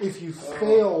now. If you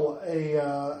fail a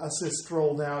assist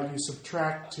roll now, you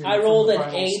subtract 2. I rolled from the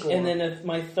an final 8 score. and then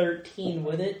my 13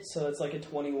 with it, so it's like a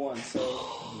 21. So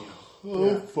Oh,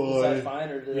 is that fine. fine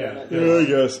or did Yeah. that not Yeah, I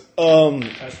guess.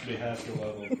 Has to be half your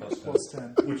level plus 10. Plus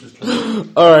 10. Which is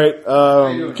 20. Alright,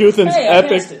 Kuthan's Hey, I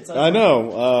epic. passed it, so I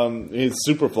know. He's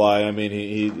Superfly. I mean,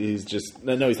 he's just.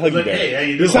 No, he's Huggy like, Bear. hey, how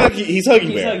you He's doing? Huggy He's Bear.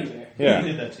 Huggy Bear. He Yeah.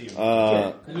 did that to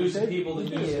you. Losing people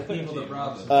that lose the people that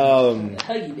rob them.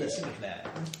 Huggy Bear.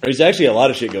 There's actually a lot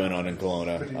of shit going on in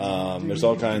Kelowna. There's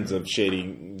all kinds of shady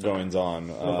goings on.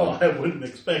 Well, I wouldn't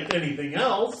expect anything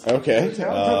else. Okay. And a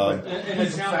town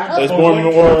There's But more what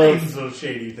more. kinds of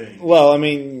shady things? Well, I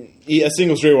mean, a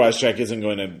single streetwise check isn't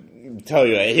going to tell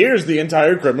you, hey, here's the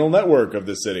entire criminal network of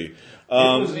this city.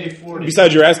 was a 40.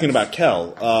 Besides, you're asking about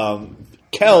Kel.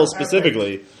 Kel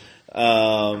specifically,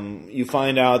 you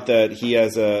find out that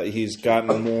he's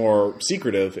gotten more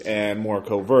secretive and more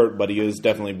covert, but he is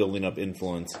definitely building up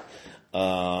influence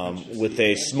with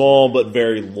a small but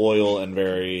very loyal and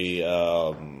very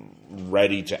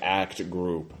ready to act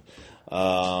group.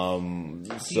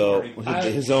 So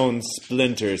his own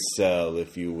splinter cell,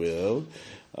 if you will.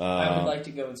 I would like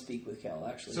to go and speak with Kel,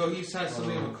 actually. So he's had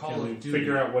something of a call Can we of duty,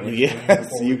 figure out what he's doing Yes,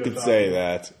 before we you go could talk say to him?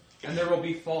 that. and there will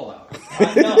be fallout.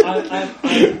 I'm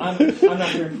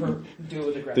not going to do it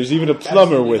with aggression. There's even a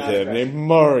plumber Absolutely with not him aggression. named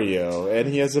Mario, and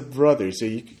he has a brother, so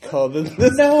you could call them.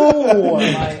 No!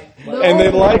 And they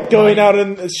like going out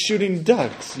and shooting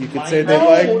ducks. You could say they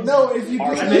like. No, if you do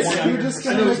And this, those- you're just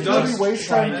going and to those make ducks Libby waste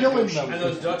time killing them. And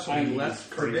those ducks will be left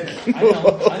for dead. I don't.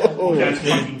 Oh, That's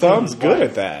fucking Tom's cool. good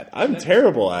at that. I'm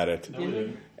terrible at it.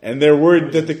 And they're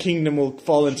worried that the kingdom will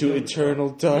fall into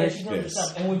eternal Yeah, she killed darkness.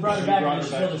 herself. And we brought her back and she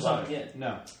killed herself again.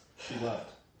 No, she left.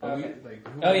 Okay.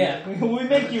 Oh, yeah. We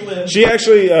make you live. She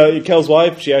actually, Kel's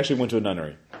wife, she actually went to a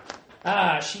nunnery.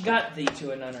 Ah, she got thee to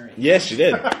a nunnery. Yes, she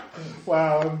did.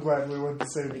 Wow, I'm glad we went to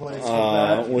the same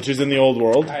place. Which is in the old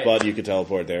world, Alright. but you could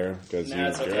teleport there because Nah,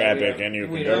 it's you're okay, epic we and you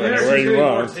can we go don't- anywhere you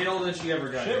more want. tail than she ever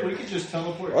got. Shit, we could just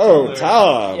teleport. Oh, there.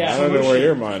 Tom! Yeah. I don't know where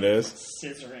your mind is.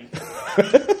 Scissoring.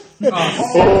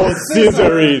 Oh,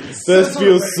 scissoring! This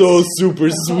feels so super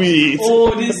sweet.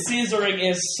 Oh, this scissoring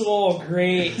is so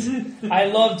great. I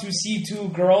love to see two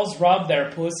girls rub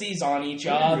their pussies on each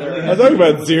other. I'm talking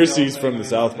about Xerxes from the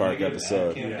South Park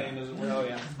episode. Campaign doesn't work. Oh,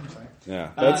 yeah.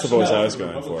 Yeah, that's the voice no. I was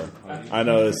going for. I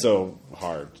know it's so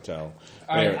hard to tell.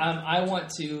 All right, Anyway, I want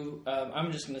to.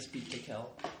 I'm just going to speak to Kel.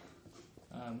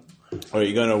 are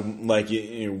you going to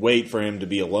you wait for him to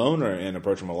be alone and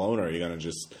approach him alone, or are you going to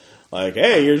just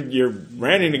hey, you're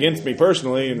ranting against me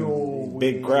personally in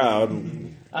big crowd?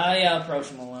 Yeah, I'll approach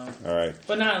him alone, All right.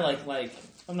 but not like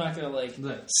I'm not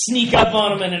gonna sneak up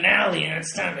on him in an alley and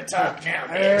it's time to talk now,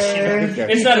 bitch.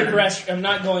 Okay. It's not aggression. I'm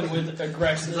not going with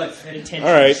aggressive intentions.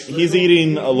 All right, he's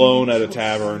eating alone at a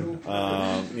tavern.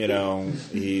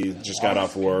 He just got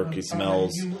off work. He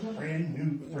smells, a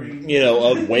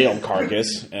whale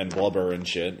carcass and blubber and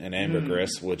shit and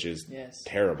ambergris, which is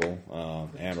terrible.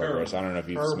 Ambergris. I don't know if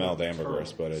you've smelled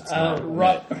ambergris, but it's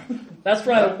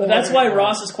that's why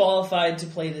Ross is qualified to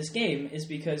play this game, is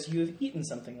because you have eaten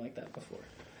something like that before.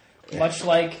 Much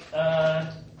like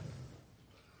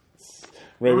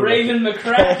Raven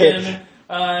McCracken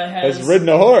has ridden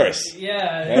a horse.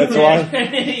 Yeah, that's why.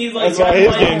 He's that's why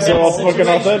his game's so fucking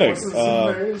authentic.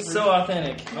 So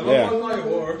authentic. I'm my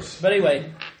horse. But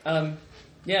anyway,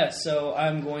 so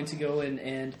I'm going to go in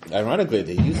and. Ironically,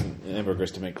 they use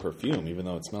ambergris to make perfume, even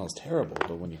though it smells terrible.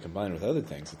 But when you combine it with other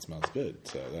things, it smells good.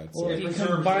 So that's. Well, if you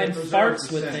combine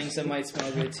farts with things, that might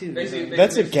smell good too.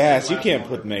 That's a gas. You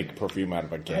can't make perfume out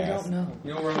of a gas. I don't know.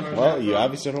 You know where I'm well, you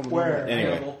obviously don't know. Where?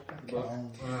 Anyway.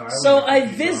 So I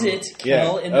visit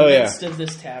Kel in the midst of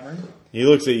this tavern. He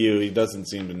looks at you. He doesn't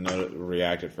seem to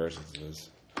react at first. He says,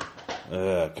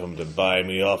 "Come to buy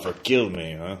me off or kill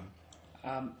me, huh?"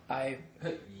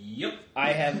 Yep.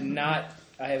 I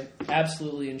have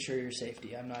absolutely ensured your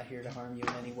safety. I'm not here to harm you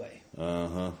in any way.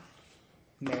 Uh-huh.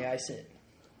 May I sit?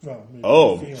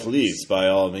 Oh, please, by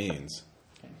all means.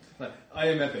 I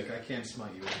am epic. I can't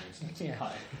smite you.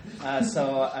 Yeah.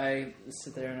 So I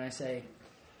sit there and I say,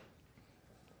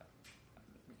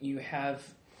 you have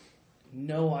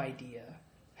no idea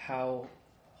how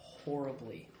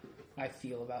horribly I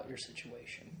feel about your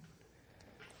situation.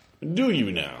 Do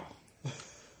you now?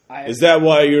 Is that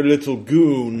why your little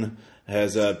goon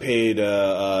has paid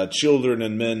children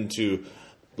and men to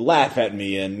laugh at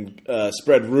me and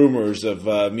spread rumors of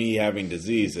me having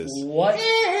diseases? What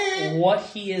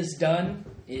he has done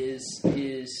is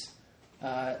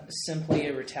simply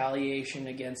a retaliation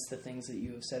against the things that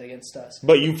you have said against us.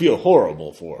 But you feel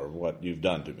horrible for what you've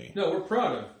done to me. No, we're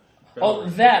proud of. Oh,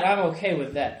 that I'm okay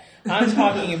with that. I'm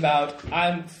talking about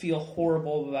I feel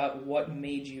horrible about what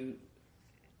made you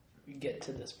get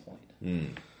to this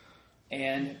point.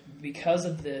 And because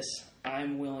of this, we're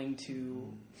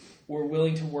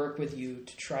willing to work with you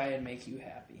to try and make you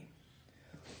happy.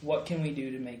 What can we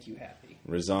do to make you happy?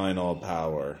 Resign all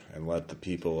power and let the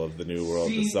people of the New World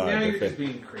decide. Now you're just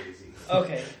being crazy.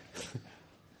 Okay.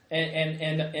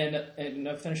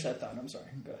 And finish that thought. I'm sorry.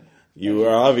 Go ahead. You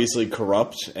are obviously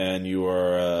corrupt, and you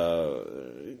are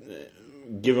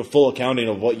give a full accounting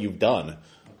of what you've done.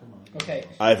 Okay.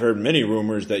 I've heard many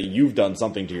rumors that you've done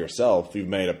something to yourself. You've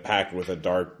made a pact with a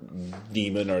dark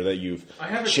demon, or that you've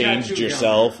changed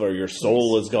yourself, or your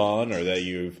soul is gone, or that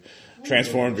you've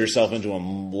transformed yourself into a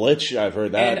lich. I've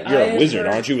heard that. And You're a wizard,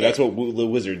 aren't you? That's what the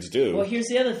wizards do. Well, here's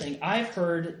the other thing. I've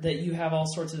heard that you have all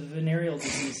sorts of venereal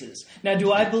diseases. Now,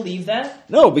 do I believe that?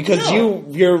 No, because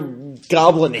you're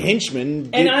goblin henchman.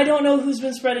 And I don't know who's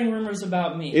been spreading rumors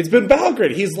about me. It's been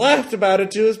Balgrid. He's laughed about it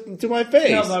to my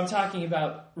face. No, but I'm talking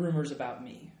about rumors about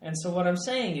me. And so what I'm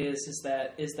saying is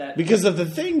that because of the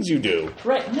things you do.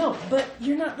 Right? No, but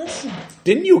you're not listening.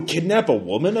 Didn't you kidnap a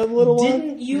woman a little while?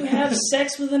 Didn't you have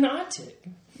sex with an Autic?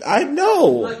 I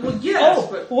know. Well, yes.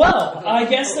 Oh, well, I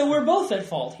guess that we're both at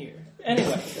fault here.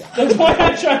 Anyway, the point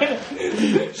I'm trying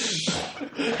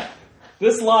to.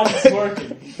 This logic's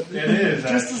working. It is.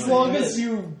 Just as long as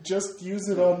you just use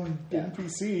it on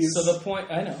NPCs. So the point,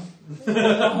 I know.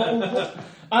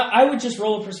 I would just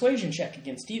roll a persuasion check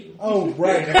against you. Oh,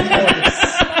 right. Of course.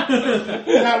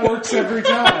 That works every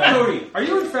time. Cody, are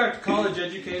you in fact college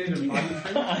educated and potty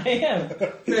trained? I am.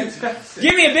 Fantastic.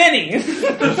 Give me a Benny!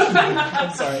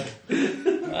 I'm sorry.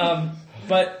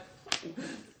 But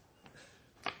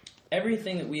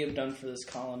everything that we have done for this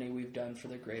colony, we've done for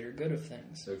the greater good of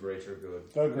things. The greater good.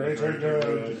 The greater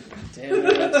good. Damn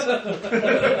it.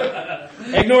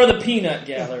 Ignore the peanut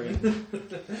gallery.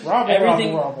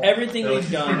 Everything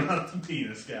we've done. Not the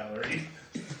penis gallery.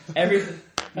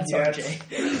 That's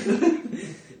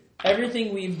RJ.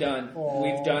 Everything we've done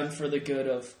for the good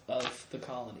of the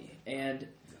colony. And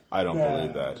I don't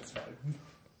believe that.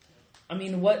 I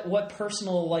mean, what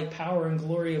personal power and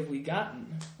glory have we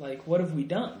gotten? What have we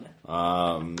done?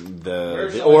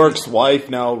 The orc's wife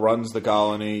now runs the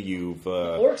colony. You've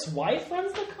Orc's wife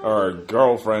runs the colony, or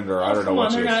girlfriend, or I don't know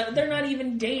what she is. They're not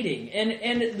even dating, and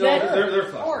No,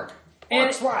 they're fine. Orc. and,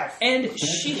 Orc's wife. and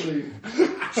she.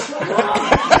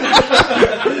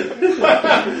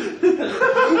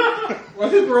 Well, I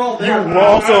think we're all there. You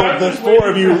also, the four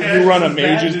of you run a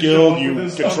mages guild. You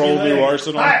control New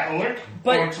Arsenal. Hi, Orc.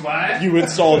 But- Orc's wife. You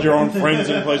installed your own friends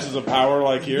in places of power,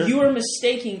 like here. You're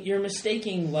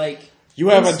mistaking You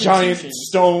have a giant institutions.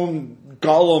 stone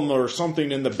golem or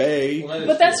something in the bay. Well,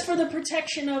 But that's for the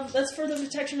protection of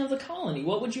the colony.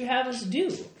 What would you have us do?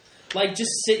 Like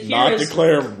just sit here? Not as,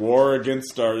 declare war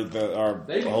against our They whole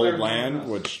declared war land, on us.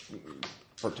 which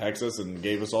protects us and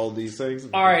gave us all these things.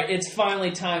 All right, it's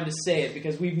finally time to say it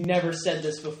because we've never said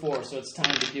this before, so it's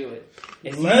time to do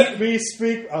it. Let me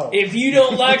speak. Oh, If you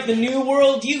don't like the new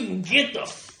world, you can get the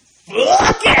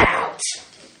fuck out.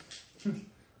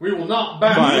 We will not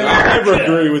back Fine, down. I never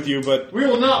agree with you, but We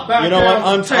will not back you know down. what?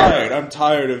 I'm from tired. terror. I'm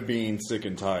tired of being sick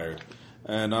and tired,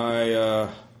 and Oh,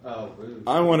 rude.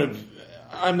 I want to.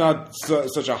 I'm not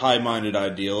such a high-minded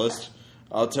idealist.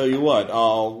 I'll tell you what.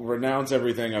 I'll renounce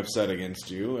everything I've said against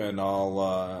you, and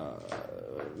I'll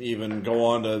even go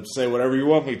on to say whatever you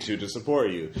want me to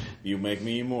support you. You make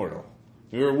me immortal.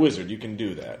 You're a wizard. You can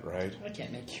do that, right? I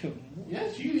can't make you.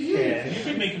 Yes, you can. You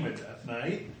can make him a Death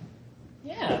Knight.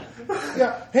 Yeah,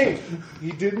 yeah. Hey,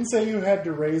 you didn't say you had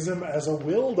to raise him as a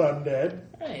willed undead.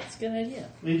 right. It's a good idea.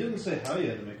 He didn't say how you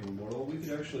had to make him immortal. We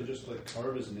could actually just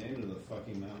carve his name into the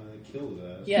fucking mountain and kill his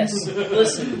ass. Yes.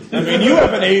 Listen, I mean, you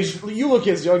haven't aged. You look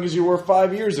as young as you were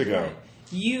 5 years ago.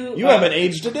 you haven't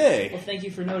aged today. Well, thank you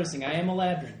for noticing. I am a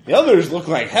ladrin. The others look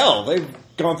like hell. They've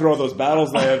gone through all those battles.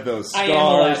 They have those I am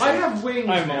scars. alive. I have wings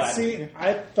I'm now. alive. See,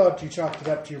 I thought you chalked it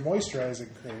up to your moisturizing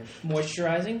cream.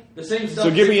 Moisturizing. The same stuff.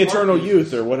 So give me Rick eternal Martin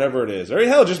youth or whatever it is. Or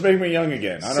hell, just make me young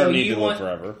again. I So don't need you to want-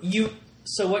 live forever.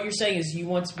 So what you're saying is you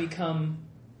want to become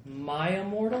my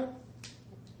immortal?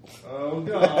 Oh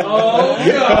god. Oh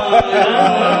god!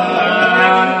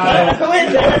 I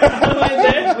went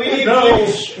there. We need No.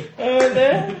 bleach. I went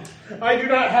there. I do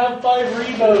not have 5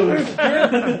 Rebos.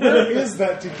 Where is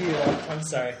that tequila? I'm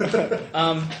sorry.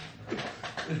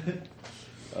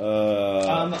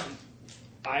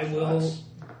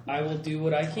 I will do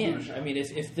what I can. I mean,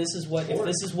 if this is what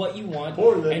you want,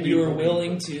 Pour that and you are beer.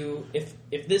 willing to, if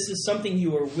this is something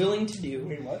you are willing to do,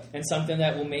 Mean what? and something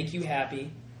that will make you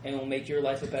happy and will make your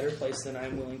life a better place, then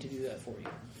I'm willing to do that for you.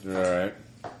 All right.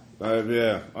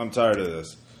 Yeah, I'm tired of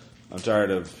this. I'm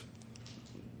tired of,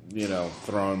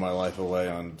 throwing my life away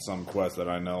on some quest that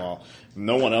I know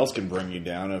no one else can bring you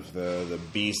down if the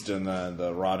beast and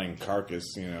the rotting carcass,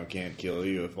 can't kill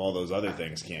you. If all those other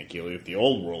things can't kill you. If the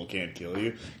old world can't kill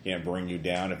you, can't bring you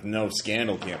down. If no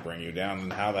scandal can't bring you down, then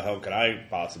how the hell could I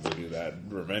possibly do that?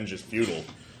 Revenge is futile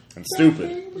and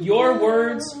stupid. Your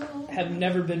words have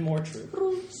never been more true.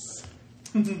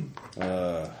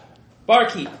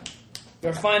 Barkeep,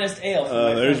 your finest ale. For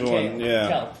my there's friend one, Kale.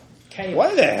 yeah. Kale.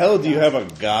 Why the hell do you have a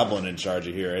goblin in charge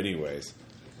of here anyways?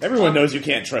 Everyone knows you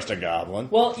can't trust a goblin.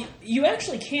 Well, you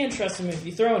actually can trust him if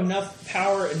you throw enough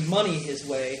power and money his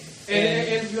way.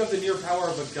 And you have the near power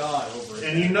of a god over it.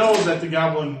 And you know that the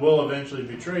goblin will eventually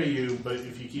betray you, but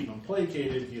if you keep him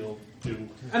placated, he'll do.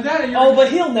 And that, and Oh,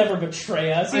 but he'll never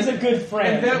betray us. He's a good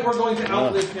friend. And then we're going to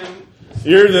outlive him.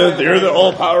 You're the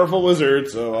all powerful wizard,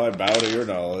 so I bow to your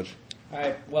knowledge. All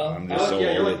right. Well, I'm just so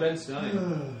Yeah, you're old. like Ben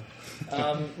Stein.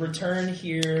 return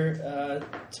here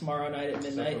tomorrow night at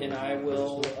midnight, and I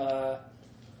will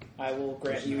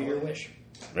grant you your wish.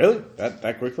 Really?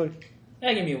 That quickly?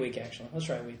 Yeah, give me a week. Actually, let's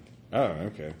try a week. Oh,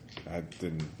 okay. I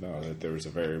didn't know that there was a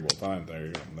variable time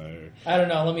there. I don't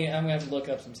know. I'm gonna have to look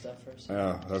up some stuff first.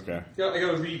 Oh, okay. I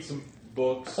gotta read some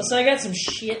books. Listen, I got some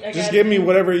shit. Just give me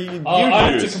whatever you I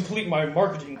have to use. complete my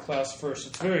marketing class first.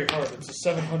 It's very hard. It's a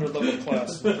 700 level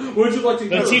class. Would you like to The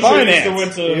go? teacher Finance.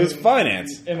 went to It was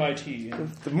finance. MIT.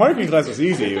 The marketing class was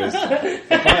easy. It was finance.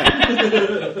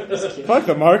 Fuck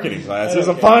the marketing class. It was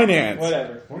a finance.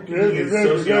 Whatever.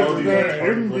 Sociology is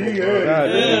hard little God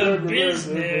damn.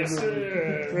 Business.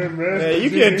 Yeah, you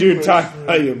can't talk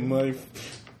about your money.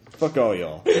 Fuck all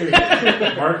y'all.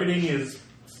 Marketing is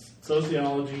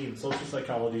sociology and social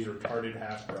psychology's retarded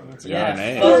half brothers. Yeah,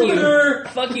 man. Fuck you.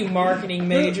 Fuck you, marketing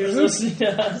majors. Listen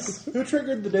to us. Who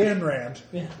triggered the Dan Rand?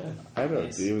 I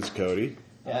don't. It was Cody.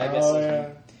 Yeah, I guess. Oh, So. yeah.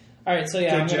 All right, so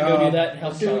yeah, I'm Good gonna go do job. that and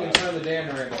help Let's do Sean it out. time the Dan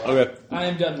Randall. Okay. I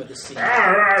am done with the scene.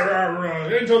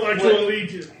 Intellectual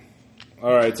elite.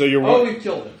 All right. So you're. Oh, we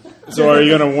killed him. So are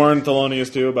you going to warn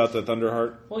Thelonious too about the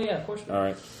Thunderheart? Well, yeah, of course. We All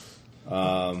right.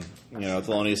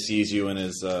 Thelonious sees you in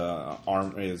his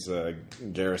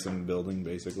garrison building,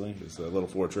 basically, his little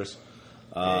fortress.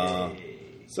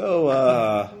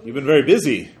 So you've been very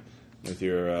busy with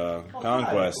your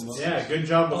conquests. Yeah, good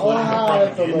job of Oh, letting hi,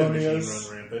 the propaganda machine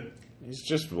Thelonious. run rampant. He's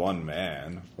just one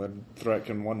man. What threat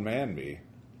can one man be?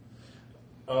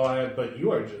 Oh, but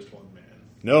you are just one man.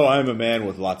 No, I'm a man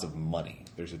with lots of money.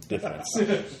 There's a difference.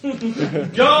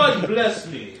 God bless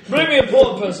me. Bring me a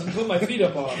poor person. Put my feet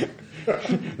up on.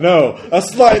 No, a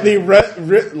slightly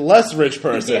less rich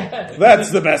person. Yeah.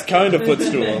 That's the best kind of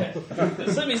footstool.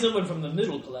 Send me someone from the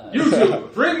middle class. You two,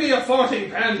 bring me a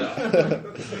farting panda.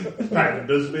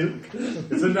 Panda's milk.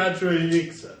 It's a natural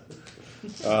elixir.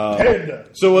 Panda.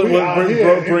 So what We are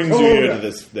here in brings you here Korea. to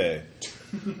this day?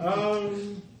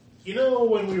 You know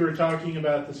when we were talking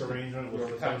about this arrangement with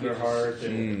the Thunderheart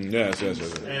and, Yes.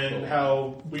 and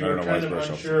how we I don't were know kind why of it's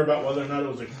very unsure about whether or not it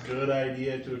was a good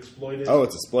idea to exploit it? Oh,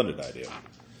 it's a splendid idea.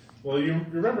 Well, you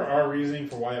remember our reasoning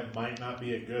for why it might not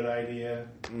be a good idea?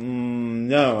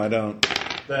 No, I don't.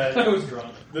 I That was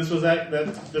drunk.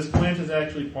 this plant is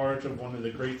actually part of one of the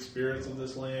great spirits of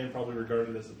this land, probably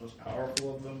regarded as the most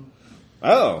powerful of them.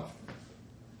 Oh,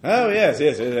 yes.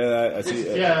 I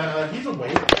see. He's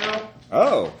awake now.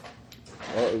 Oh,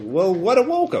 well, what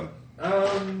awoke him?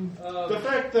 The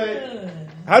fact that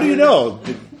How do you know?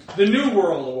 The new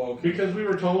world awoke. because we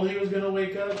were told he was going to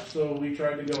wake up, so we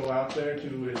tried to go out there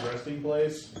to his resting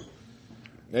place.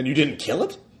 And you didn't kill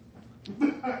it?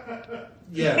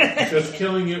 Yeah, because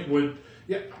killing it would.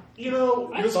 Yeah, you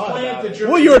know I this thought plant about that it. you're.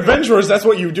 Well, you're adventurers. That's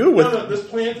what you do with. No, this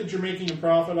plant that you're making a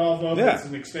profit off of. Yeah. It's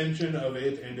an extension of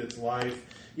it and its life.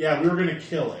 Yeah, we were going to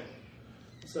kill it,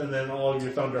 so, and then all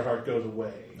your Thunderheart goes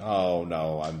away. Oh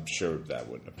no, I'm sure that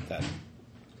wouldn't have. That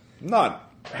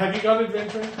not. Have you gone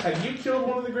adventuring? Have you killed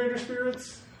one of the greater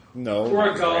spirits? No. Or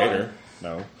a god. Greater.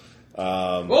 No.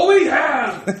 Well, we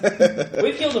have.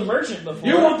 We've killed a merchant before.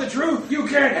 You want the truth? You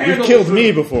can't handle. You've killed the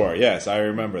me truth. before. Yes, I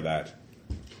remember that.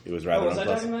 It was rather Oh, was I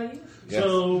unpleasant. talking about you? Yes.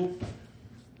 So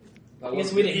I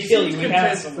guess we he didn't kill seems you. We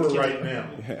had content someone for kill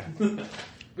right you. now.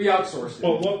 We outsourced it.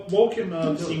 But what woke him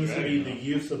up seems to be the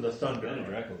use of the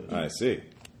thunder. I see.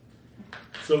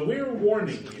 So we're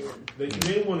warning you that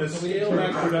you may want to scale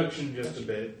back production just a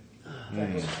bit.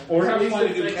 Or at Perhaps least find a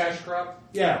if new they- cash crop.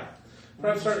 Yeah.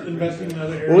 Perhaps start investing in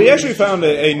other areas. Well, we actually found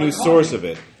a new source of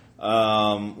it.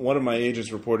 One of my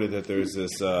agents reported that there's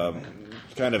this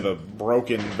kind of a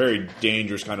broken, very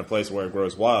dangerous kind of place where it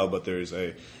grows wild, but there's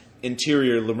a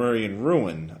interior Lemurian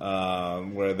ruin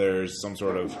where there's some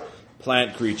sort of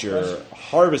plant creature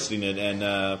harvesting it,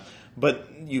 and but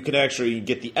you could actually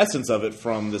get the essence of it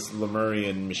from this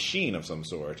Lemurian machine of some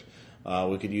sort.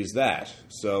 We could use that.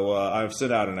 So I've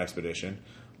sent out an expedition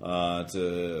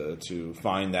to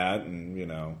find that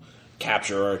and,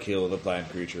 capture or kill the plant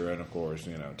creature and, of course,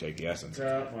 take the essence.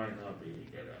 That might not be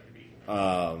a good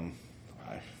idea.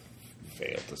 I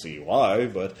failed to see why,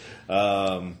 but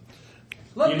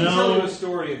Let You me know- tell you a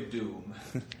story of doom.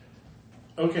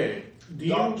 Okay. Do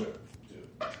you, Doctor.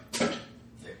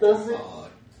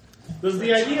 does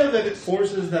the idea that it's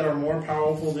forces that are more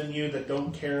powerful than you that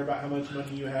don't care about how much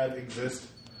money you have exist?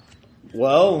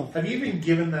 well, Have you even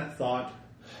given that thought?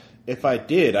 if I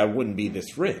did, I wouldn't be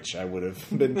this rich. I would have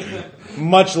been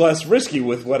much less risky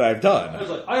with what I've done.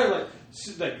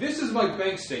 This is my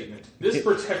bank statement. This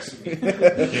protects me.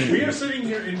 We are sitting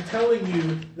here and telling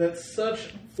you that such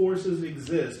forces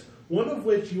exist, one of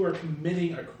which you are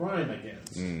committing a crime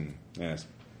against. Yes.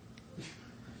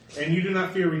 And you do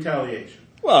not fear retaliation.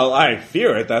 Well, I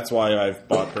fear it. That's why I've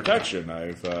bought protection.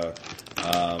 I've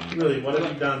Really, what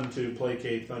have you done to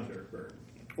placate Thunderbird?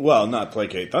 Well, not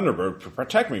placate Thunderbird,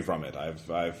 protect me from it.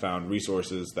 I've found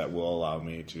resources that will allow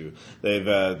me to.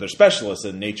 They're specialists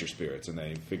in nature spirits, and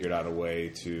they figured out a way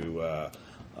to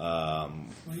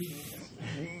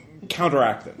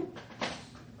counteract them.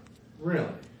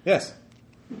 Really? Yes,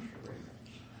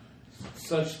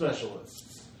 Such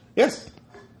specialists. yes.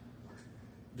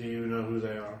 Do you know who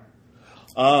they are?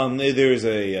 There's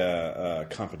a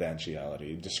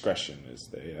confidentiality. Discretion is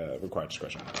the required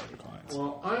discretion on the clients.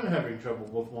 Well, I'm having trouble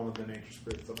with one of the nature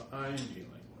spirits that I'm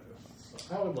dealing with.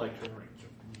 So I would like to arrange a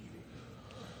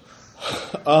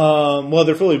meeting. Well,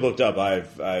 they're fully booked up.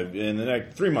 I've in the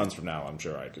next 3 months from now, I'm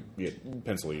sure I could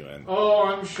pencil you in. Oh,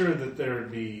 I'm sure that there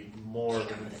would be more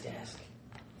Kick over than the desk.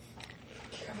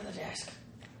 Kick over the desk.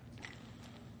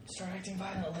 Start acting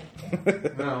violently.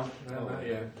 No, not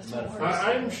yet. That's what works.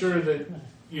 I'm sure that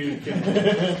you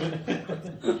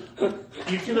can.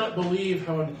 You cannot believe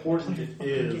how important it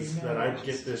is that I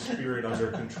get this spirit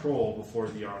under control before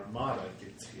the Armada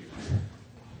gets here.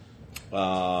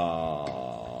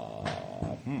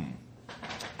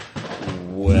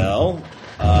 Well,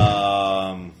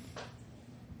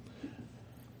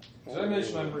 Did I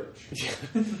mention I'm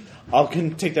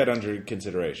rich? take that under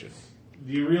consideration.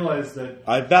 Do you realize that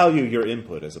I value your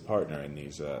input as a partner in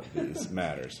these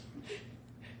matters.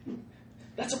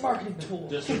 That's a marketing tool.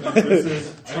 Just remember, this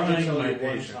is I only trying tell my you one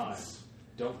time. patience?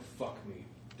 Don't fuck me.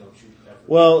 Don't you ever.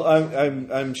 Well,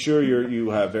 I'm sure you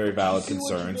have very valid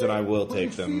concerns, and I will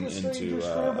take them into.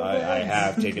 I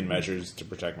have taken measures to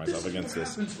protect myself against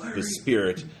this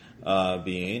spirit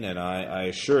being, and I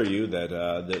assure you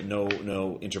that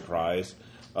no enterprise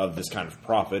of this kind of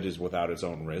profit is without its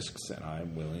own risks, and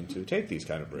I'm willing to take these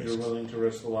kind of risks. You're willing to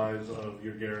risk the lives of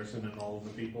your garrison and all of the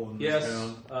people in this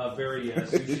town? Very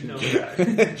yes. You should know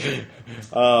that.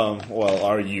 Well,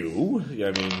 are you?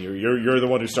 I mean, you're the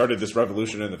one who started this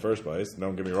revolution in the first place.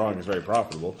 Don't get me wrong; it's very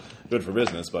profitable, good for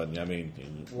business. But I mean,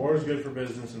 war is good for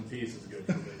business, and peace is good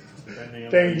for business, depending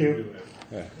on Thank how you. do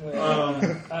it. Well,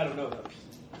 I don't know about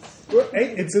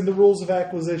Hey, it's in the rules of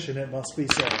acquisition. It must be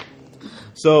so.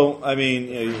 So, I mean,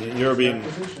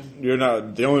 you're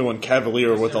not the only one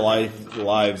cavalier with the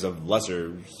lives of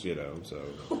lessers, so.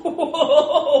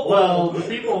 Well, the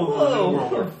people of the New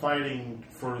World are fighting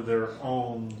for their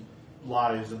own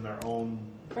lives and their own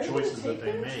choices that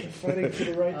they make. Fighting for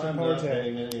the right to I'm not partake.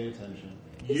 paying any attention.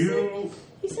 He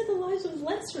said the lives of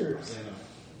lessers.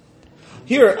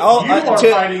 Here, You are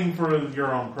fighting for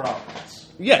your own profits.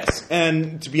 Yes,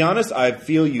 and to be honest, I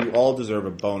feel you all deserve a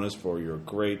bonus for your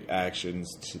great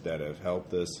actions that have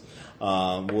helped this.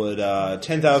 Would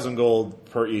 10,000 gold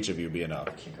per each of you be enough?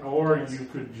 Or you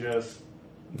could just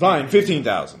Fine,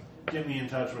 15,000. get me in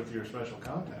touch with your special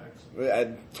contacts.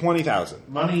 20,000.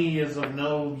 Money is of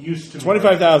no use to me.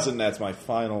 25,000, that's my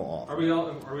final offer. Are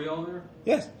we all there?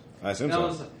 Yes, I assume Now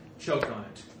so. let's choke on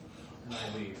it. And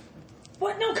I leave.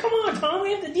 What? No, come on, Tom.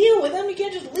 We have to deal with him. You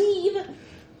can't just leave.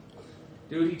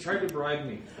 Dude, he tried to bribe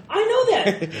me. I know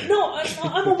that. No,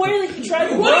 I'm aware that he tried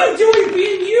to What are bribe you doing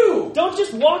being you? Don't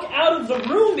just walk out of the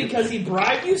room because he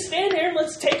bribed you. Stand there and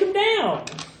let's take him down.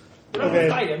 We're not Okay. going to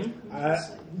fight him.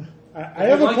 I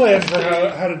have a plan for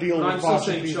how to deal But with I'm still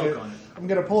saying Foster. choke on it. I'm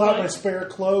going to pull out my spare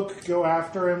cloak, go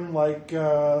after him like,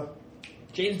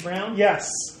 James Brown? yes,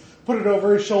 put it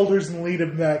over his shoulders and lead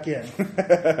him back in. What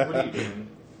are you doing?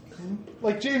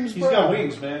 Like James He's Brown. got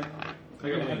wings, man. I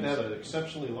You're got going to have to wings. have an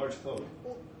exceptionally large cloak.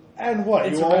 And what?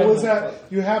 It's You a always red have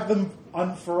you have them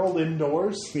unfurled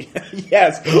indoors?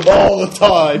 Yes, all the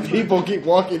time. People keep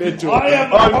walking into it. I'm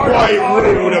quite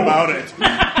rude about it.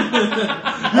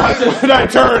 When I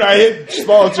turn, I hit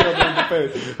small children in the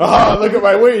face. Ah, look at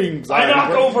my wings. I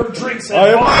knock over drinks I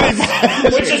and am bars,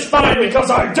 ready. which is fine because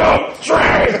I don't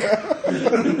drink.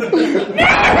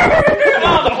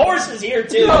 Oh, the horse is here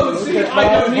too. No, see,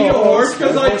 I don't need a horse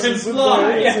because I can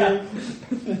fly.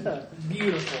 Yeah.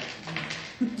 Beautiful.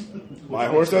 My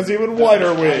horse has even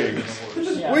wider wings.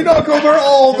 Yeah. We knock over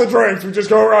all the drinks. We just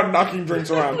go around knocking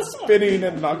drinks around, spinning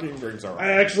and knocking drinks around.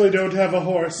 I actually don't have a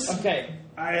horse. Okay.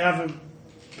 I have a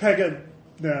pega.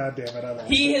 Nah, damn it, I lost.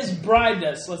 He has bribed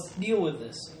us. Let's deal with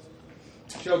this.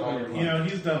 Choke on your You know,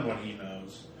 he's done what he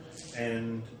knows.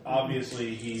 And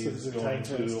obviously he's So is it going time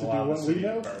for us to to do allow the what we city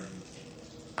know? to burn.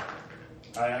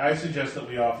 I suggest that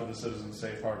we offer the citizens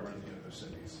safe harbor in the other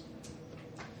cities.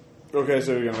 Okay,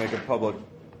 so you're going to make a public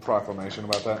proclamation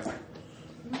about that?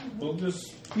 We'll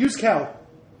just... Use Cal.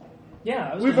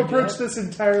 Yeah, I was We've gonna do approached that. this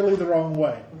entirely the wrong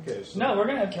way. Okay, so, No, we're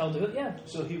gonna have Kel do it. Yeah.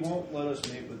 so he won't let us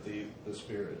meet with the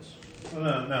spirits.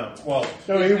 No. Well,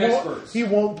 No, he won't. Experts. He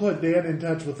won't put Dan in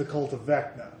touch with the cult of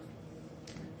Vecna.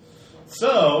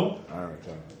 so... All right,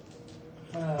 okay.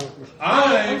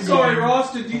 I'm sorry,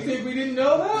 Ross. Did you think we didn't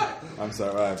know that? I'm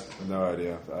sorry, I have no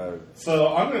idea.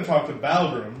 So I'm going to talk to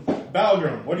Balgrim.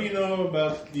 Balgrim, what do you know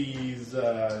about these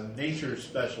nature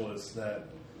specialists that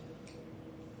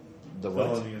The what?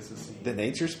 Thelonious has seen? The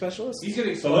nature specialist? He's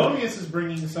getting sponge. Thelonious is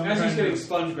bringing some As he's kind getting of...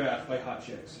 sponge bath by hot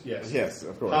chicks. Yes. Yes,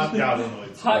 of course. Hot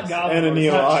goblinoids. Hot goblin. And a or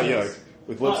neo hot hot chicks. yolk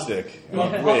with lipstick.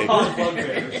 Hot, and hot, wig. hot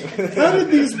bugbears. How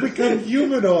did these become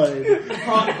humanoid?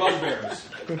 Hot bugbears.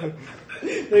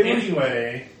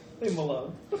 Anyway, Leave him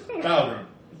alone. Balgrim.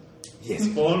 Yes.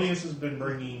 Thelonious has been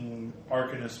bringing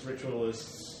arcanist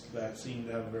ritualists that seem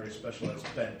to have a very specialized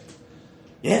bent.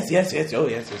 Yes. Oh,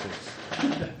 yes.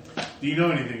 Do you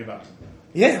know anything about them?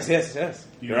 Yes.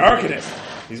 You They're know-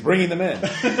 arcanists. He's bringing them in.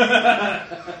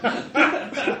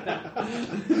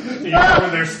 Do you know where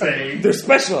they're staying? They're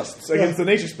specialists against the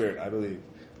nature spirit, I believe.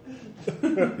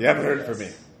 You haven't heard it from me.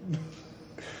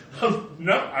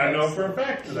 No, I know for a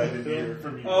fact that I didn't hear it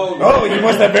from you. Oh, you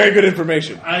must have very good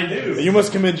information. I do. You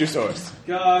must commend your source.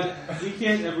 God, we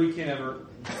can't ever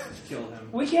kill him.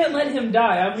 We can't let him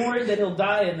die. I'm worried that he'll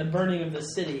die in the burning of the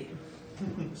city.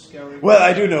 Scouring. Well,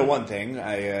 I do know one thing.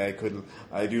 I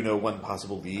do know one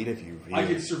possible lead. If you, I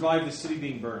could survive the city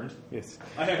being burned. yes.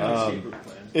 I have an escape route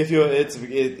plan. If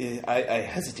you, I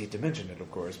hesitate to mention it, of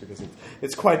course, because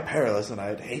it's quite perilous, and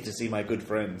I'd hate to see my good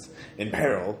friends in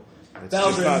peril. It's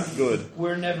just Balgrim, not good.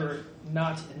 We're never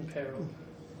not in peril.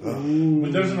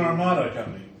 But there's an armada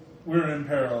coming. We're in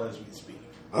peril as we speak.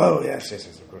 Oh, yes,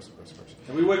 of course.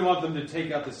 And we wouldn't want them to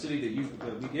take out the city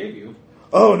that we gave you.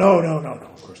 Oh, no,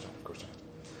 of course not.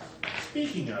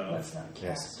 Speaking of, Let's not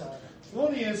cast our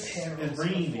Lonius is perils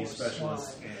bringing these before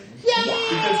specialists swine. in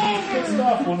because he pissed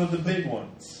off one of the big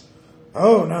ones.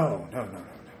 Oh, no.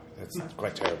 That's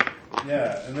quite terrible.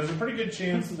 Yeah, and there's a pretty good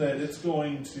chance that it's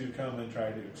going to come and try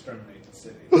to exterminate the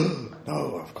city.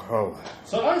 No, of course.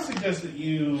 So I suggest that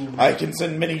you... I can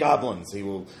send many goblins. He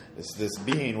will... This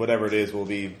being, whatever it is, will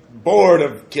be bored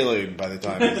of killing by the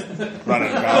time he's run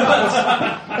out of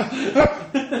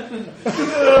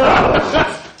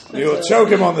goblins. He will choke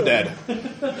him on the dead.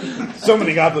 So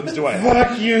many goblins do I have.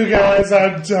 Fuck you guys,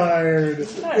 I'm tired.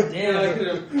 God damn I it. could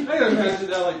have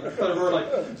imagined that like Thunderbird, like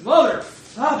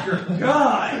motherfucker,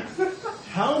 God.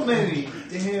 How many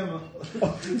damn...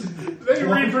 They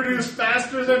reproduce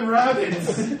faster than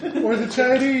rabbits. Or the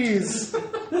Chinese.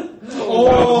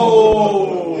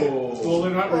 Oh. Well,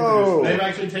 they're not Whoa. reproducing. They've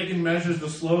actually taken measures to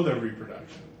slow their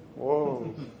reproduction.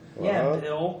 Whoa. Yeah, What?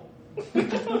 Bill.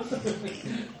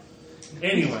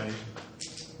 Anyway.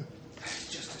 Just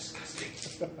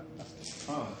disgusting.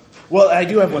 Well, I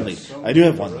do have one lead.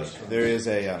 There is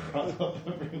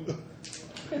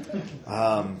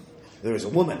there is a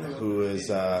woman who is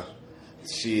I've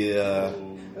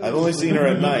only seen her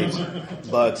at night,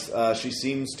 but she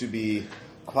seems to be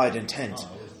quite intent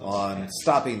on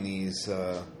stopping these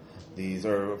or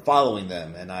following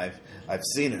them, and I've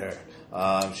seen her.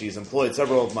 She's employed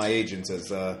several of my agents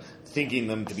as thinking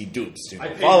them to be dupes. I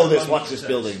paid Follow her this, money watch for this sex.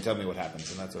 building, tell me what happens,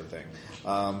 and that sort of thing.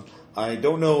 I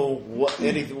don't know what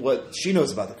she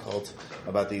knows about the cult,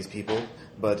 about these people,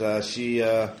 but she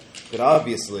could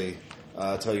obviously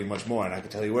tell you much more, and I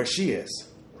could tell you where she is.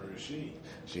 Where is she?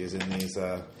 She is in these.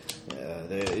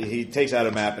 He takes out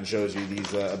a map and shows you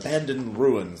these abandoned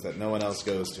ruins that no one else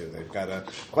goes to. They've got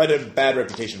quite a bad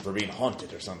reputation for being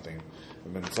haunted or something.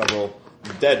 There have been several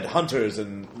dead hunters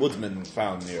and woodsmen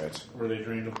found near it. Were they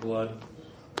drained of blood?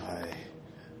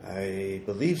 I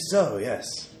believe so.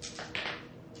 Yes.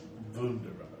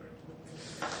 Thunderbird.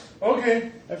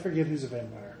 Okay. I forget who's a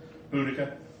vampire.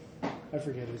 Boudica. I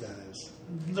forget who that is.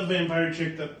 The vampire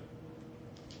chick that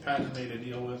Patton made a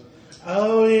deal with.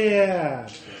 Oh, yeah.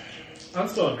 I'm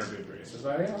still in her good graces.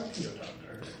 I can go talk to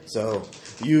her. So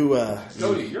you.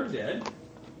 Cody, you're dead.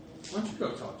 Why don't you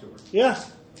go talk to her? Yeah.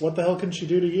 What the hell can she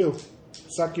do to you?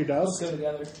 Suck your Let's dust? go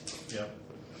together. Yep.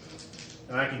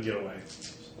 And I can get away.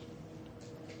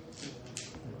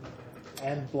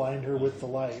 And blind her with the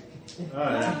light.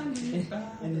 Alright. In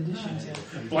addition to...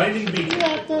 Blinding beacon.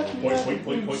 Point.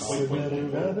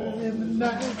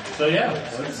 So yeah,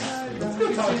 let's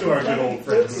go talk to our good old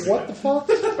friend. What the fuck?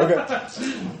 Okay.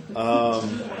 All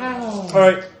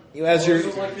right. As you're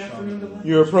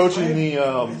approaching the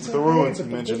ruins you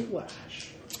mentioned,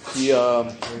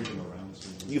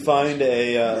 you find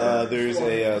there's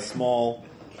a small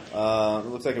it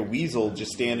looks like a weasel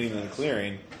just standing in a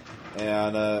clearing,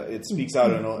 and it speaks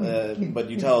out, but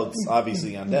you tell it's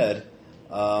obviously undead.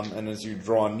 And as you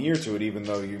draw near to it, even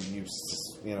though you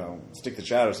stick the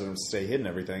shadows so it stay hidden,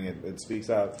 everything it speaks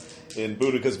out in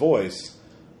Boudica's voice.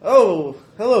 Oh,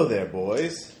 hello there,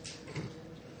 boys.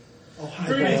 Oh, hi,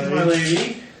 Greetings, boys. my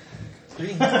lady.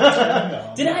 Did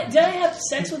I have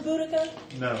sex with Boudica?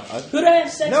 No. Who did I have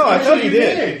sex No, with? I thought you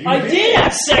did. I did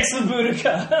have sex with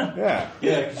Boudica. Yeah.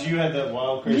 Yeah, because you had that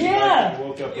wild, crazy Yeah. night and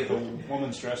woke up with a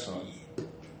woman's dress on.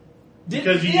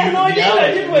 Because you I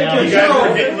did wake you up. guys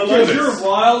were hitting the Because limits. you're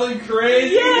wild and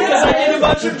crazy. Yeah, because I did a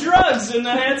bunch of drugs and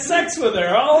I had sex with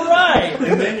her. All right.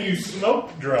 And then you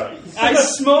smoked drugs. I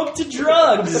smoked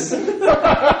drugs.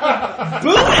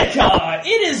 Boudica,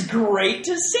 it is great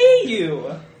to see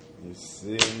you. You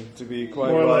seem to be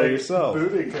quite More well like yourself.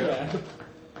 Boudica. Yeah.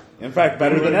 In fact,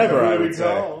 better than ever, I would say.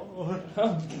 Boudica.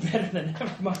 Oh, better than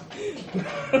ever.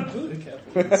 Boudica.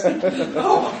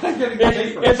 Oh, I'm getting the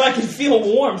vapors. If I could feel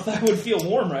warmth, I would feel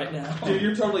warm right now. Dude,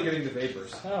 you're totally getting the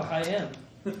vapors. Oh, I am.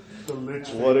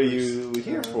 What are you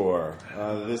here for?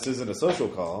 This isn't a social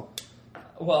call.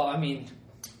 Well, I mean,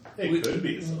 It could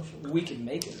be a social. we can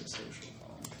make it a social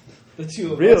call. The two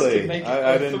of us Really? can make it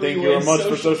I a didn't think you three-way were much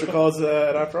for social social calls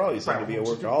after all. You seem to be a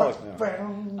workaholic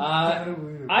now.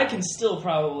 I can still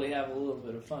probably have a little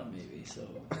bit of fun, maybe. So,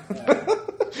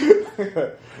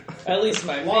 at least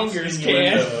my fingers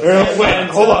can. Wait,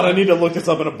 hold on. I need to look this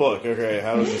up in a book. Okay,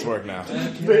 how does this work now?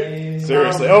 Okay.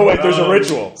 Seriously. Oh, wait, there's a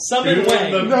ritual. Summon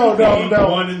Wang. No.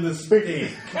 One in the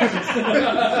steak.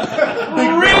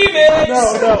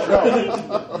 Remix.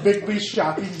 No. Big B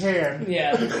shocking hand.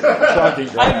 Yeah. Shocking.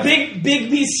 Big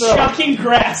B's shocking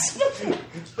grasp.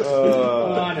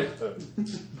 On it.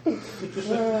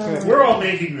 We're all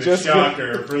making the Just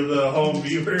shocker for the home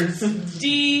viewers.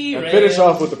 Derail. And finish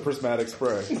off with the prismatic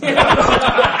spray.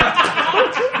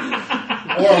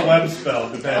 Or a web spell,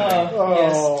 depending.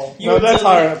 Oh. Yes. No, that's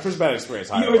higher. Prismatic spray is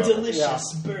higher. Your level.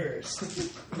 delicious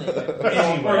burst.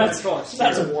 Anyway,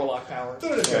 That's a warlock power.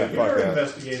 So it's Yeah, okay. fuck You're that.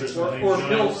 investigators. Or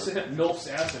and things Milf's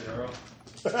acid arrow.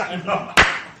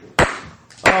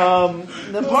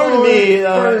 Now, part of me,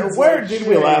 birds where like did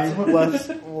we shame. left?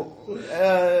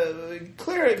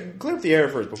 Clear up the air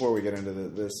first before we get into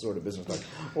this sort of business talk.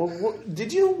 Well,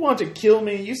 did you want to kill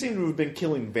me? You seem to have been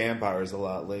killing vampires a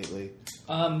lot lately.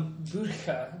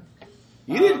 Boudica.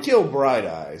 You didn't kill Bright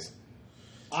Eyes,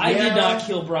 I did not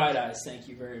kill Bright Eyes, thank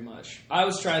you very much. I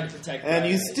was trying to protect Bright and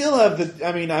you Eyes. still have the.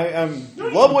 I mean, I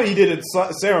love what you did at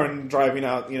Saren, driving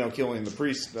out, killing the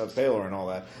priest of Palor and all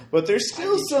that. But there's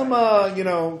still some,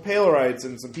 Palorites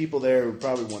and some people there who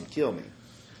probably want to kill me.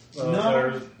 Well,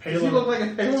 No, there's you look like a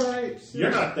Palorite.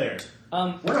 You're not there.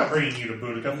 Um, We're not bringing you to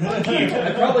Boudica. Fuck you.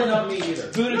 Probably not me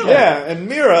either. Boudica. Yeah, and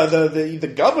Mira, the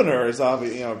governor, is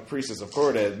obviously priestess of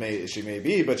court. She may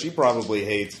be, but she probably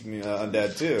hates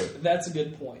undead too. That's a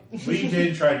good point. We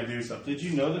did try to do something. Did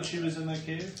you know that she was in that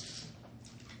cave?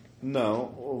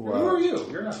 No, Who are you?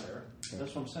 You're not there.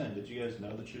 That's what I'm saying. Did you guys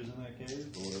know that she was in that cave?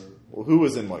 Or well, who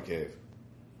was in what cave?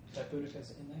 That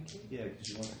Boudica's in that cave? yeah, because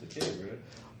you went to the cave, right?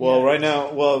 Well, Yeah. right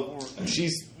now,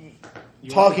 she's You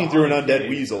talking went to through an the undead cave.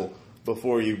 weasel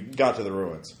before you got to the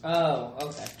ruins. Oh,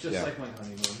 okay. Just Yeah. like my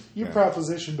honeymoon. You Yeah.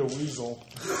 propositioned a weasel.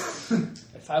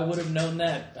 If I would have known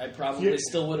that, I probably Yeah.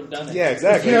 still would have done it. Yeah,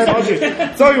 exactly.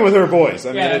 Yeah. Talking with her voice.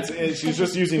 I mean, Yeah. she's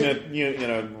just using it. If you had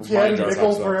mind a jars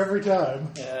nickel type for stuff. every time.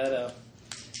 Yeah, I know.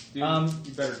 Dude,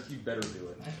 you better do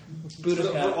it. For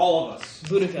Boudica, all of us.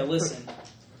 Boudica, listen.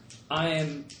 I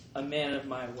am a man of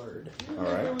my word. All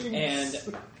right.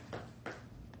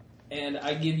 And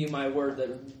I give you my word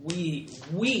that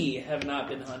we have not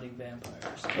been hunting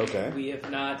vampires. Okay. We have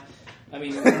not. I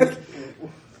mean,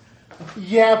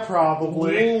 Yeah,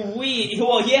 probably.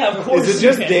 well, yeah, of course. Is it you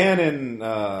just can. Dan and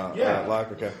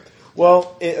Locke? Okay.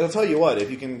 Well, I'll tell you what. If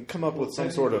you can come up with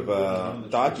some sort of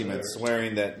document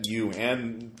swearing that you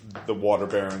and the Water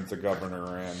Barons, the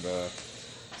governor, and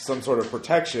some sort of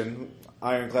protection,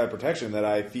 ironclad protection, that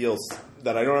I feel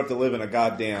that I don't have to live in a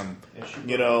goddamn,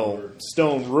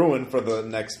 stone ruin for the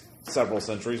next several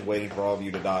centuries, waiting for all of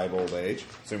you to die of old age.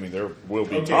 Assuming there will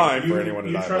be time for anyone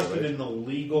to die of old trusted age. in the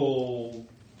legal.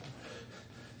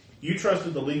 You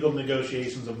trusted the legal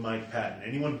negotiations of Mike Patton.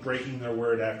 Anyone breaking their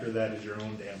word after that is your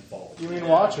own damn fault. You mean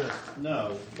Watcher?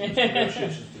 No.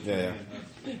 Negotiations Yeah.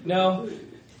 No.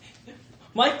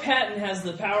 Mike Patton has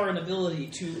the power and ability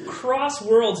to cross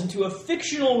worlds into a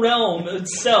fictional realm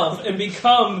itself and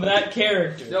become that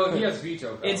character. No, he has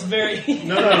veto power. It's very...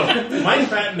 No. Mike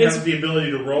Patton has the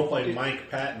ability to roleplay Mike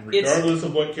Patton, regardless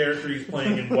of what character he's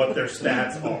playing and what their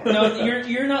stats are. No,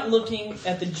 you're not looking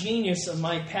at the genius of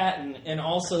Mike Patton and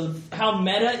also how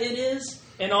meta it is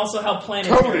and also how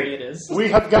planetary it is. We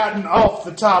have gotten off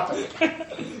the topic.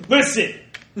 Listen,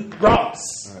 Ross,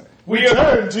 we are...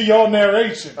 return to your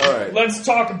narration. All right. Let's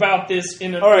talk about this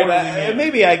in an All right, orderly manner.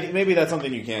 maybe that's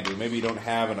something you can do. Maybe you don't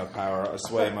have enough power, a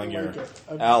sway among your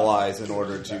allies in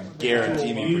order to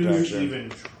guarantee me You protection.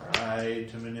 even tried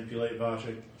to manipulate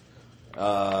Vashik.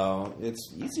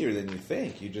 It's easier than you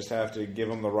think. You just have to give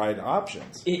him the right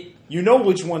options. It- You know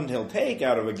which one he'll take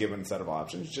out of a given set of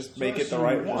options. Just make it the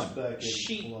right one.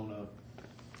 She's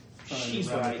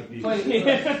right.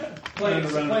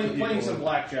 Playing some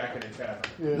blackjack in a tavern.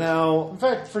 Yeah. Now, In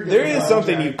fact, forget there the is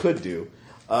something blackjack. you could do.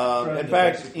 In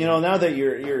fact, now that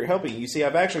you're helping, you see,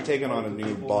 I've actually taken on a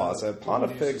new boss.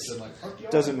 Pontifex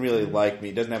doesn't really like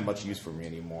me. Doesn't have much use for me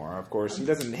anymore. Of course, he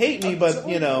doesn't hate me, but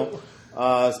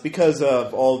it's because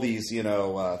of all these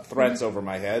threats over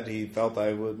my head. He felt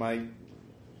my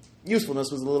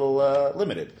usefulness was a little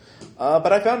limited.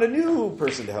 But I found a new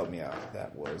person to help me out.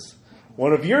 That was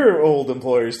one of your old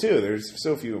employers too. There's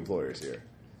so few employers here.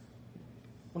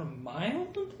 One of my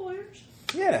old employers?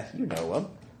 Yeah, you know him.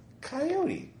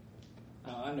 Coyote.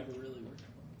 Oh, I've never really worked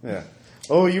for Yeah.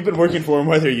 Oh, you've been working for him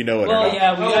whether you know it him. or Well, not.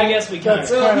 yeah, I guess we can. That's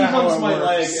He kinda how humps it my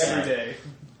leg works. every day.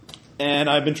 And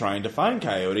I've been trying to find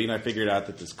Coyote, and I figured out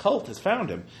that this cult has found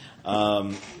him.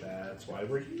 That's why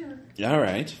we're here. All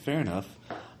right, fair enough.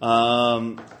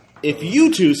 If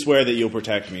you two swear that you'll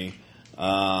protect me,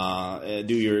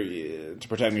 to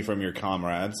protect me from your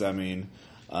comrades, I mean,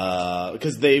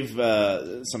 because they've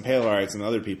some Palorites and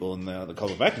other people in the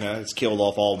cult of Vecna has killed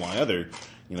off all my other,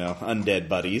 undead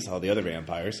buddies, all the other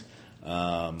vampires.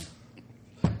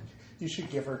 You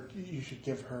should give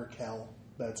her Kel.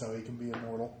 That's how he can be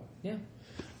immortal. Yeah.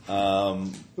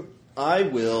 I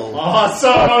will.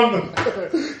 Awesome!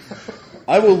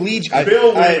 I will lead you.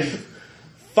 Bill I Wade.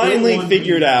 finally Bill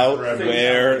figured Wade. out Forever.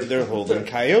 where they're holding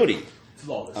Coyote.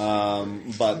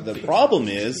 Flawless. But the problem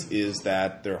is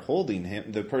that they're holding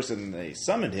him. The person they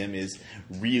summoned him is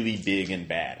really big and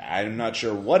bad. I'm not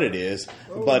sure what it is,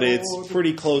 but it's Lord.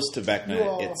 pretty close to You Vecna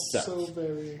are itself. so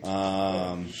very.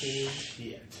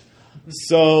 Shit.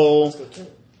 So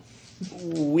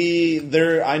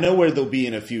I know where they'll be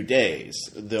in a few days.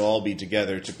 They'll all be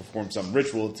together to perform some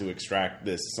ritual to extract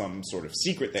some sort of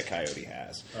secret that Coyote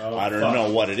has. Oh, I don't fuck.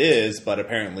 know what it is, but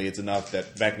apparently it's enough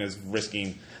that Vecna's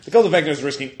risking. The cult of Vecna is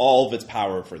risking all of its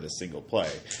power for this single play.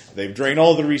 They've drained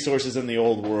all the resources in the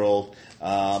old world.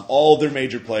 All their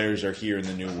major players are here in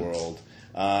the new world.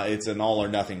 It's an all or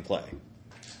nothing play.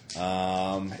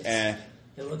 And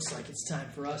It looks like it's time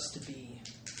for us to be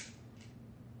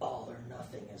all or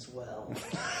nothing as well.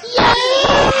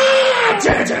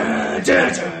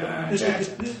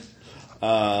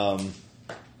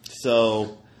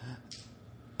 so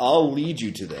I'll lead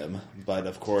you to them, but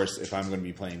of course, if I'm going to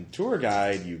be playing tour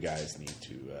guide, you guys need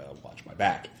to watch my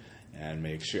back and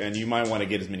make sure. And you might want to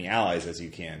get as many allies as you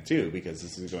can too, because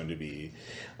this is going to be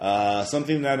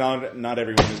something that not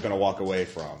everyone is going to walk away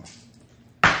from.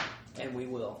 And we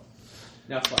will.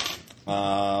 Now fuck.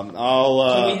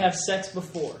 Can we have sex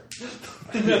before?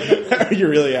 Are you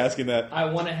really asking that? I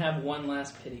want to have one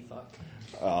last pity fuck.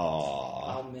 Aww.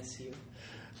 I'll miss you.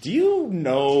 Do you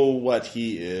know what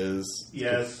he is?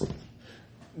 Yes.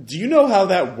 Do you know how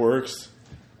that works?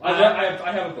 I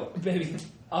have a book. Baby,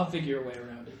 I'll figure a way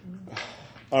around it.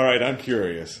 All right, I'm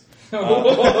curious. Hell,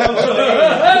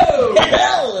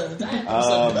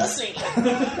 some pussy.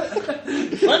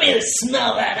 Let me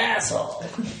smell that asshole.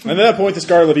 And at that point, the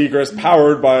Scarlet Egress,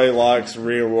 powered by Locke's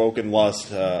reawoken lust,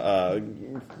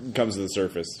 comes to the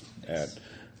surface and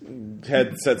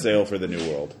set sail for the New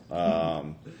World.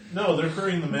 No, they're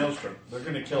crewing the Maelstrom. They're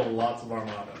going to kill lots of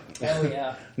Armada. Hell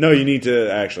yeah. No, you need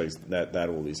to actually, that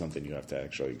will be something you have to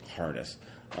actually harness.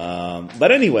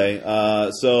 But anyway,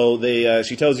 so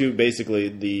she tells you basically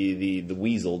the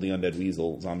weasel, the undead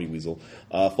weasel, zombie weasel,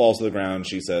 falls to the ground.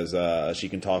 She says she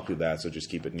can talk to that, so just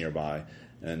keep it nearby,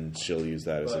 and she'll use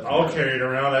that as a... I'll carry it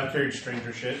around. I've carried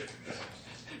stranger shit.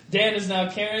 Dan is now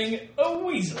carrying a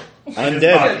weasel.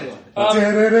 Undead.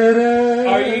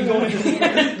 Are you going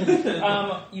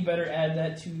to... you better add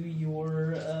that to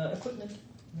your equipment.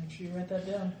 Make sure you write that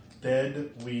down.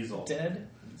 Dead weasel. Dead.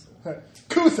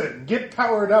 Kuthin, get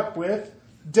powered up with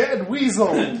Dead Weasel.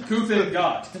 Kuthin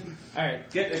God. All right.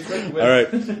 Get equipped with. All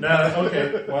right. No,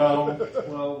 okay.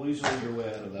 Well, Weasel your way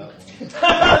out of that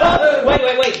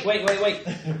one. Wait.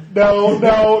 No.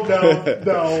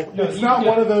 It's not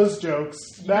one of those jokes.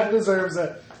 That deserves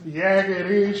a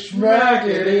yakety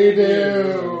schmackety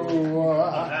doo.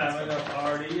 Having a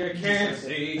party you can't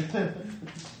see.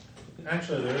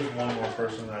 actually, there is one more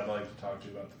person that I'd like to talk to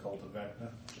about the cult of Vecna.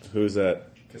 Who's that?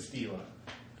 Castilla.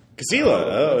 Casilla.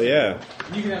 Oh, yeah.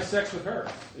 You can have sex with her.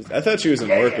 I thought she was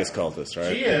an Orcus cultist,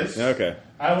 right? She is. Okay.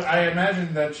 I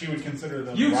imagine that she would consider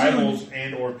them You rivals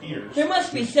and or peers. There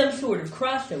must be some sort of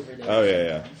crossover there. Oh,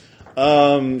 yeah.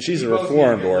 She's a You both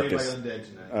reformed need to get laid Orcus. by undead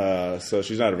tonight. So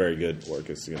she's not a very good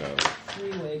Orcus,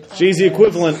 Three-way She's the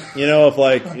equivalent, of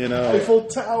Eiffel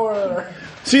Tower.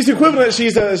 she's the equivalent.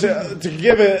 To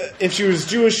give it, if she was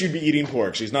Jewish, she'd be eating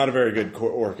pork. She's not a very good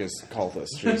Orcus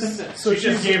cultist. So she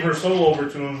just gave her soul over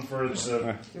to him for the...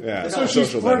 So she's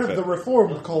social part benefit. of the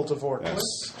reformed cult of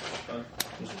Orcus.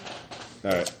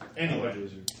 All right. Anyway,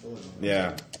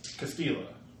 Yeah. Castilla.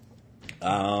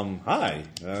 Hi.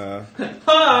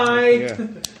 Hi. Yeah.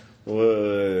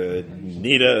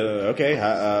 Nita. Okay.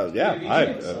 Yeah.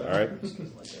 Hi. All right.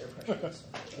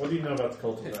 What do you know about the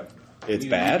cult of Vecna? It's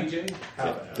You bad.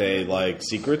 BJ? They like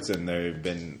secrets, and they've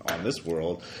been on this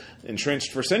world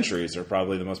entrenched for centuries. They're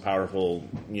probably the most powerful,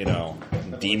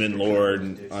 demon lord,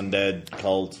 undead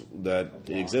cult that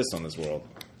exists on this world.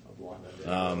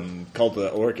 Cult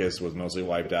of Orcus was mostly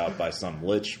wiped out by some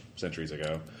lich centuries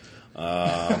ago.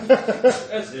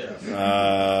 That's it.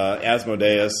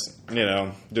 Asmodeus,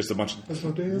 just a bunch of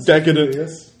Asmodeus, decadent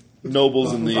Asmodeus.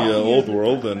 nobles in the old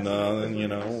world, and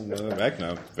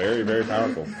Vecna, very, very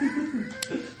powerful.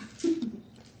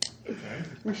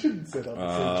 We shouldn't sit on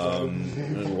the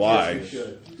same Why?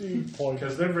 point.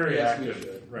 Because they're very Yes, we active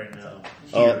should. right now.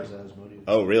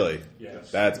 Oh, really?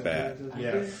 Yes. That's bad.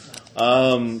 Yes.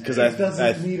 Because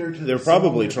doesn't meet her to they're the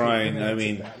probably song trying. if I it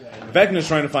mean, pronounces that Vecna's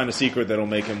trying to find a secret that'll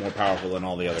make him more powerful than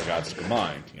all the other gods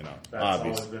combined. That's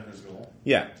Obviously. always been his goal.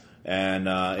 Yeah, and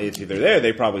if they're there,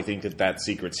 they probably think that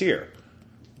secret's here.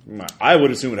 I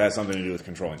would assume it has something to do with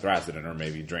controlling Thrasidon or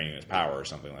maybe draining his power or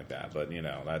something like that. But,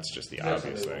 that's just the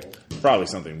obvious thing. Probably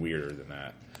something weirder than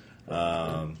that.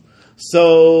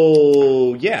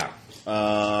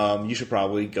 You should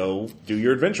probably go do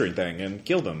your adventuring thing and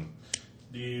kill them.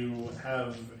 Do you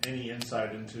have any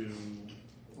insight into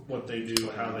what they do,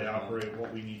 how they operate,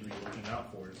 what we need to be looking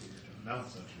out for as we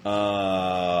announce such?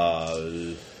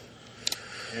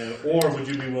 Or would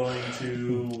you be willing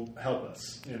to help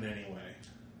us in any way?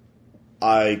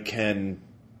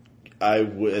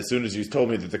 As soon as you told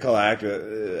me that the Collect,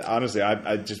 honestly,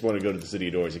 I just want to go to the City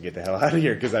of Doors and get the hell out of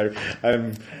here because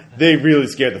they really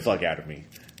scared the fuck out of me,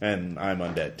 and I'm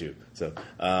undead too. So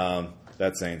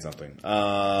that's saying something.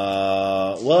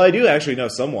 I do actually know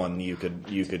someone you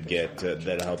could get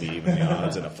that'll help you even the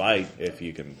odds in a fight if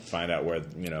you can find out where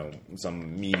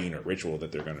some meeting or ritual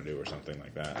that they're going to do or something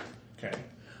like that. Okay.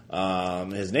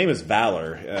 His name is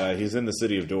Valor. He's in the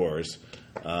City of Doors.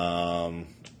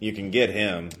 You can get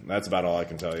him. That's about all I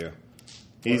can tell you.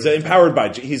 He's empowered by.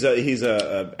 He's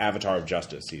a avatar of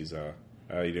justice.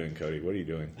 How are you doing, Cody? What are you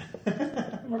doing?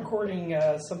 I'm recording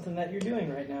something that you're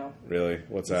doing right now. Really?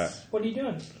 What's that? What are you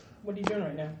doing? What are you doing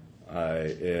right now?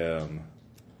 I am.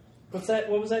 What's that?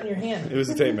 What was that in your hand? It was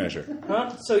a tape measure.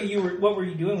 Huh? So what were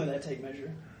you doing with that tape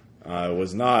measure? I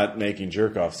was not making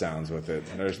jerk-off sounds with it.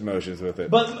 There's motions with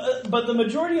it. But the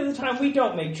majority of the time, we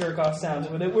don't make jerk-off sounds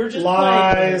with it. We're just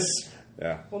lies. playing with it.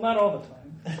 Yeah. Well, not all the time.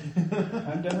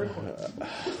 I'm done recording.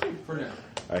 For now.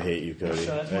 I hate you, Cody.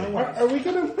 So that's my wife. Are we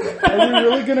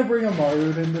really gonna bring a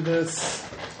Marut into this?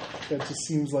 That just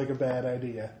seems like a bad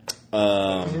idea. Who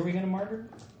are we going to martyr?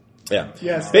 Yeah.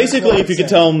 Yes. Basically, if you could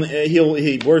tell him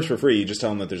he works for free, you just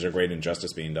tell him that there's a great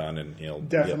injustice being done, and he'll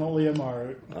definitely a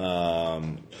Marut.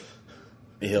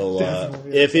 He'll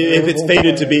if it's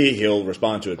fated to be, he'll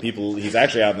respond to it. He's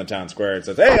actually out in the town square and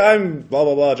says, "Hey, I'm blah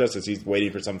blah blah justice." He's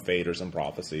waiting for some fate or some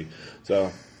prophecy.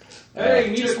 So,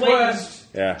 hey, you need a quest.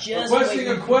 Yeah, Requesting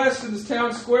a quest in this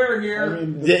town square here.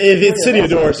 If it's City of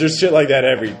Doors, there's shit like that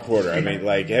every quarter. I mean,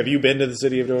 have you been to the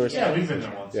City of Doors? Yeah, we've been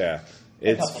there once. Yeah,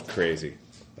 it's crazy.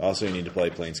 Also, you need to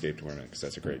play Planescape Tournament because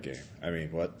that's a great game. I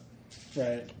mean, what?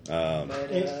 Right. When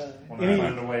I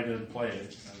find a way to play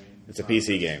it, it's a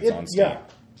PC game. It's on Steam,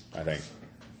 I think.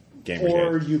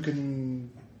 Or you can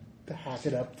hack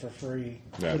it up for free.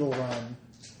 Yeah. It'll run.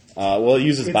 It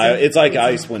uses It's like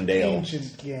Icewind Dale.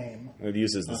 Ancient game. It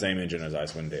uses the same engine as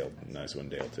Icewind Dale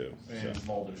too. And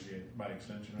Baldur's Gate by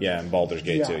extension. Yeah, and Baldur's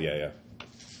Gate too. Yeah.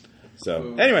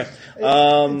 So anyway,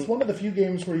 it's one of the few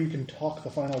games where you can talk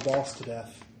the final boss to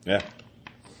death. Yeah,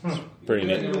 pretty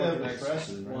neat.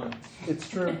 It's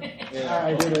true.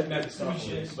 I did it.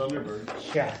 Thunderbird.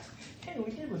 Yeah. Hey,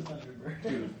 we did with Thunderbird.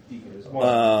 Dude,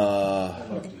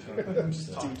 I'm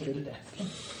just talking to death.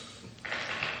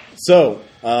 So,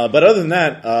 but other than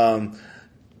that,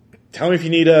 tell me if you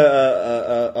need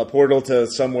a portal to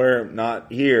somewhere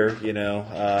not here.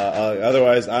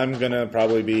 Otherwise, I'm gonna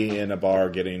probably be in a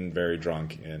bar getting very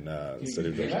drunk in City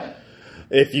of Doors.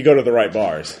 If you go to the right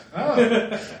bars.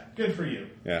 Oh, good for you.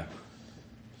 Yeah.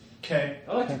 Okay.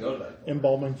 I'd like to go to that.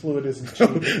 Embalming fluid isn't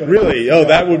cheap. Really? Oh,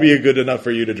 that would be good enough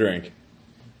for you to drink.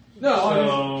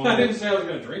 No, I didn't say I was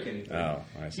going to drink anything. Oh,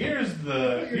 I see. Here's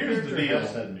the deal.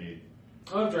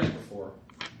 I've drank before.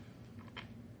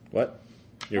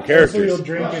 Your So characters. you'll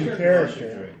drink in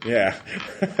character. Yeah.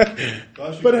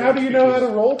 But how do you know how to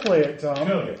roleplay it, Tom?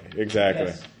 Exactly.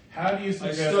 Yes. How do you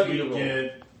suggest studied we the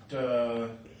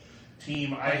get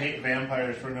team I hate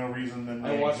vampires for no reason than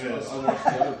they watched exist the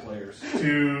other players.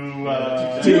 to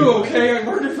Okay, I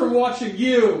learned it from watching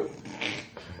you.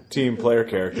 Team player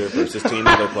character versus team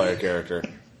other player character.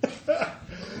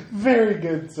 Very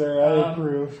good, sir. I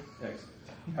approve. Thanks.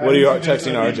 What are you suggest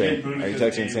texting that we RJ? get Are you Boudica's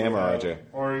texting aid Sam or without- RJ?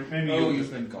 Or maybe Oh, you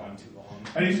you've been gone too long.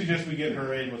 How do you suggest we get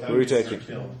her aid without Who are you getting her texting?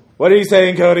 killed? What are you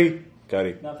saying, Cody?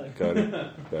 Cody. Nothing. Cody.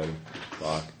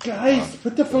 Fuck. Guys,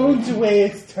 put the phones away.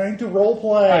 It's time to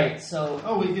roleplay. Alright, so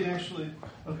Oh, we can actually.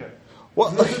 Okay.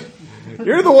 What?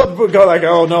 You're the one who go like,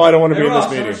 oh no, I don't want to be in this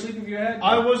Ross, how much meeting. sleep have you had?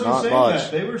 I wasn't Not saying much.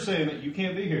 that. They were saying that you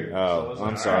can't be here. So I Oh, was I'm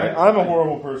like, sorry. all right. I'm a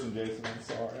horrible person, Jason. I'm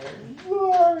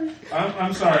sorry.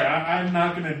 I'm sorry. I'm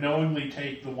not going to knowingly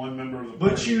take the one member of the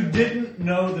party. But you didn't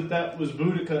know that was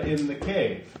Boudica in the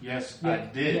cave. Yes, I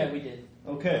did. Yeah, we did.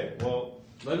 Okay, well.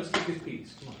 Let us take his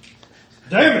piece. Come on.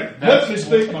 Damn it! Let me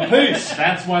speak my piece!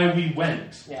 That's why we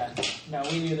went. Yeah. No,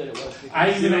 we knew that it was.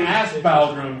 I even asked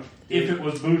Baldrum if it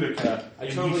was Boudica, I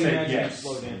and totally he said imagine yes.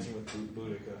 slow dancing with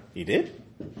Boudica. He did?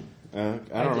 I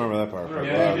don't remember that part.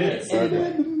 Yeah, he did.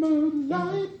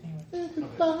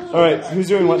 All right, who's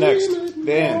doing what next?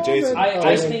 Dan, Jason.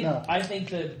 I think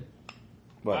that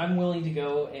What? I'm willing to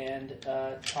go and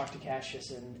talk to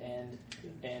Cassius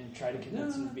and try to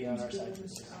convince him to be on our side.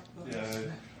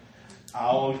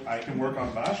 I can work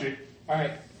on Vashik. All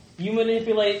right. You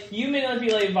manipulate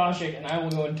Vashik, and I will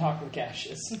go and talk with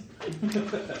Cassius.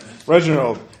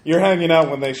 Reginald, you're hanging out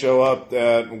when they show up.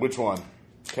 Which one?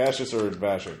 Cassius or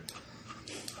Vashik?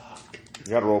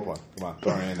 You got a role play. Come on,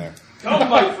 throw it in there. Come,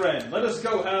 my friend, let us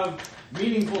go have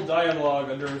meaningful dialogue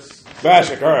under.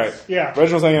 Vashik, all right. Yeah.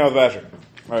 Reginald's hanging out with Vashik.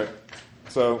 All right.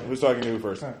 So who's talking to who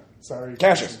first? Sorry.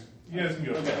 Cassius. You guys can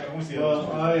go. Okay. I want to see Well,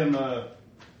 how I am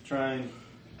trying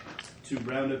to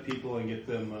round up people and get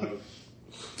them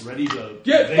ready to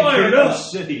Get vacate fired the up!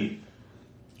 city.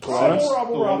 Colonius?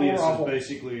 Colonius has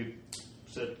basically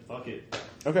said, fuck it,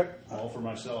 Okay. all for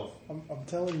myself. I'm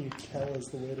telling you, Kel is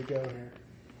the way to go here.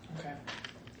 Okay.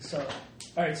 So,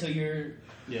 all right. So you're.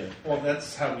 Yeah. Well,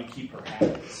 that's how we keep her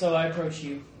happy. So I approach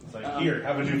you. It's like, here,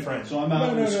 have a new friend. So I'm out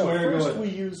in the square First going, we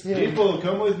use him people,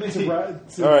 come with me. to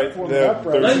All right, form there- an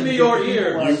uprising. Lend me your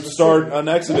ear. You start an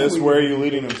exodus. Where are you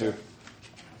leading them to?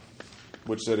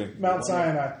 Which city? Mount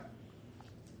Sinai.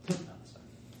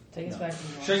 Take us back to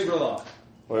the Shangri-La.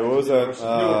 Wait, what was that?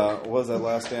 What was that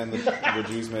last stand that the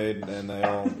Jews made and they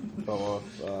all fell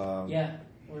off? Yeah.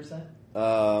 Where's that?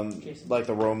 Jason. Like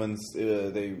the Romans,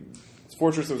 it's a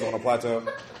fortress that was on a plateau.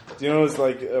 Do you know it's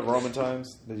like Roman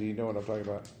times? Do you know what I'm talking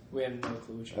about? We have no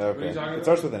clue which one. Okay, What are you talking it about?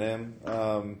 starts with an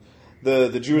M.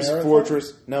 The Jewish Marathon?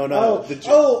 fortress. No.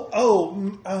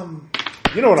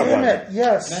 You know what I'm Damn talking it! about?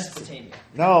 Yes. Mesopotamia.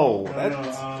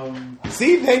 No.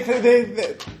 See,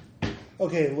 they.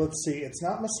 Okay, let's see. It's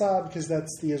not Mossad because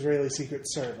that's the Israeli Secret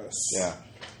Service. Yeah.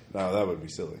 No, that would be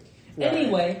silly. Right.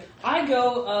 Anyway, I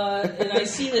go and I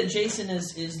see that Jason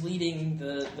is leading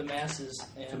the masses.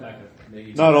 And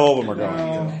Not all of them are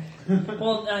going. No.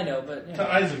 well, I know, but you To know,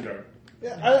 Isengard.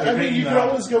 Yeah, I mean, you could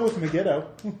always go with Megiddo.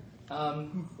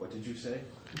 What did you say?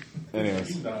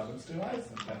 Anyways. Let's do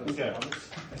Isengard. Okay.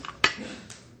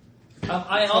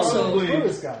 I also Probably-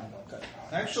 Buddha's got no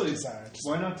Actually, desires.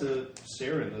 why not to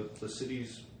Saren, the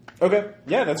city's... Okay.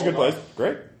 Yeah, that's a good place.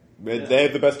 Great. They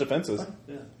have the best defenses.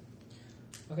 Yeah.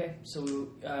 okay. So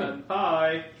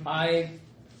Hi. I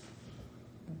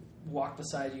walk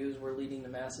beside you as we're leading the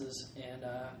masses, and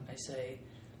I say,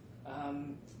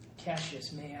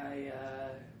 Cassius, may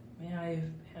I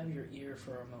have your ear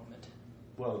for a moment?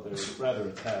 Well, they're rather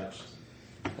attached.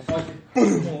 Walk.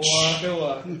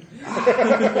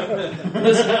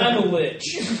 Listen, I'm a lich.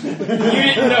 You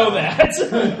didn't know that.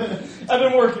 I've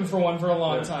been working for one for a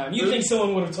long time. You think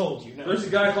someone would have told you? No. There's a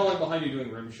guy calling behind you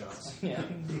doing rim shots. Yeah.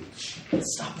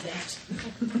 Stop that.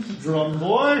 Drum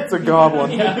boy! It's a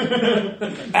goblin.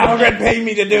 Yeah. Alfred paid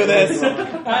me to do this.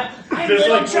 I'm Just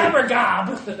little like- Trevor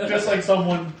Gob. Just like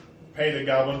someone paid a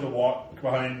goblin to walk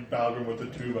behind Balgrim with a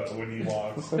tuba when he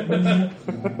walks.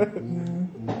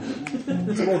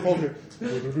 It's more vulgar.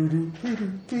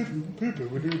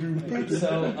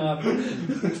 So,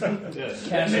 Yes.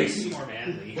 Cassius, me more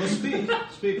manly. Well,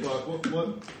 speak, Buck.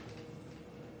 What?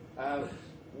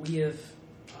 we have.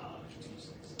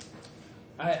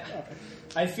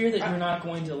 I fear that you're not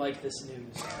going to like this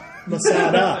news.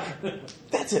 Masada.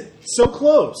 That's it. So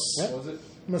close. What was it?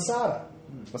 Masada.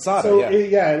 Masada, So,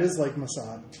 yeah. it is like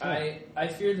Masad. I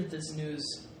fear that this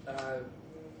news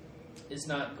is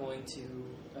not going to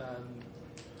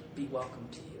be welcome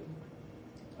to you.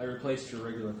 I replaced your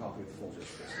regular coffee with Folgers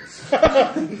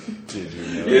Christmas. Did you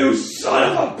know? You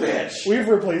son of a bitch! We've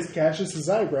replaced Cassius's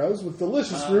eyebrows with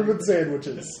delicious Reuben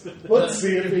sandwiches. Let's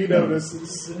see if he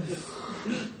notices.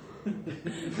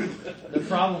 The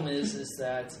problem is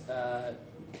that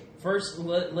first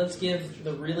let's give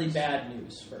the really bad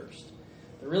news first.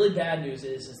 The really bad news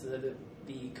is that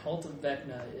the cult of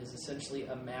Vecna is essentially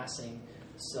amassing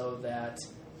so that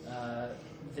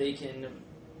they can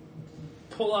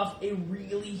pull off a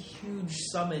really huge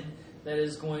summit that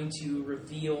is going to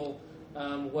reveal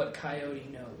what Coyote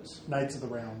knows. Knights of the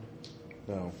Round.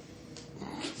 No.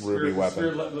 Ruby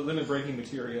weapon. Limit-breaking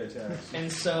materia attacks.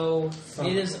 And so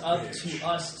it is up to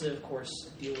us to, of course,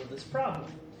 deal with this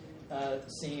problem.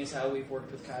 Seeing as how we've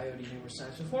worked with Coyote numerous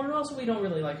times before, and also we don't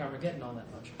really like Armageddon all that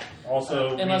much.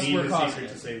 Also, we Unless need we're the causing secret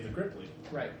it. to save the Gripply.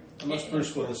 Right. Unless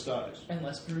Bruce Willis dies.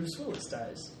 Unless Bruce Willis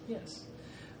dies, yes.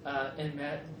 And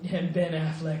Ben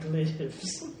Affleck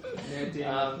lives.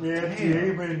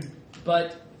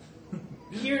 But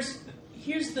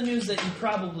here's the news that you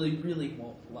probably really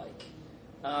won't like.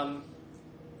 Oh,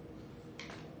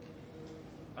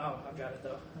 I've got it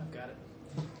though. I've got it.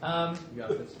 You got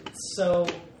this. So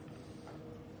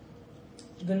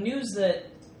the news that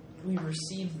we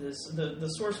received this, the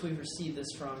source we've received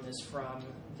this from is from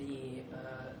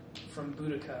from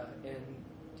Boudica, and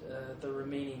the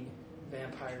remaining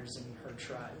vampires in her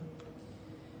tribe.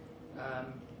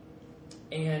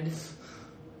 And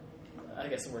I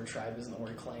guess the word tribe isn't the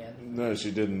word clan. No,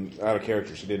 she didn't. Out of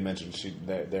character, she didn't mention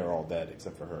they're all dead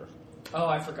except for her. Oh,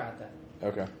 I forgot that.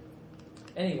 Okay.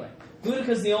 Anyway,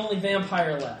 Boudica's the only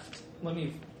vampire left. Let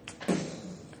me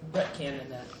retcanon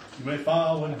that. You may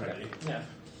file when ready. Yeah.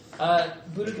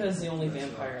 Boudica is the only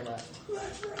vampire left.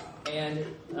 And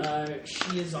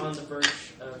she is on the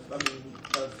verge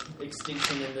of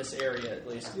extinction in this area, at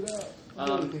least. I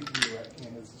really think you're right,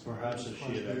 Candace. Perhaps if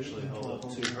she had actually held up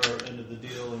to her end of the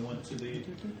deal and went to the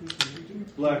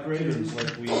Black Ravens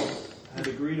like we had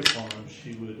agreed upon,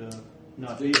 she would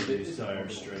not be in these dire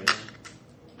straits.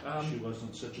 She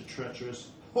wasn't such a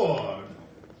treacherous whore.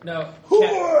 No,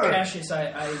 Cassius,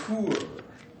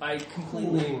 I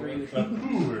completely agree with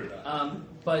you.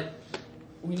 But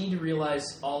we need to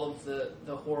realize all of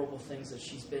the horrible things that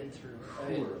she's been through.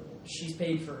 She's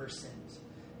paid for her sins.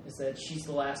 Is that she's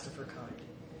the last of her kind.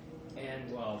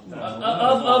 And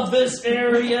of this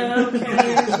area,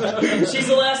 okay? She's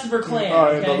the last of her clan.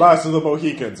 Okay? The last of the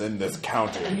Mohicans in this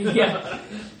county. Yeah.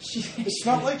 It's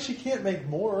not like she can't make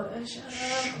more. Shut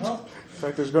Well, up. In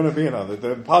fact, there's going to be another.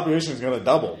 The population is going to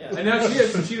double. Yeah. And now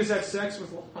she just had sex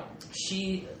with Locke.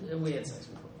 We had sex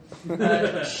before.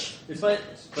 But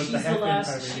she's the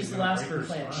last. She's the last of her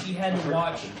clan. She had to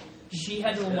watch. She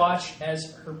had to watch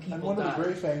as her and people one of the died.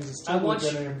 Grey Fangs is I totally want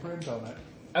going to imprint on it.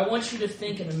 I want you to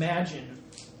think and imagine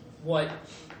what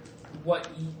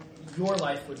your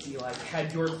life would be like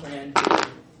had your clan been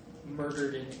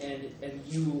murdered and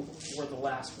you were the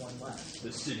last one left.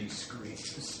 The city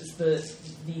screams. It's the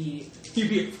You'd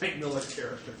be a Frank Miller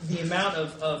character. the amount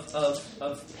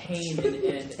of pain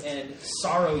and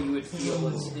sorrow you would feel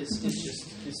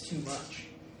is too much.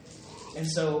 And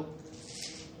so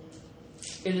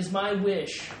it is my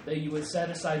wish that you would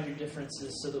set aside your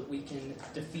differences so that we can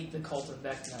defeat the cult of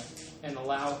Vecna and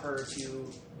allow her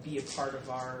to be a part of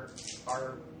our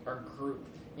group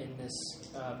in this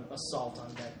assault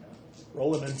on Vecna.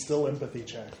 Roll an instill empathy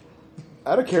check.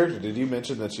 Out of character, did you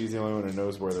mention that she's the only one who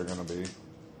knows where they're going to be?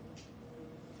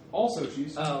 Also,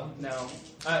 she's... Oh, no.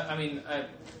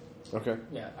 Okay.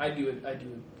 Yeah, I do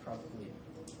probably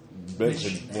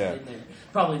Mention, that yeah. in there.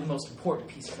 Probably the most important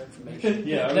piece of information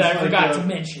Yeah, that I forgot to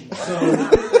mention. So,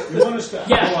 you want us to...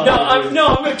 Yeah, hold no, on.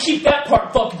 I'm going to keep that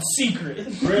part fucking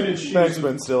secret. Granted, she Thanks, is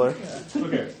Ben Stiller.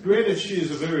 okay. Granted, she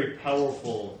is a very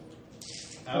powerful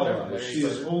ally. Whatever, She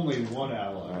is only one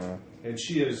ally, and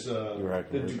she has right,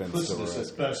 been Ben duplicitous Stiller.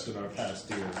 at best in our past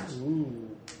dealings. Ooh,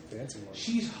 fancy one.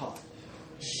 She's hot.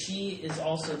 She is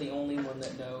also the only one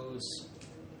that knows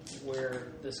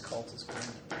where this cult is going.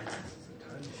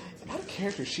 Out of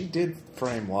character, she did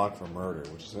frame Locke for murder,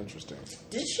 which is interesting.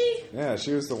 Did she? Yeah,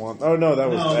 she was the one. Oh, no, that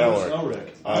was Elric. Elric.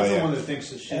 Oh, I'm the yeah. one that thinks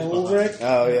that she's Elric? behind.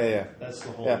 Oh, yeah. That's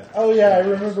the whole... Yeah. Oh yeah, I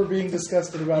remember being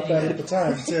disgusted about that at the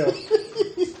time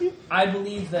too. I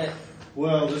believe that.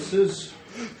 Well, this is...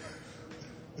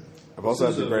 I've also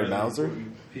this had is the a great really announcer.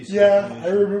 important piece of Yeah, I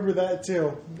information. remember that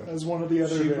too. As one of the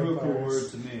other She broke her vampires.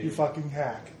 word to me. You fucking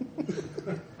hack.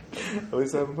 At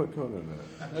least I haven't put Conan in it.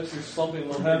 Unless you're slumping a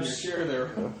little bit in your chair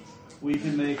there. We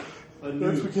can make a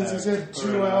new That's because he pact, said her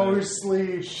 2 and I, hours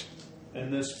sleep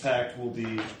and this pact will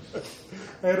be...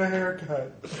 and a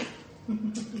haircut.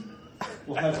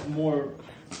 will have more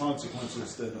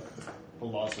consequences than a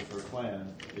loss of her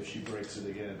clan if she breaks it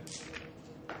again.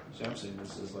 So I'm saying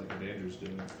this is like Evander's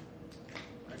doing.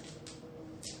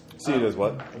 See, it as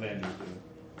what? Evander's doing.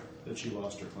 That she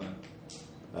lost her clan.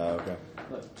 Oh, okay.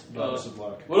 Goddess of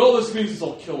luck. What all this means is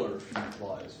I'll kill her if she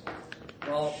replies.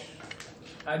 Well,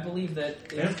 I believe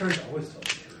that. Vampires always tell the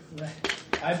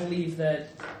truth. I believe that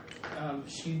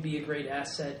she'd be a great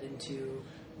asset into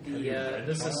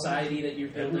the society that you're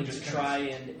building to try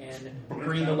and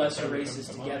bring the lesser races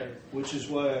together. Which is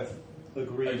why I've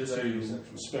agreed to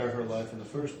spare her life in the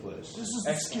first place. This is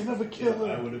the skin of a I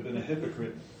killer. would have been a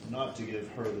hypocrite not to give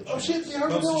her the chance. Oh shit, the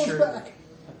Most armadillo's sure. back.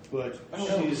 But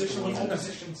Oh, she's the one that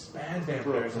positions bad broke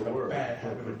vampires her are word. bad Her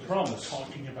habit. promise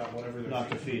Talking about whatever they're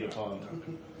not to feed upon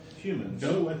humans.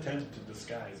 No attempt to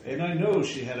disguise it. And I know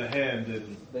she had a hand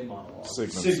in They monologue.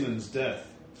 Sigmund's death.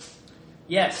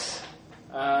 Yes.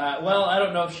 Well, I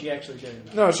don't know if she actually did or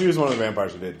not. No, she was one of the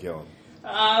vampires who did kill him.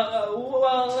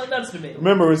 Well, that's debatable.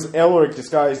 Remember, it was Elric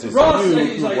disguised as Ross, you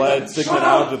he's who like, led "Shut Sigmund up!"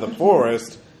 out to the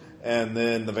forest, and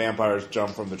then the vampires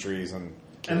jumped from the trees and...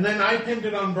 And then I pinned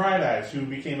it on Bright Eyes, who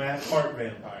became a half-part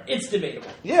vampire. It's debatable.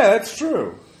 Yeah, that's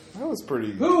true. That was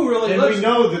pretty... Who really? And Let's, we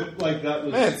know that, like, that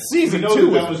was... Man, season we know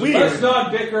 2 that was a weird. let's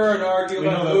not bicker and argue We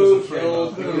know about that was who a frame killed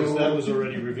up because who. that was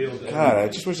already revealed. God, I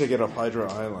just wish I get off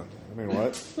Hydra Island. I mean,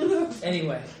 what?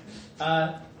 Anyway,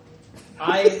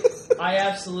 I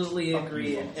absolutely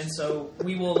agree, and so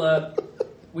we will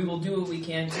do what we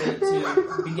can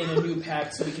to begin a new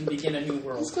pact, so we can begin a new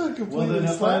world. He's got Well, completely then,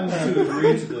 if I'm flat. to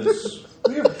agree to this,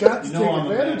 We have got to you take know I'm a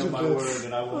man advantage of of my this. word,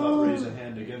 and I will not raise a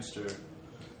hand against her.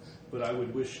 But I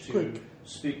would wish to Quick.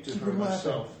 speak to Keep her him laughing.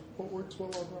 myself What works well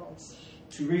on Ross?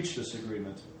 to reach this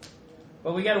agreement.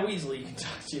 But we got a Weasley you can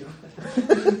talk to.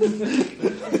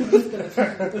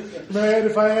 Man,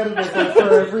 if I had it like that for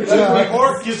every The time.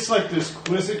 orc gets like this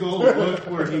quizzical look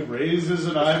where he raises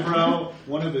an eyebrow.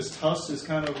 One of his tusks is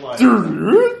kind of like.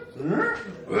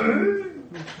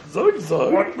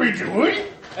 What we doing?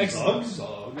 Excellent.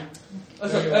 Zog.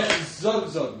 Zug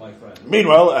Zug, my friend.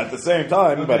 Meanwhile, at the same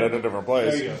time, but in a different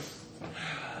place. There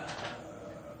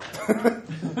you go.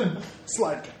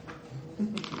 Slide.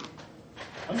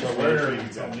 I'm So just where wondering are if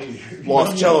it's amazing.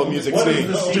 Lost cello music What is scene.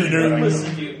 the scene that I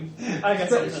Listen, dude. I got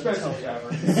something to Expensive tell you.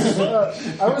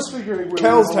 tavern. I was figuring we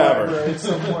Kel's were in a Tavern. library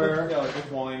somewhere. Yeah, like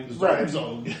with wine. Right.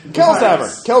 Zog. Kel's Tavern.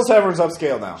 Kel's Tavern's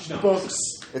upscale now. Books.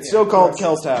 It's still called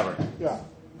Kel's Tavern. Yeah.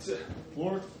 So,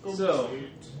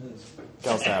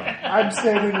 Kel's Tavern. I'm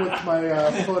standing with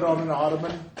my foot on an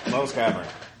ottoman. Moe's Cavern.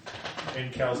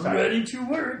 In Kel's Tavern. to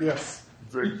work. Yes.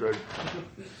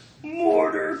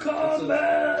 Mortar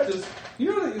combat. you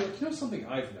know something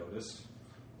I've noticed?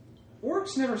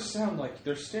 Orcs never sound like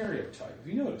their stereotype. Have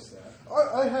you noticed that?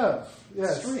 I have.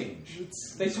 Yes. Strange.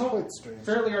 They It's talk quite strange.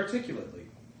 fairly articulately.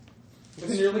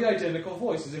 With a nearly identical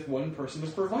voice, as if one person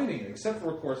was providing it, except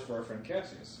for, of course, for our friend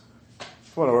Cassius. I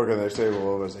want to work on their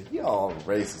table. I was like, y'all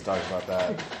racist talking about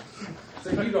that. So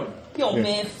you don't know. Yo,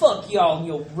 man, fuck y'all and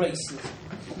your racism.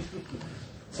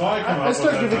 So I come I up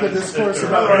start with giving a nice discourse picture.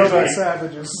 about I was noble like,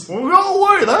 savages. No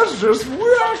way, that's just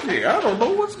wacky. I don't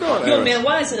know what's going on. Yo, man,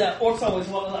 why is it that orcs always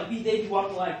walking like they be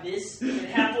walking like this, and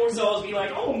half orcs always be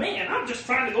like, "Oh man, I'm just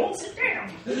trying to go and sit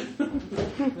down.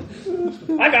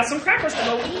 I got some crackers to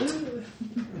go eat."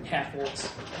 Half orcs,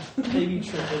 they be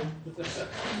tripping.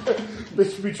 They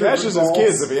should be Cash is his balls.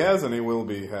 kids. If he has any, will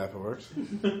be half orcs.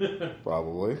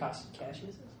 Probably.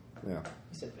 Cassius? Yeah.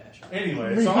 He said Bash. Anyway,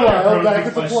 so Meanwhile, I approached back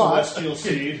at the My plot. celestial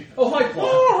seed. Oh, hi,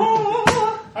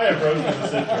 plot. I approached with a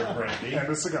cigar of brandy. And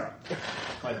a cigar.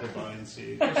 My divine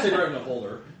seed. A cigarette in a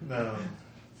holder. No.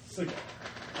 Cigar.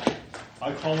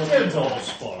 I call it the tall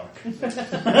spark. Good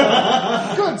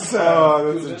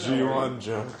Oh, that's a G1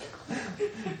 joke.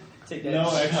 Take that.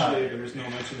 No, actually, there was no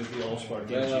mention of the all-spark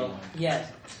in Well, G1.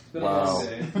 Yes. It's been Wow. a long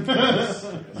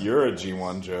day. You're a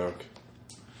G1 joke.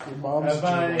 Your mom's Have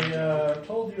I G1.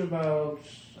 told you about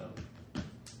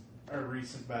our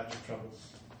recent batch of troubles?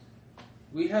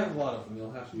 We have a lot of them.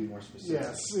 You'll have to be more specific.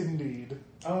 Yes, indeed.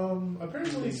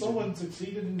 Apparently someone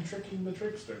succeeded in tricking the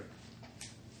trickster.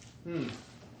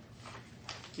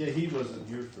 Yeah, he wasn't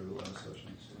here for the last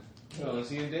session. So. Oh, is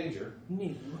he in danger?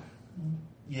 New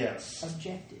Yes.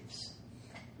 objectives.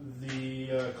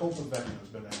 The cult of Vecna has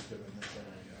been active in this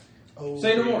area. Oh,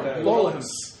 Say no more.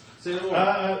 Bullets. Say no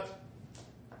more.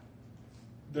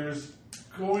 There's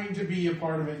going to be a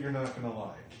part of it you're not going to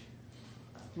like.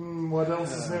 What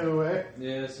else is new, eh?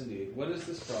 Yes, indeed. What is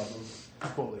this problem?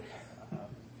 Bully.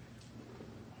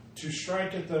 To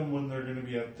strike at them when they're going to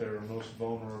be at their most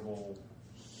vulnerable,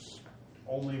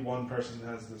 only one person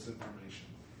has this information.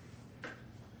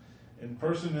 And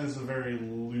person is a very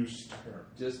loose term.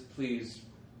 Just please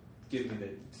give me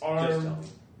the. Our Just tell me.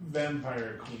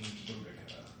 vampire queen,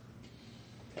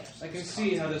 Boudica. I can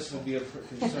see how this would be a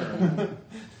concern.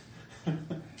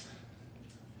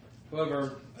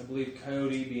 However, I believe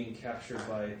Coyote being captured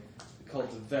by the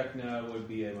cult of Vecna would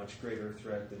be a much greater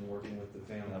threat than working with the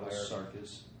That vampire. was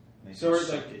Sarkis. So,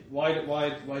 like, why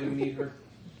do we need her?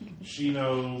 She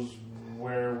knows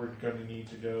where we're going to need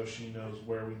to go. She knows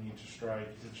where we need to strike,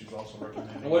 and she's also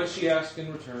recommending And what does she ask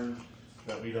in return?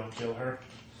 that we don't kill her.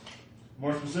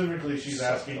 More specifically, she's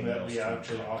asking that we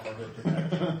actually offer her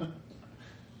protection.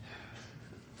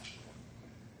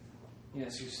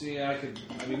 Yes, you see, I'd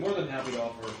be more than happy to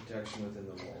offer her protection within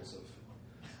the walls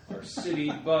of our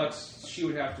city, but she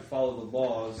would have to follow the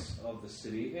laws of the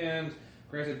city. And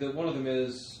granted, that one of them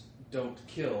is don't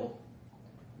kill.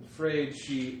 I'm afraid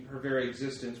her very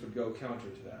existence would go counter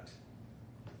to that.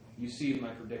 You see my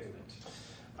predicament.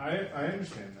 I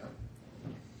understand that.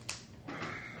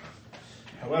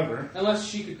 However, Unless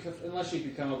she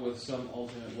could come up with some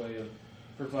alternate way of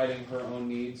providing her own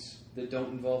needs that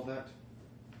don't involve that.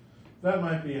 that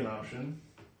might be an option.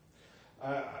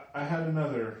 I had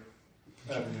another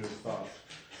avenue of thought.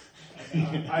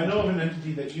 I know of an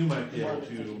entity that you might be able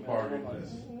to bargain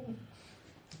with.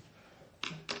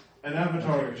 An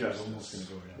avatar of justice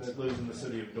that lives in the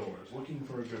city of Doors, looking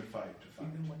for a good fight to fight.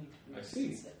 I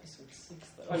see.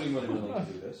 I'd be more than willing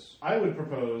to do this. I would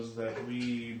propose that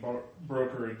we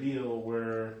broker a deal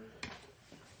where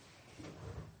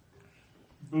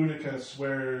Boudica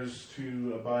swears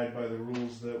to abide by the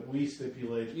rules that we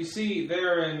stipulate. You see,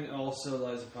 therein also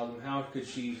lies a problem. How could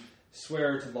she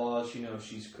swear to laws she knows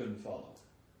she couldn't follow?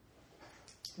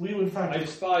 We would have I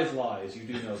despise lies. You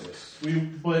do know this.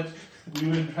 but we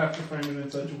would have to frame it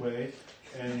in such a way,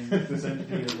 and this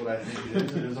entity is what I think it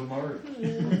is. It is a martyr.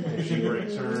 If she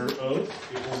breaks her oath,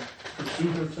 it will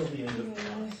pursue her till the end of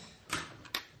time.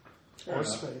 Or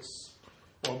space.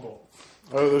 Or both.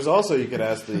 Oh, there's also, you could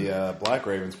ask the Black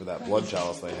Ravens for that blood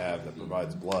chalice they have that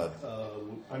provides blood.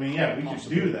 I mean, yeah, we could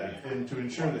do that, and to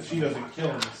ensure that she doesn't kill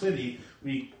in the city,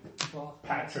 we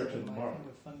patch her to the mark.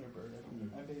 Thunderbird,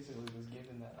 I basically was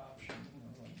given that option. And I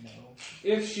was like, no.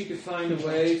 If she could find a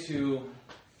way to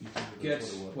get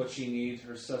what she needs,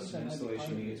 her sustenance the way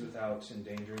she needs, without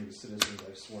endangering the citizens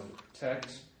I've sworn to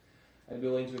protect, I'd be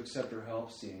willing to accept her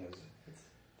help, seeing as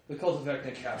the cult of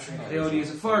Vecna capturing Coyote is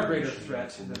a far greater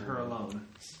threat than her alone.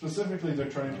 Specifically, they're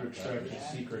trying to extract his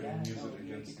secret and use it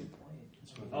against them.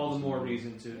 All the more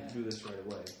reason to do this right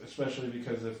away. Especially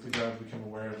because if the gods become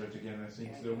aware of it again, I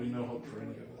think there'll be no hope for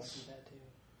any of us.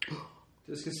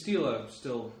 Is Castilla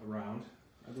still around?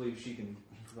 I believe she can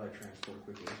provide transport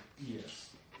quickly. Yes.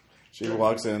 She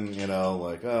walks in,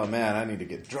 like, oh man, I need to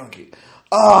get drunky.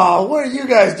 Oh, what are you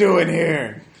guys doing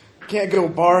here? Can't go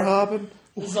bar hopping?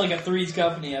 This is like a Three's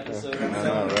Company episode. I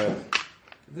know, right?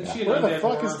 Then she Where the undead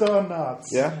fuck war. is Don Knotts?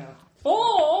 Yeah.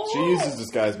 Oh! She uses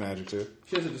disguise magic too.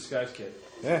 She has a disguise kit.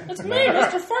 Yeah. It's me,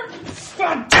 Mr. Fart.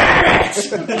 God damn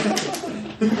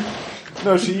it!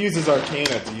 No, she uses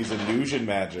arcana to use illusion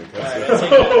magic. That's it.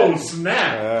 Oh,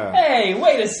 snap! Yeah. Hey,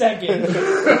 wait a second.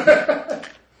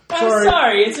 I'm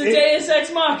sorry, it's a Deus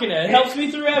Ex Machina. It helps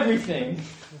me through everything.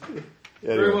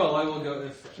 Very well, I will go.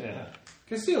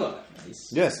 Castilla,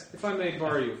 Yes. if I may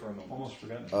borrow you for a moment. Almost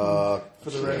forgotten. For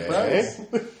the red price.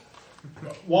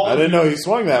 I didn't know he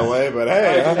swung that way, but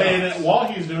hey. And while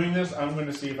he's doing this, I'm going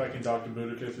to see if I can talk to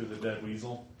Boudica through the dead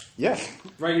weasel. Yeah.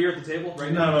 Right here at the table,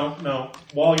 right now. No.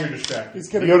 While you're distracted. He's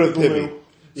gonna You go to get the blue. Tibby.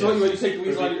 So you take the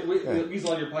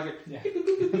weasel out of your pocket.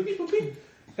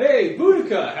 Hey,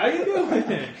 Boudica, how you doing?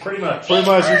 Pretty much. Pretty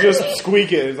much, you just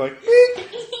squeak it. It's like,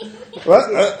 what?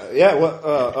 Yeah, what?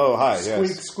 Oh, hi,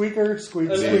 yes. Squeaker. As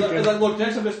I look,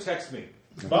 next time just text me.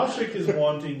 Bashik is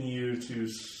wanting you to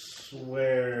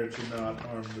swear to not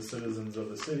harm the citizens of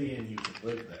the city, and you can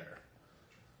live there.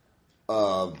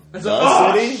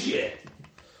 The city? Shit!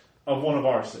 Of one of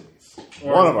our cities.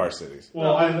 One of our cities.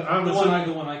 Well, I'm the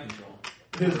assuming one I control.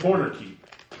 his border keep.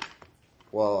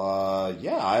 Well,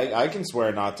 yeah, I can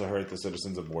swear not to hurt the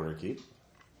citizens of Borderkeep.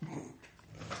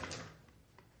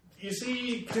 You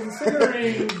see,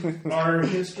 considering our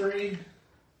history,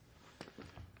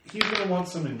 he's going to want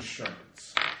some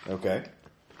insurance. Okay.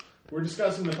 We're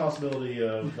discussing the possibility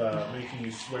of making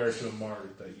you swear to a martyr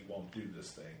that you won't do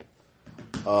this thing.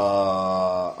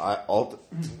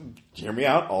 Hear me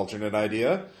out. Alternate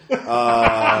idea. In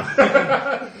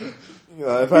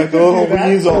fact, the little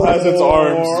weasel has its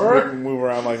arms move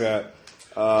around like that.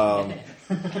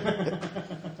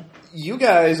 You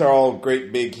guys are all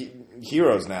great big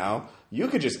heroes now. You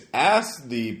could just ask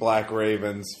the Black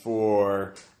Ravens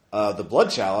for the blood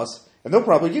chalice, and they'll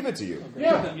probably give it to you.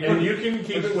 Yeah, and you can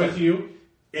keep it with you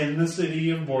in the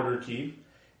city of Borderkeep,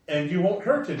 and you won't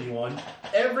hurt anyone.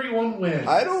 Everyone wins.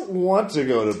 I don't want to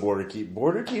go to Borderkeep.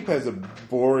 Borderkeep has a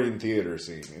boring theater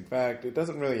scene. In fact, it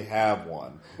doesn't really have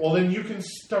one. Well, then you can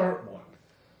start one.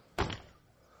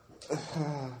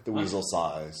 The weasel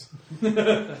sighs.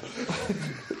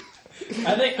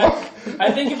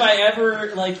 I think if I ever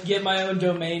get my own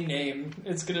domain name,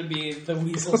 it's gonna be the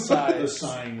Weasel The Size.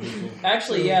 sighing weasel.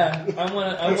 Actually, yeah, I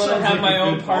want to sounds have like my a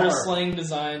own good part of bar. slang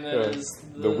design that is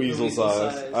The weasel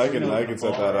size. I can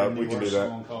set that up. We can do that.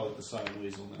 We'll call it the sighing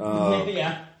weasel now.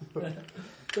 Yeah.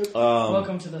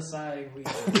 Welcome to the Psy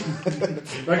Weasel.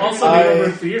 That can Also, be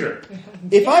over theater.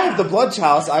 If I have the blood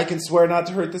chalice, I can swear not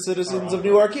to hurt the citizens of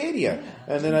New Arcadia,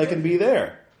 and then I can be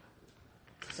there.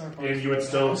 And you would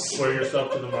still swear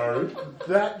yourself to the Maru.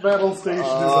 That battle station is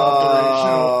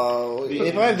operational.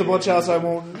 If I have the blood chalice, I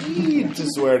won't need to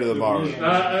swear to the Maru.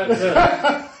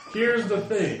 Here's the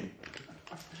thing.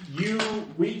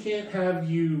 We can't have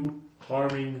you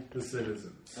harming the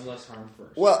citizens. Unless harmed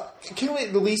first. Well, can we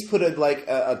at least put a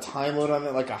time limit on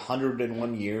it, like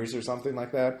 101 years or something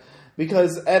like that?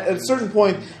 Because at a certain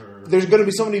point, there's going to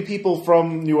be so many people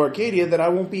from New Arcadia that I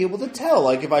won't be able to tell.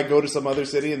 Like, if I go to some other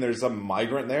city and there's some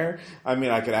migrant there, I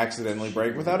mean, I could accidentally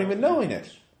break without even knowing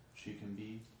it.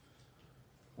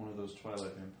 those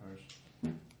Twilight vampires.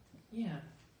 Yeah.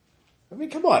 I mean,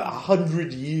 come on,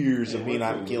 100 years of Hey, me what's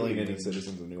not a killing Louis? any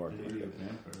citizens of New York. Maybe a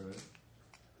vampire,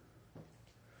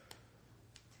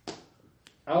 right?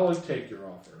 I'll take your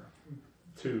offer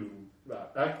to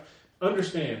I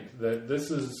understand that this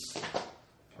is.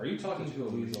 Are you talking to a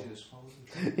weasel?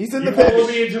 He's in You the follow pit.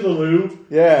 me into the loop.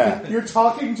 Yeah, You're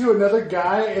talking to another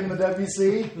guy in the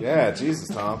WC? yeah. Jesus,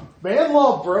 Tom. Man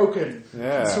law broken.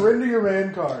 Yeah. Surrender your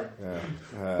man card.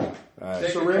 Yeah.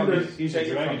 Surrender. He's a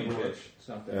dragon bitch. It's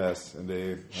not there. Yes,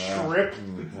 indeed. Strip.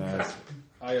 Yes.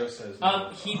 Io says no.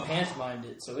 He pantomimed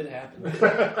it, so it happened.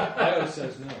 Io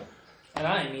says no. And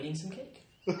I am eating some cake.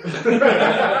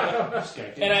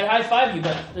 Sketchy. And I high five you,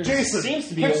 but there Jason, seems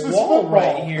to be catch a this wall football.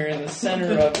 right here in the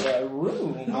center of the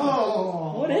room.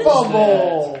 Oh, What is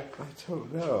fumble. I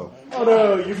don't know. Oh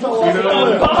no, you fell off You the know-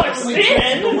 cliff. Boxed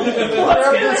in? What's going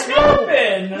to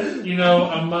happen? You know,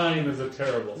 a mine is a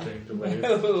terrible thing to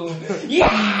waste.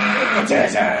 Yeah!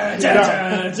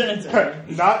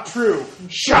 Not true.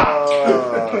 Shot.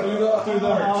 Through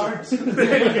the heart.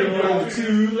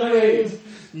 Too late.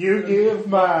 You give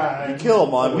mine. Kill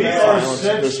him on We with a are silenced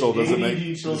such pistol. Does it make? ADD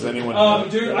Does children. anyone? know?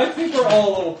 Dude, I think we're all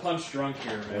a little punch drunk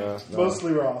here, man. Yeah, no.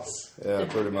 Mostly Ross. Yeah,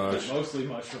 pretty much. Mostly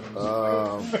mushrooms.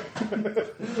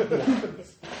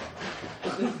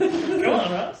 Come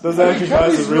on, Ross. Those action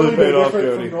classes really paid off,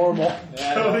 different Cody. from normal.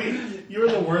 Cody, you're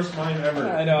the worst mime ever.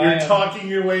 I know, I You're am. talking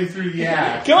your way through the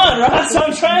act. Come on, Ross.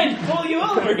 I'm trying to pull you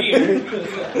over here.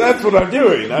 That's what I'm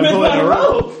doing. I'm With pulling my a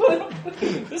rope. rope.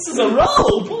 This is a rope.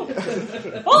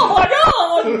 Oh my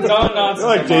god. Don't nonsense. You're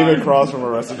like David Cross from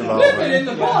Arrested Whip it Development. in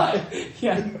the pot.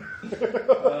 Yeah.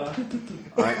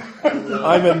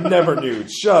 I'm a never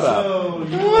nude. Shut up.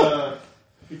 So,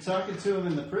 you're talking to him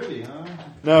in the privy, huh?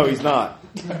 No, he's not.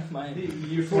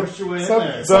 You forced your way in Some-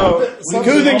 there. So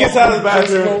Kuzin gets out of the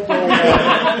bathroom.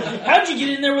 How'd you get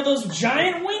in there with those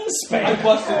giant I wingspans?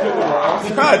 busted through the walls.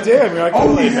 God damn, you're like,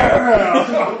 oh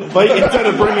yeah. Like instead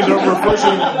of bringing the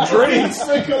refreshing drinks,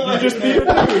 you just beat a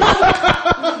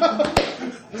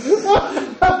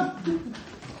dude.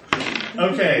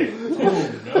 Okay.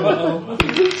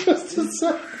 Just a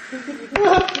sec.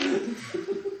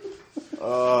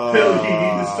 Bill, you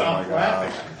need to stop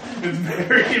laughing. It's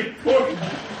very important.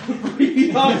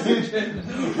 Breathe oxygen.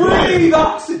 Breathe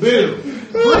oxygen.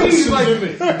 Breathe my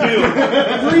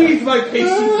breathe my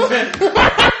patient friend.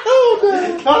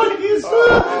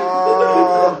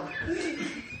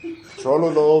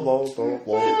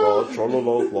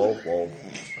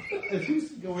 If he's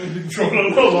going to He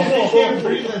he can't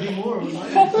breathe anymore.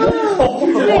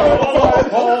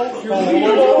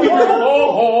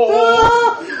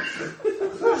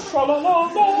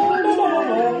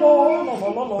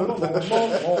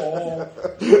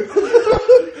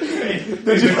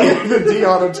 Did you get the D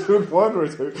on a 2-1 or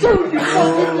 2?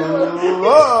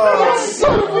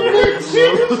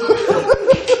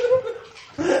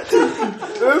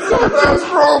 This is the best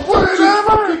roleplay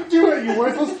ever! Do it, you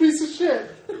worthless piece of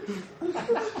shit.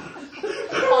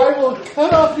 I will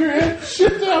cut off your head,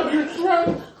 shit down your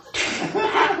throat.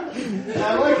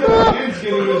 I like how the hand's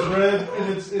getting his red,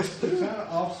 and it's kind of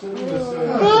offset with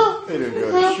this They did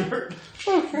good. shirt.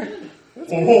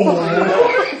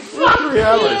 3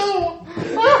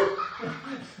 hours.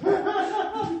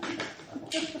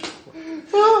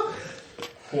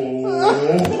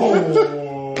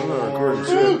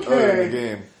 Okay. The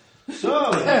game. So,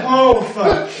 oh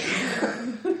fuck.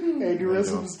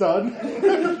 Aneurysm's done.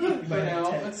 By now.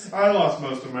 I lost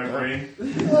most of my brain.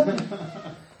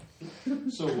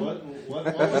 So what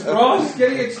was Ross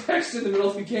getting a text in the middle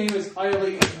of the game is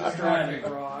highly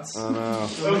distracting. Ross. I know.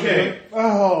 Okay,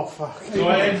 Oh, fuck. so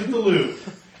I exit the loop.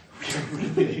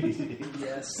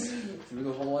 Yes. Through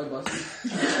the hole I busted.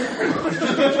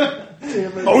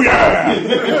 Damn it. Oh yeah!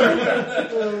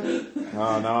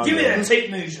 Oh, no, I'm Give me good. that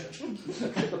tape measure.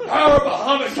 The power of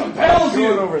Muhammad compels Do it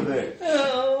you. over there.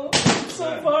 Oh,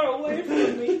 so far away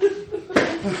from me.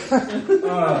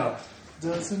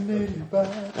 Doesn't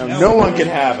anybody? And no one can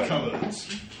have it.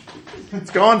 It's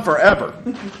gone forever.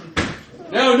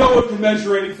 Now no one can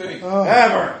measure anything.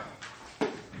 Ever.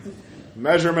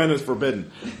 Measurement is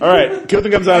forbidden. All right,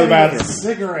 Kuthin comes out of the bathroom.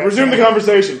 Cigarette. Resume the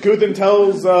conversation. Kuthin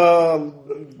tells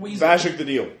Vashik the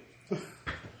deal.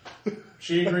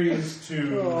 She agrees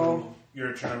to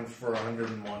your terms for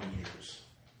 101 years.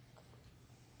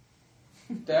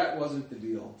 That wasn't the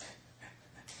deal.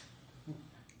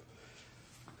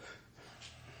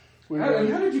 How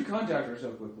did you contact her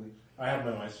so quickly? I have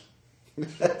no eyes.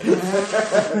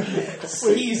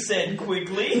 He said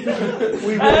quickly. We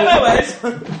really, Anyways, we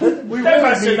really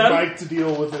question need them. Mike to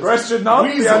deal with this. Question not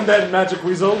the undead magic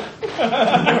weasel.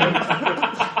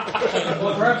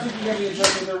 Well, perhaps you can get me in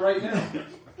touch with her right now.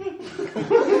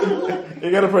 You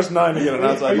gotta press 9 to get an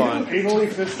outside Are line. you anally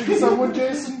fisting someone,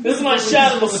 Jason? This is my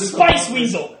shadow, the Spice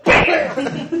Weasel.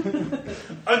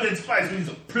 Undead Spice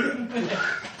Weasel.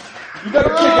 You better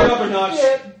kick it up a notch.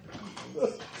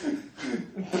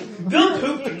 Bill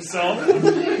pooped himself.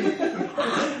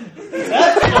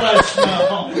 That's what I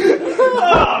smell.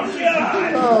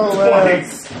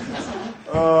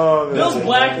 Oh, God. Bill's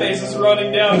blackface is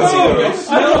running down, too.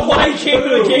 I don't know why he came to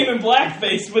the game in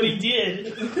blackface, but he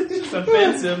did. It's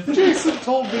offensive. Jason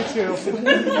told me to.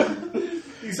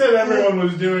 He said everyone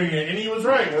was doing it, and he was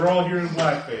right. We're all here in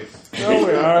blackface. No,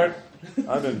 we aren't.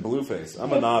 I'm in blueface.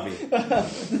 I'm a Navi.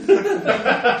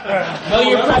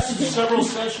 No, Several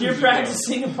sessions you're ago.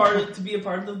 practicing to be a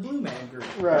part of the Blue Man group.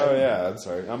 Oh, yeah, I'm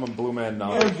sorry. I'm a blue man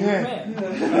Navi. Blue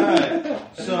Man.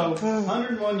 Alright, so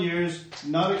 101 years,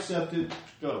 not accepted,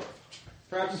 go.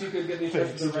 Perhaps you could get me in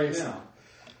touch with her right now.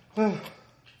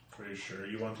 Are you sure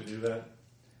you want to do that?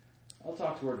 I'll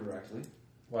talk to her directly.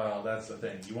 Well, that's the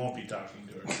thing. You won't be talking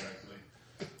to her directly.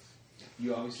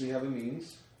 You obviously have a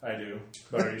means. I do.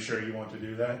 But are you sure you want to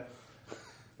do that?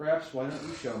 Perhaps, why don't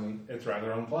you show me? It's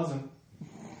rather unpleasant.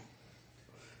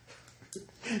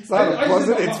 It's not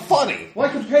unpleasant, it's funny. My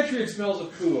compatriot smells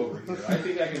of poo over here. I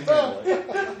think I can handle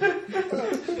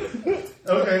it.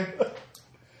 Okay.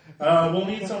 We'll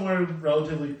meet somewhere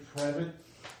relatively private.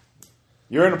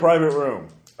 You're in a private room.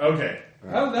 Okay.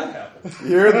 How did that happen?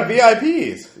 You're the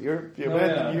VIPs. You're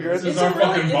yeah. This is our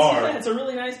fucking bar. It's a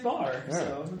really nice bar,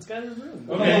 so it's got a room.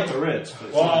 Okay. Not the Ritz,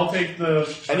 but Well, I'll take the...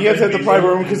 And you have to have the private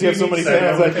room because you have so many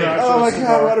fans. Like, oh my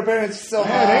god, Water Baron, it's so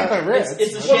hot. It ain't the Ritz.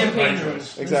 It's a Wasn't champagne my room.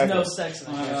 choice. There's Exactly. no sex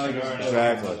in it.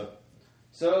 Exactly.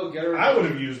 So, get her... I would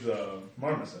have used the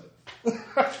marmoset.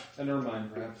 Never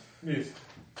mind, perhaps. Yes.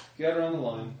 Get her on the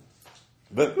line.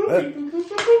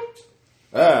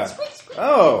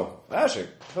 Oh, Ashik.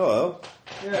 Hello.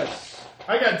 Yes.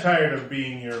 I got tired of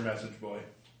being your message boy.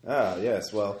 Ah,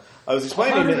 yes. Well, I was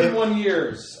explaining to him. 101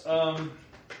 years.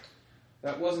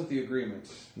 That wasn't the agreement.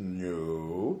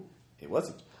 No, it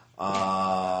wasn't.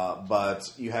 But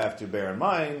you have to bear in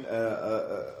mind,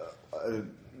 a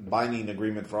binding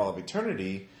agreement for all of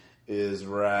eternity is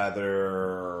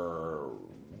rather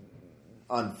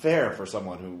unfair for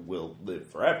someone who will live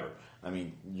forever. I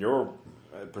mean, you're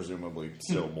presumably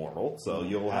still mortal, so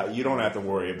you don't have to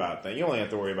worry about things. You only have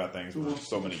to worry about things for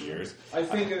so many years. I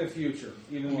think in the future,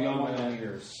 even beyond my own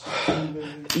years.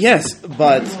 Yes,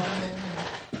 but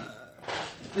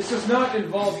This does not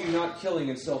involve you not killing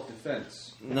in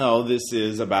self-defense. no, this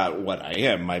is about what I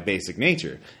am, my basic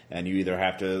nature. And you either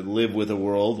have to live with a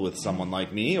world with someone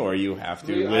like me, or you have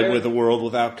to live with a world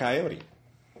without Coyote.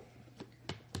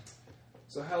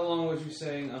 So how long was you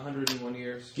saying? 101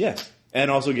 years? Yes. And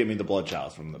also get me the blood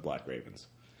chalice from the Black Ravens.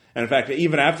 And in fact,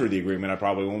 even after the agreement, I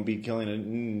probably won't be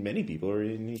killing many people or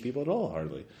any people at all,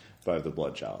 hardly, if I have the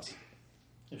blood chalice.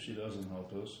 if she doesn't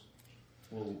help us,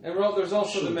 we'll And well, there's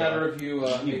also the Should matter die. of you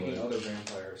Anyway. making other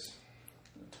vampires.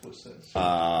 twist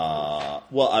that.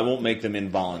 Well, I won't make them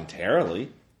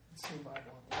involuntarily,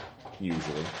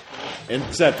 usually.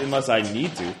 Except unless I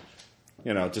need to.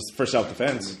 You know, just for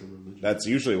self-defense. That's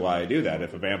usually why I do that.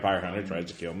 If a vampire hunter tries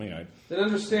to kill me, Then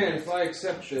understand, if I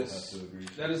accept this,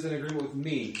 that is an agreement with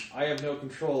me. I have no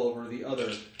control over the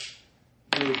other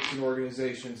groups and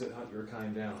organizations that hunt your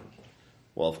kind down.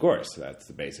 well, of course, that's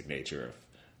the basic nature of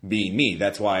being me.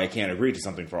 That's why I can't agree to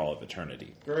something for all of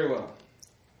eternity. Very well.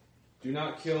 Do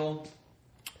not kill.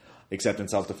 Except in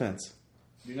self-defense.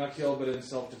 Do not kill, but in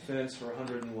self-defense for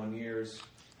 101 years.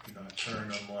 Do not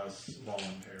turn unless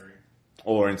voluntary.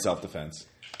 Or in self-defense.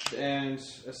 And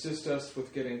assist us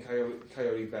with getting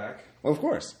Coyote back. Well, of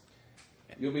course.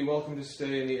 You'll be welcome to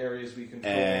stay in the areas we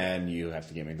control. And you have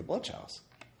to give me the blood chalice.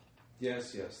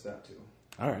 Yes, that too.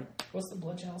 All right. What's the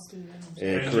blood chalice do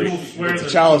again? And you'll swear It's a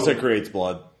that chalice you'll- that creates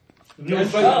blood. You'll And-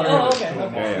 swear but- that okay, you'll-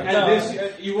 okay. Yeah. And No.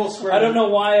 this, you will swear. I don't know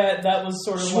why that was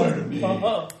sort of Swear like. to me.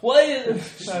 What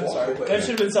is? I'm sorry. away. That should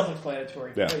have been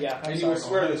self-explanatory. Yeah. But yeah, I'm And you sorry. will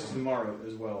swear this tomorrow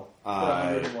as well. For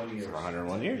 101 years. For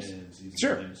 101 years. And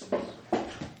Sure.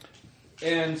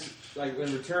 And like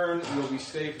in return, you'll be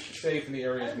safe in the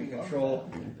areas we control,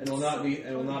 and will not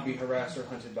be harassed or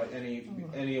hunted by any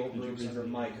groups under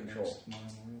my control.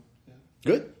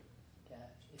 Good. Yeah,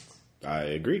 it's, I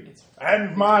agree.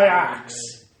 And my axe.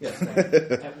 Yes.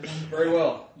 at one Very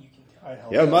well. you can tell. I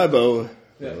help. Yeah, my bow.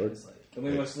 Yeah. It's like, Then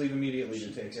we must leave immediately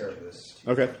to take care of this.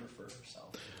 Okay. for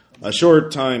herself. A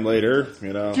short time later,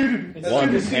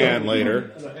 one It's hand later,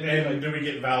 And do we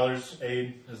get Valor's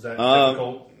aid? Is that Uh,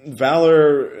 difficult?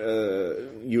 Valor,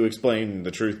 you explain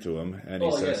the truth to him, and he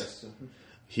Oh says yes.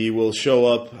 he will show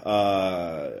up.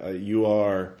 You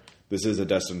are this is a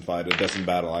destined fight, a destined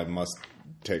battle I must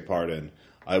take part in.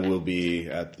 I will be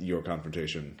at your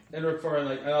confrontation. And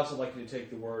I'd also like you to take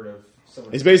the word of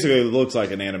someone. It basically looks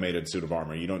like an animated suit of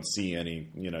armor. You don't see any,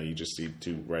 you just see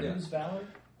two red. Who's Valor?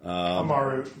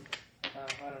 Amaru. I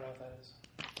don't know what that is.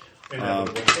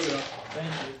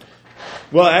 Thank you.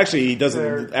 Well, actually, he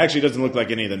doesn't. Actually, doesn't look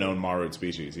like any of the known Marut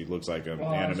species. He looks like an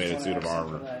animated suit of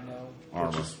armor.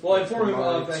 Well, informing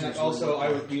of that, also,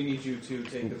 I would need you to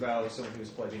take the vow of someone who's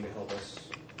pledging to help us.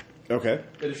 Okay.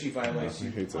 That if she violates,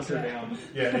 you hunt her down.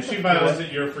 Yeah, if she violates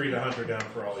it, you're free to hunt her down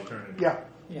for all eternity. Yeah.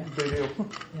 Big deal.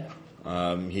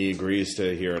 Yeah. He agrees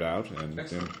to hear it out and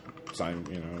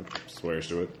sign, swears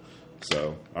to it.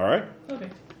 So, all right. Okay.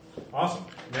 Awesome.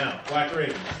 Now, Black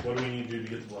Ravens. What do we need to do to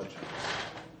get the blood checks?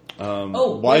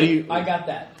 Why do you? I got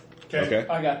that. Okay.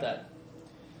 I got that.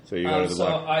 So you go to the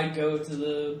black. I go to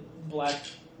the Black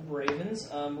Ravens.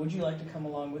 Would you like to come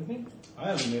along with me? I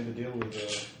haven't made the deal with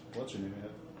what's her name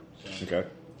yet. So. Okay.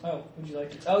 Oh, would you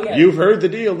like to? Oh, yeah. You've heard the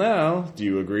deal now. Do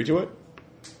you agree to it?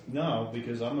 No,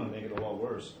 because I'm going to make it a lot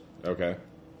worse. Okay.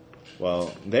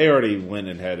 Well, they already went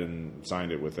ahead and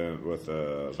signed it with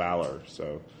Valor,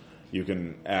 so you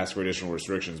can ask for additional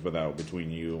restrictions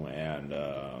between you and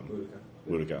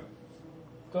Boudica.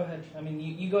 Go ahead. I mean,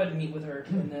 you go ahead and meet with her,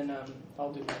 and then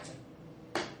I'll do my thing.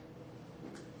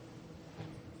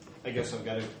 I guess I've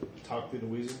got to talk through the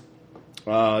weasel.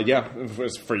 Yeah,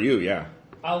 for you, yeah.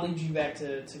 I'll lead you back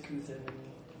to Kuthin.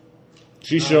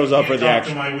 She shows up for the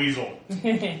action. action. My weasel.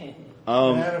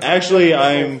 Actually,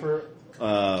 I'm.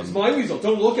 It's my weasel.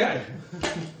 Don't look at it.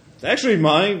 Actually,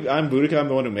 I'm Boudica. I'm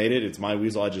the one who made it. It's my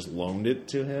weasel. I just loaned it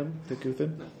to him, to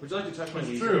Kuthin. Would you like to touch my It's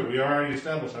weasel? true. We already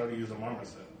established how to use a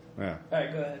marmoset. Yeah. All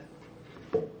right, go ahead.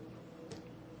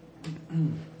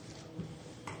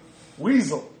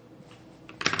 Weasel.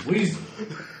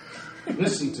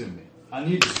 Listen to me. I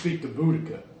need to speak to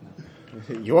Boudica.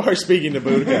 You are speaking to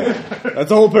Boudica. That's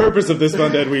the whole purpose of this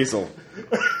undead weasel.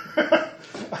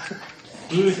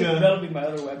 Boudica, That'll be my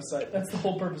other website. That's the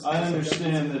whole purpose. I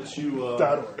understand that you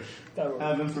 .org.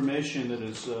 have information that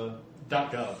is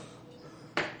 .gov.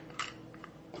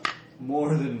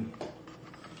 more than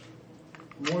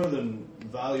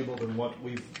valuable than what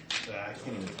we've. I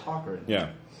can't even talk right now.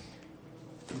 Yeah.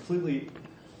 Completely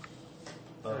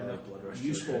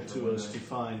useful to us to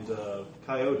find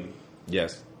Coyote.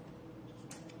 Yes.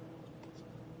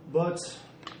 But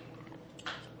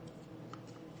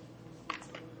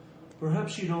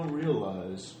perhaps you don't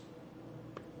realize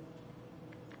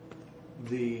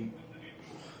the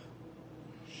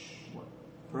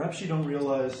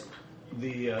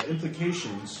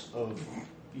implications of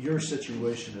your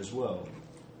situation as well.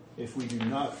 If we do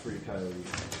not free Coyote,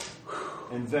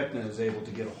 and Vecna is able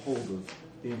to get a hold of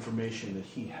the information that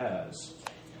he has,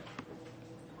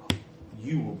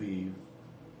 you will be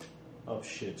up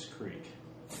Shit's Creek.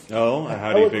 Oh,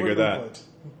 how do you figure that?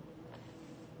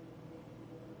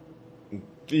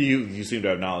 You seem to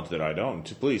have knowledge that I don't.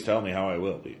 Please tell me how I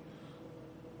will be.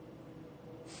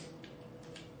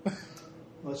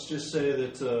 Let's just say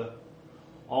that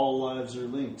all lives are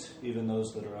linked, even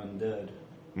those that are undead.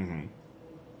 Mm-hmm.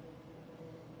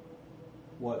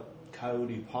 What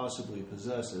Coyote possibly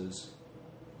possesses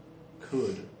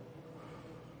could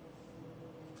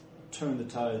turn the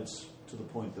tides to the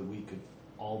point that we could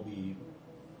all be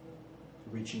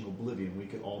reaching oblivion. We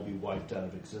could all be wiped out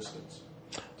of existence.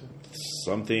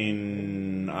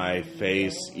 Something I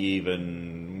face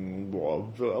even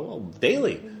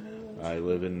daily. I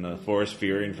live in the forest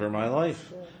fearing for my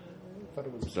life.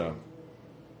 So,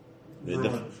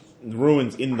 the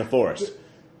ruins in the forest.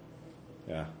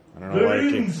 Yeah, I don't know why I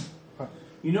keep...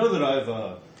 You know that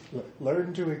I've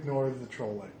Learn to ignore the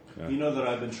trolling. Yeah. You know that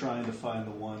I've been trying to find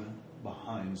the one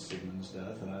behind Sigmund's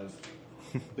death, and I've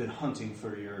been hunting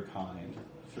for your kind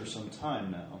for some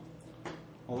time now.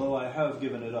 Although I have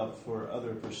given it up for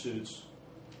other pursuits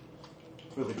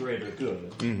for the greater good.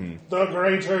 Mm-hmm. The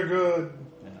greater good.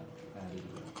 Yeah, added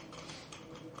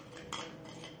to it.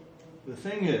 The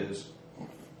thing is,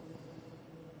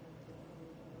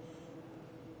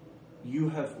 you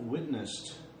have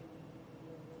witnessed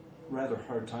rather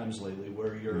hard times lately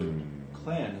where your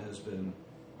clan has been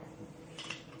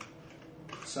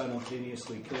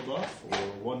simultaneously killed off, or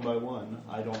one by one.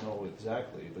 I don't know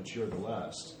exactly, but you're the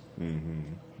last.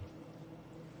 Mm-hmm.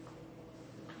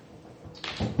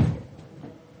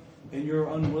 And you're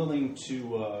unwilling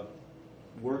to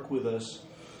work with us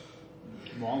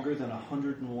longer than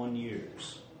 101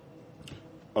 years.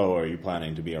 Oh, are you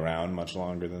planning to be around much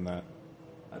longer than that?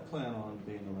 I plan on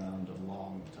being around a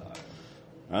long time.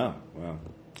 Oh, well.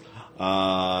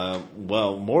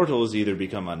 Well, mortals either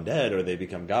become undead or they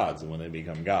become gods, and when they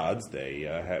become gods,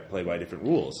 they play by different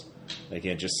rules. They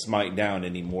can't just smite down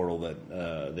any mortal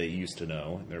that they used to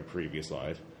know in their previous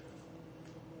life.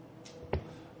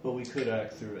 But we could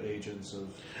act through agents of...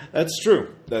 That's true.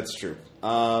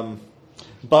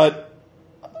 But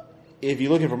if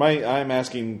you're looking for I'm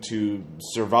asking to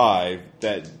survive,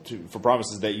 for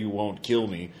promises that you won't kill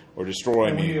me or destroy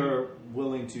and me. we are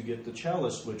willing to get the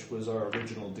chalice, which was our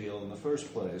original deal in the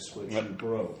first place, which you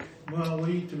broke. Well,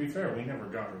 to be fair, we never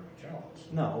got her the chalice.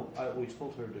 No, we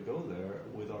told her to go there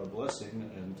with our blessing,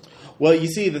 and... Well, you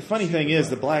see, the funny thing is,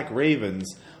 the Black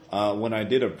Ravens, when I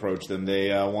did approach them,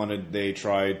 they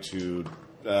tried to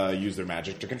use their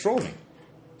magic to control me.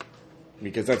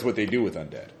 Because that's what they do with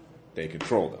undead. They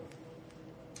control them.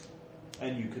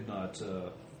 And you could not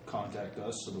contact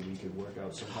us so that we could work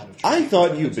out some kind of... I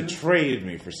thought you between the two? betrayed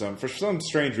me for some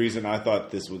strange reason. I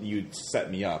thought you'd set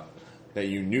me up. That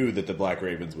you knew that the Black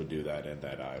Ravens would do that, and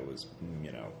that I was,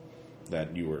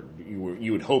 that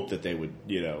you would hope that they would,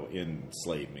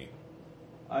 enslave me.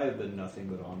 I have been nothing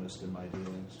but honest in my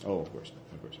dealings. Oh, of course.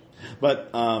 But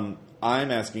I'm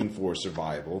asking for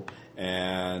survival,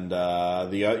 and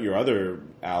your other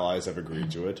allies have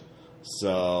agreed to it.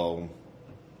 So,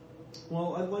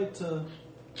 well, I'd like to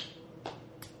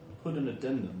put an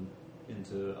addendum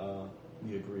into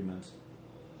the agreement.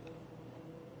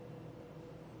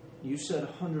 You said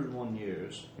 101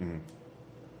 years. Mm-hmm.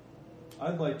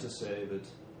 I'd like to say that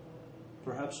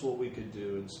perhaps what we could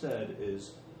do instead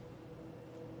is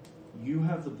you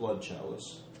have the blood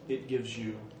chalice. It gives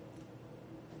you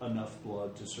enough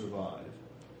blood to survive.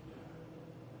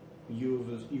 You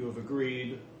have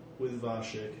agreed with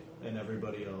Vashik and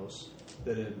everybody else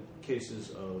that in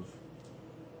cases of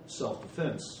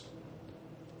self-defense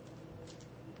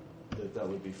that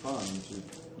would be fine to,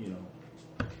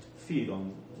 feed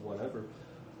on whatever.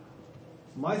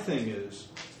 My thing is,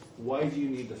 why do you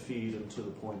need to feed them to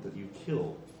the point that you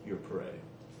kill your prey?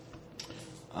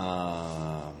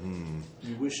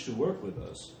 You wish to work with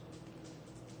us.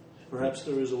 Perhaps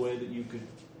there is a way that you could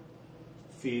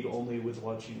feed only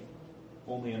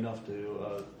enough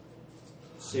to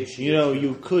satiate.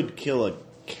 You could kill a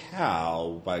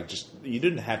cow by you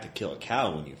didn't have to kill a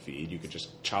cow when you feed. You could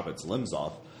just chop its limbs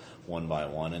off one by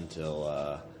one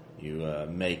until you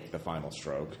make the final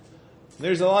stroke.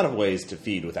 There's a lot of ways to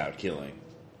feed without killing.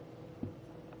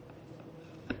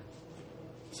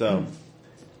 So...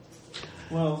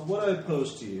 Well, what I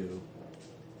pose to you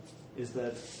is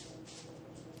that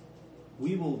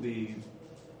we will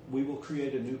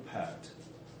create a new pact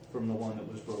from the one that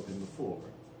was broken before.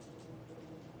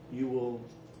 You will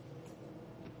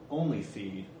only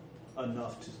feed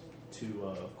enough to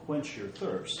quench your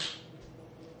thirst.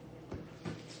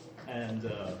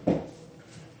 And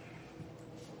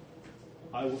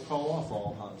I will call off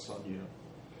all hunts on you.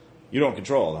 You don't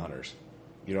control the hunters.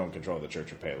 You don't control the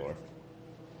Church of Palor.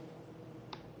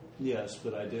 Yes,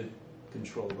 but I did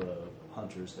control the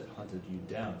hunters that hunted you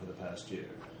down for the past year.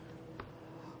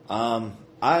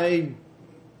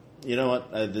 You know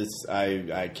what?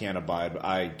 I can't abide.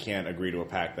 I can't agree to a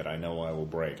pact that I know I will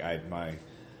break. My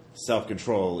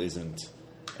self-control isn't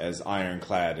as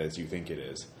ironclad as you think it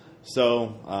is.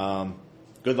 So,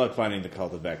 good luck finding the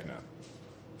cult of Vecna.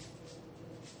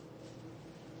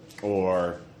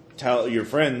 Or tell your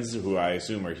friends, who I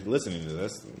assume are listening to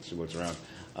this. She looks around.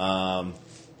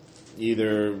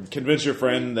 Either convince your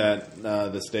friend that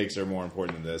the stakes are more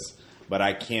important than this, but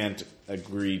I can't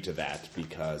agree to that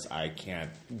because I can't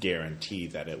guarantee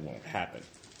that it won't happen.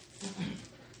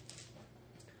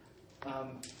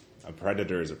 A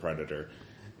predator is a predator,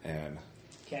 and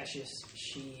Cassius,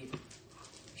 she's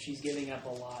giving up a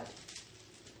lot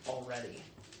already,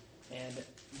 and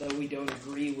though we don't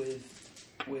agree with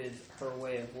her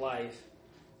way of life,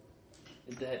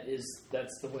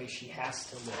 that's the way she has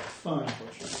to live. Fine.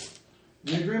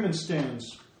 The agreement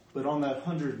stands, but on that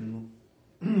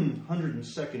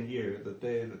 102nd year, the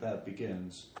day that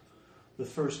begins, the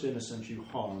first innocent you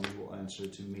harm will answer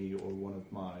to me or one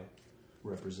of my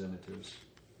representatives.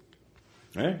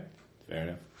 all right,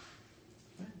 fair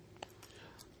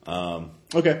enough.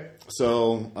 Okay,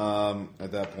 so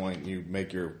at that point, you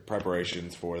make your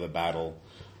preparations for the battle.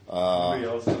 Anybody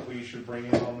else that we should bring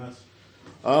in on this?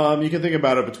 You can think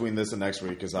about it between this and next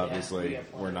week, because we obviously have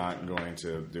plenty. we're not going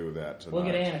to do that tonight. Look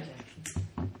at Anakin.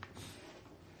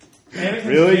 Anakin's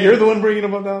Really? dead. You're the one bringing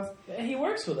him up now? He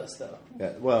works with us, though.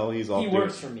 Yeah, well, he's off. He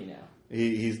works for me now.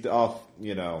 He's off,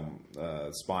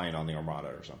 spying on the Armada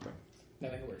or something. No,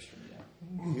 he works for me now.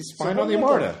 He's So spying what on the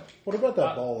about Armada. What about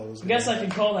that ball I was I guess I can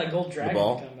call that gold dragon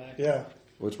ball? to come back. Yeah,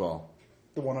 Which ball?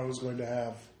 the one I was going to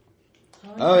have.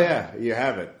 Oh yeah, you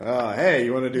have it. Hey,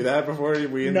 you want to do that before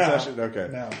we end the session? Okay.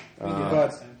 No. Uh,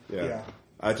 But, Yeah. yeah.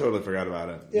 I totally forgot about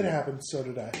it. It happened, so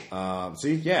did I.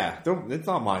 See, yeah, it's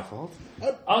not my fault.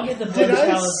 I'll get the Did blood I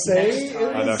chalice say next time.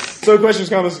 it I know. was... So, questions,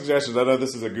 comments, suggestions. I know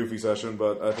this is a goofy session,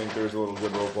 but I think there's a little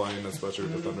good role playing, especially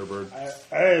with the Thunderbird.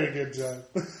 I had a good time.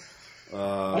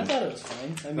 I thought it was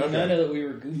fine. I mean, Okay. I know that we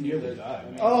were goofy, Nearly but died. I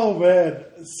mean, Oh, man.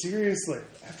 Seriously.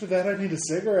 After that, I need a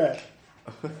cigarette.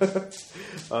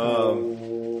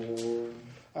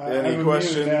 Any I'm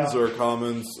questions now. or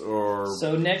comments or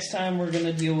so next time we're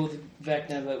gonna deal with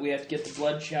Vecna, but we have to get the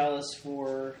blood chalice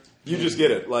for. you just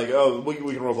get it? Like, oh, we can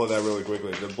roleplay that really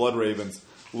quickly. The Blood Ravens,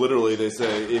 literally, they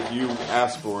say if you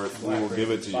ask for it, we will give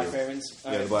it to Black you. Ravens.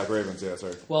 Yeah, the Black Ravens. Yeah,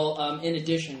 sorry. Well, in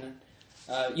addition,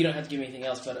 you don't have to give me anything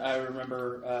else, but I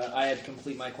remember I had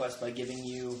complete my quest by giving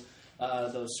you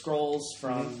those scrolls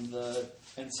from the.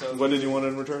 And so What did you want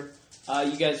in return?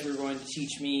 you guys were going to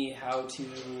teach me how to,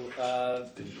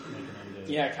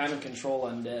 kind of control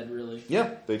undead, really.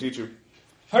 Yeah, they teach you.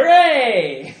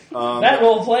 Hooray! That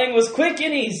role playing was quick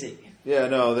and easy. Yeah,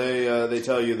 no, they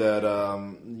tell you that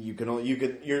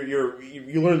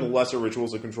you learn the lesser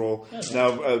rituals of control. Okay.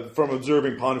 Now, from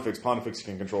observing Pontifex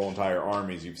can control entire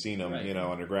armies. You've seen him, Right.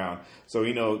 underground. So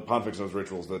Pontifex knows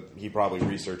rituals that he probably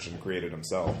researched and created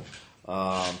himself.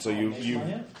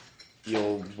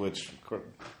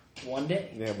 One day.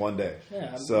 Yeah, one day.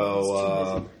 Yeah.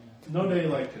 So, No day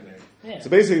like today. Yeah. so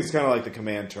basically, it's kind of like the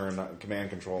command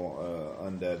control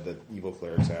undead that evil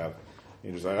clerics have.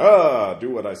 You're just like, do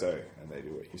what I say, and they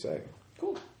do what you say.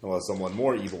 Cool. Unless someone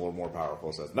more evil or more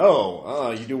powerful says,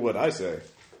 no, you do what I say.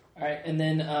 All right, and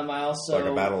then I also It's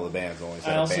like a battle of the bands, only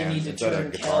instead I of also bands, need to instead turn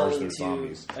of Kel guitars, into there's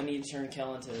zombies. I need to turn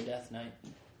Kel into a Death Knight.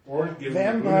 Or give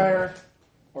Vampire.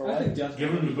 Or I what? think Death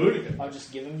Give Knight him the would be- Boudica. I'll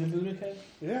just give him to Boudica?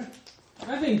 Yeah.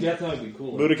 I think Death Knight would be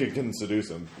cooler. Boudica can seduce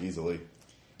him easily.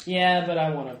 Yeah, but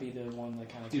I want to be the one that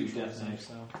kind of Dude, controls Death him, Knight.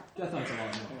 so Death Knight's a lot I'm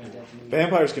more. gonna definitely.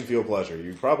 Vampires can feel pleasure.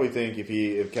 You probably think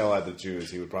if Kel had to choose,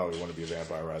 he would probably want to be a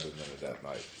vampire rather than a Death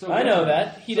Knight. So I know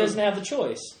that he doesn't have the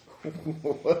choice.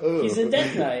 He's a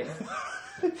Death Knight.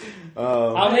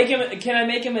 I'll make him. Can I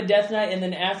make him a Death Knight, and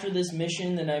then after this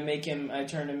mission, then I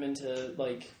turn him into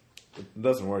like It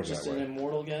doesn't work just that an way.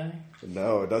 immortal guy?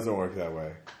 No, it doesn't work that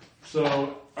way.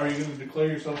 So, are you going to declare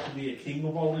yourself to be a king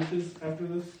of all witches after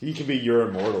this? He can be your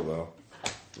immortal, though.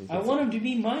 I want him to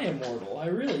be my immortal. I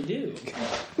really do.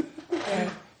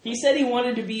 He said he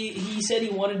wanted to be. He said he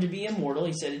wanted to be immortal.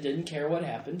 He said he didn't care what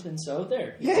happened, and so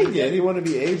there. Yeah, he did. He wanted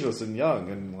to be ageless and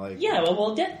young and like. Yeah,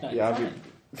 well, Death Knight. Yeah,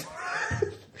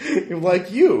 fine.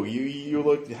 like you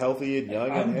look healthy and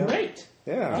young. I'm and great.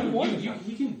 Yeah. I'm wonderful.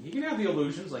 He can have the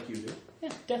illusions like you do. Yeah,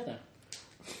 Death Knight.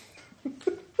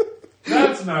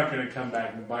 That's not going to come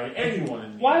back and bite anyone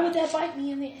in the Why would that bite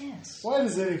me in the ass? Why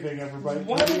does anything ever bite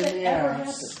Why me would in that the ever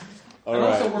ass? happen? All And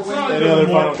right. also, we're It's waiting. not Any the other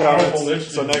more final powerful comments? lich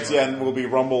So than next, you are. we'll be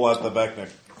Rumble at the Vecnic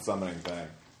summoning thing.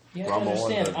 You have to Rumble in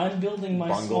understand, the I'm building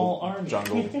my small army.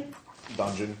 jungle,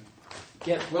 dungeon.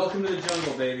 Yep. Welcome to the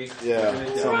jungle, baby. Yeah, Welcome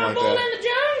to the something jungle. like Rumble that. in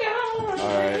the jungle.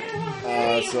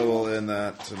 All right. So we'll end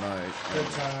that tonight. Good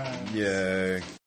time. Yay.